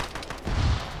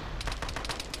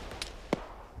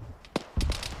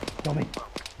 Kill me.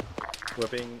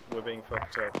 We're being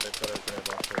fucked up. They've got a grenade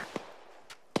launcher.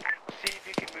 See if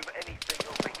you can move anything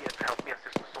over here to help me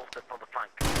assist the soldier from the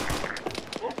flank.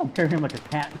 I'm carrying him like a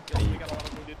cat. We got a lot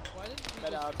of wounded. Why didn't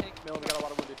you just take Mill? We got a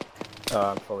lot of wounded.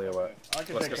 I'm fully aware. I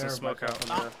can Let's take get some care of smoke out myself. from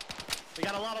there. We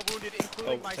got a lot of wounded,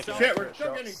 including Oh, myself. Shit, we're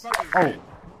still getting fucking Oh.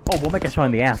 Oh, we'll make a shot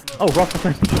in the ass. Oh, Ross.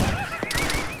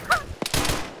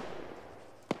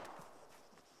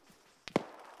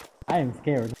 I am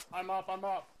scared. I'm up.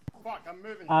 Fuck, I'm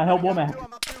moving. Help woman.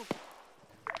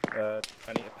 I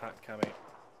need a pack, Cammy.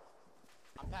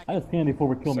 I just candy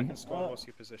forward kill me. Second squad, what's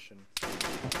your position?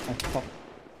 Fuck.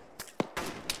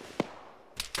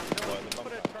 What, in the bomb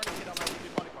pack?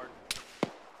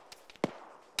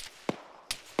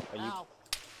 Are you...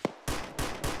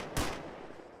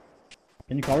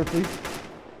 Can you cover, please?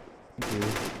 Thank you.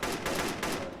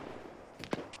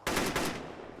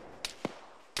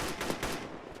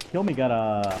 Kill me got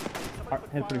a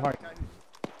hit pretty hard.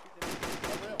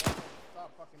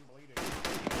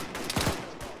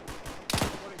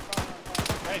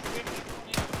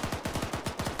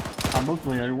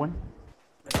 Mostly everyone.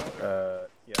 Yeah.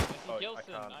 Oh,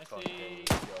 Gilson, I can't see.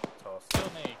 kill your toss. Kill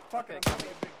me. Fucking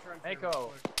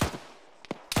Echo.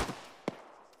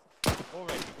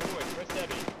 Forward, where's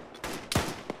Debbie?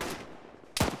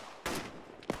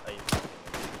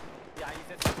 Yeah,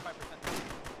 he's at 65%.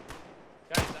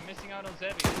 Guys, I'm missing out on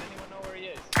Zebby. Does anyone know where he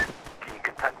is? Can you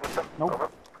contact with them? Nope. Over.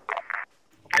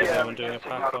 Is anyone doing a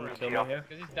pack on Kill Me here?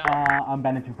 I'm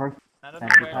bandaging first. I'll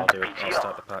do it. I'll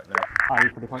start the pack now. Are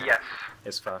you for the pack? Yes.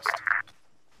 It's fast.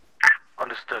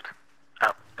 Understood.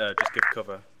 Just give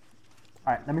cover.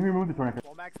 Alright, let me remove the tourniquet.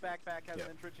 Well, Mac's backpack has an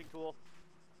entrenching tool.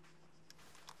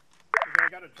 Okay, I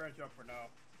got a trench up for now.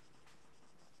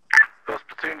 First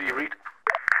platoon, do you read?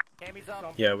 Cammy's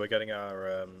up. Yeah, we're getting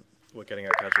our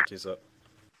casualties up.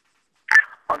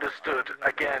 Understood.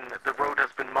 Again, the road has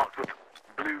been marked with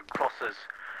blue crosses.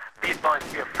 Be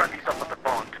advised, we have friendlies up at the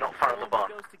barn. Do not fire the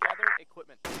barn.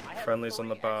 Friendlies on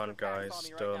the barn,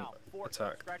 guys. Don't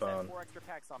attack the barn. 4 extra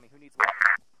packs on me. Who needs one?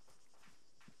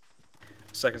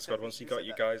 Second squad, once you got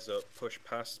you guys up, push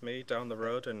past me down the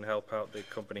road and help out the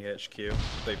company HQ.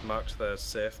 They've marked their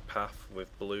safe path with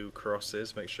blue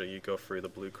crosses. Make sure you go through the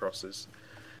blue crosses.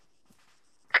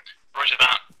 Roger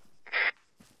that.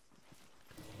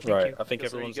 Right, I think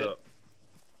everyone's up.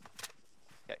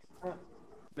 Okay.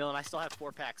 Millen, I still have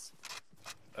 4 packs.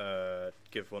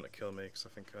 Give one to Kill Me, because I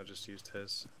think I just used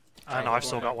his. No, I've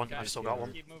still got one. I've still got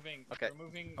one. Keep moving. Okay. We're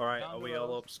moving. Alright, are we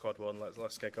all up, squad 1?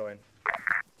 Let's get going.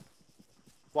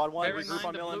 Squad 1, Bear in regroup mind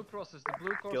on the Millen. blue crosses. The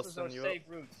blue crosses Gilson, are you safe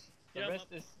routes. The rest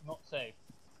is not safe.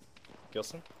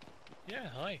 Gilson? Yeah,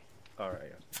 hi. Alright,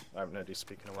 yeah. I haven't heard you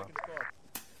speak in a while.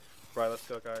 Right, let's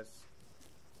go, guys.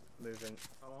 Moving.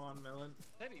 Come on, Millen.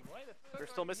 We're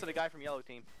still missing a guy from yellow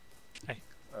team. Hey.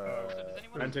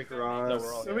 Antic Ross. No,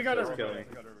 we're all So we got Let's everybody.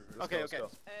 go. Okay. Let's go.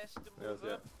 Let's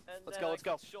go. Let's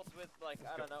go. Shot with like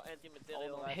I don't know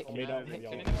anti-material. Everybody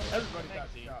got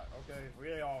shot. Okay,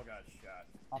 we all got shot.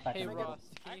 I'll back Hey in. Ross,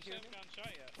 can you hear me?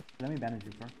 Let me bandage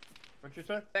you first. What you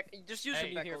say? Just use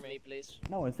me here, me, please.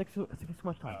 No, it takes too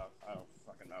much time. I don't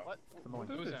fucking know. What? It's annoying.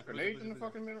 Who's this? Grenades in the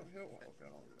fucking middle? Okay, I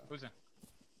don't do that. Who's that?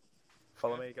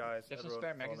 Follow me, guys. There's some Everyone,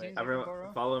 spare follow me. magazines?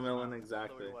 Everyone, follow Millen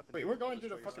exactly. Wait, we're going through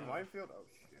the fucking minefield? Oh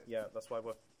shit. Yeah, that's why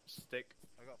we're stick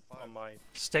on my.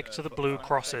 Stick to the blue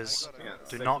crosses.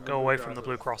 Do not go away from the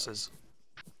blue crosses.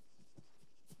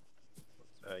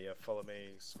 Yeah, follow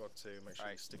me, squad 2. Make sure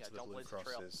you stick yeah, to the don't blue blaze the trail.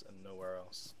 crosses and nowhere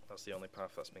else. That's the only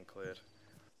path that's been cleared.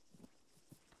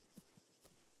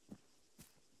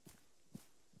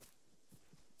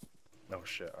 Oh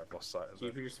shit, I've lost sight of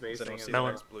Keep your Does spacing. anyone see Millen.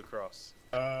 the next blue cross?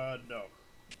 No. Do you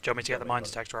want me to get the mine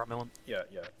detector out, Millen? Yeah,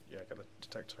 get the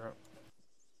detector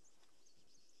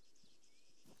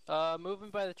out. Moving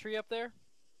by the tree up there.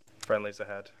 Friendlies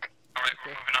ahead. Alright,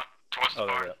 we're moving up towards the Oh,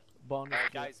 barn. there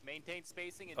Alright, guys, maintain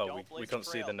spacing and we are. don't blaze We can't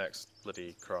the see trail. the next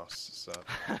bloody cross, so.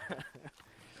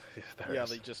 Yeah,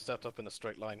 they just stepped up in a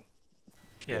straight line.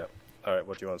 Yeah. Alright,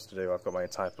 what do you want us to do? I've got my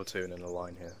entire platoon in a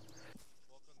line here.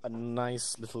 A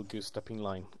nice little goose-stepping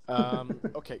line.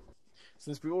 Okay,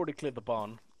 since we already cleared the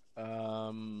barn,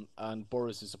 and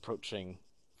Boris is approaching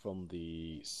from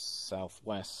the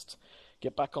southwest,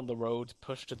 get back on the road,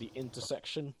 push to the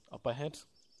intersection up ahead,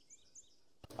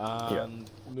 and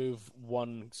move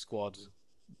one squad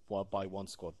by one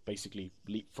squad. Basically,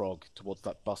 leapfrog towards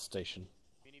that bus station.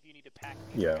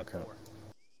 Yeah, okay.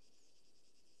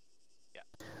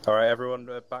 Alright, everyone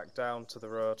back down to the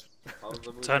road.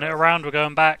 Turn it around, we're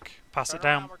going back. Pass it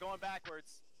down. We're going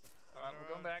backwards. Alright, we're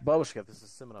going back. Babushka, this is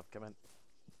Simonov, come in.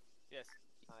 Yes.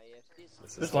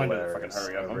 This This line doesn't fucking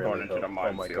hurry up. I'm going into the Oh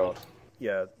my minefield. god.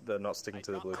 Yeah, they're not sticking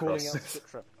to the blue Calling cross. out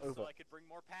Citra, over. So I could bring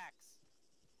more packs.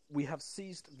 We have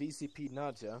seized VCP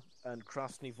Nadia and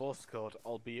Krasny Voskod,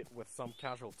 albeit with some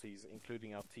casualties,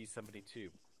 including our T-72.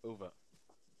 Over.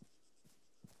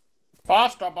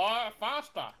 Faster, boy,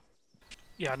 faster!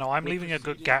 Yeah, no, I'm leaving a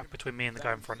good gap between me and the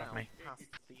guy in front of me. Past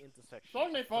the intersection. As long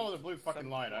as they follow the blue fucking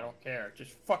line, I don't care.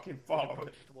 Just fucking follow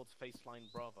it. Towards faceline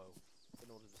Bravo in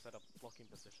order to set up blocking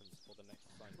positions for the next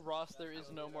sign. Ross, there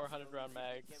is no more 100-round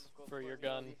mags for your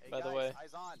gun, Hey, by the guys, way.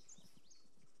 Eyes on.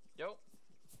 Yo.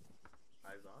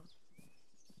 Eyes on.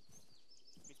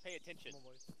 Please pay attention. You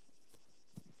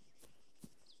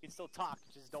can still talk,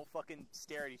 just don't fucking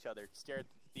stare at each other. Stare at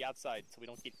the outside so we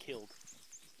don't get killed.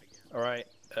 Alright,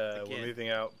 we're moving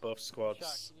out, both squads. Chuck,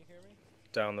 can you hear me?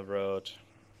 Down the road.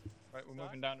 Right, we're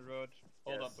moving down the road.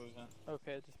 Hold up, Booza.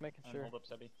 Okay, just making And sure. hold up,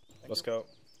 Sebi. Let's go.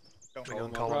 We're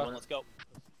going Roll, Colin. let's go.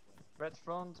 Red's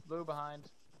front, blue behind.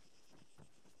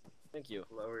 Thank you.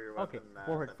 Lower your Okay, weapon, Matt.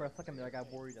 forward. For a second there, I got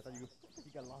worried. I thought you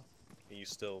got lost. Are you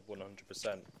still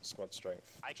 100% squad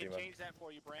strength? I can G-Man? change that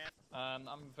for you, Brant. I'm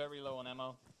very low on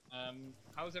ammo.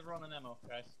 How's everyone on ammo,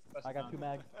 guys? I got 2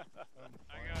 mags. I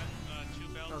got 2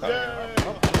 bells. Yay!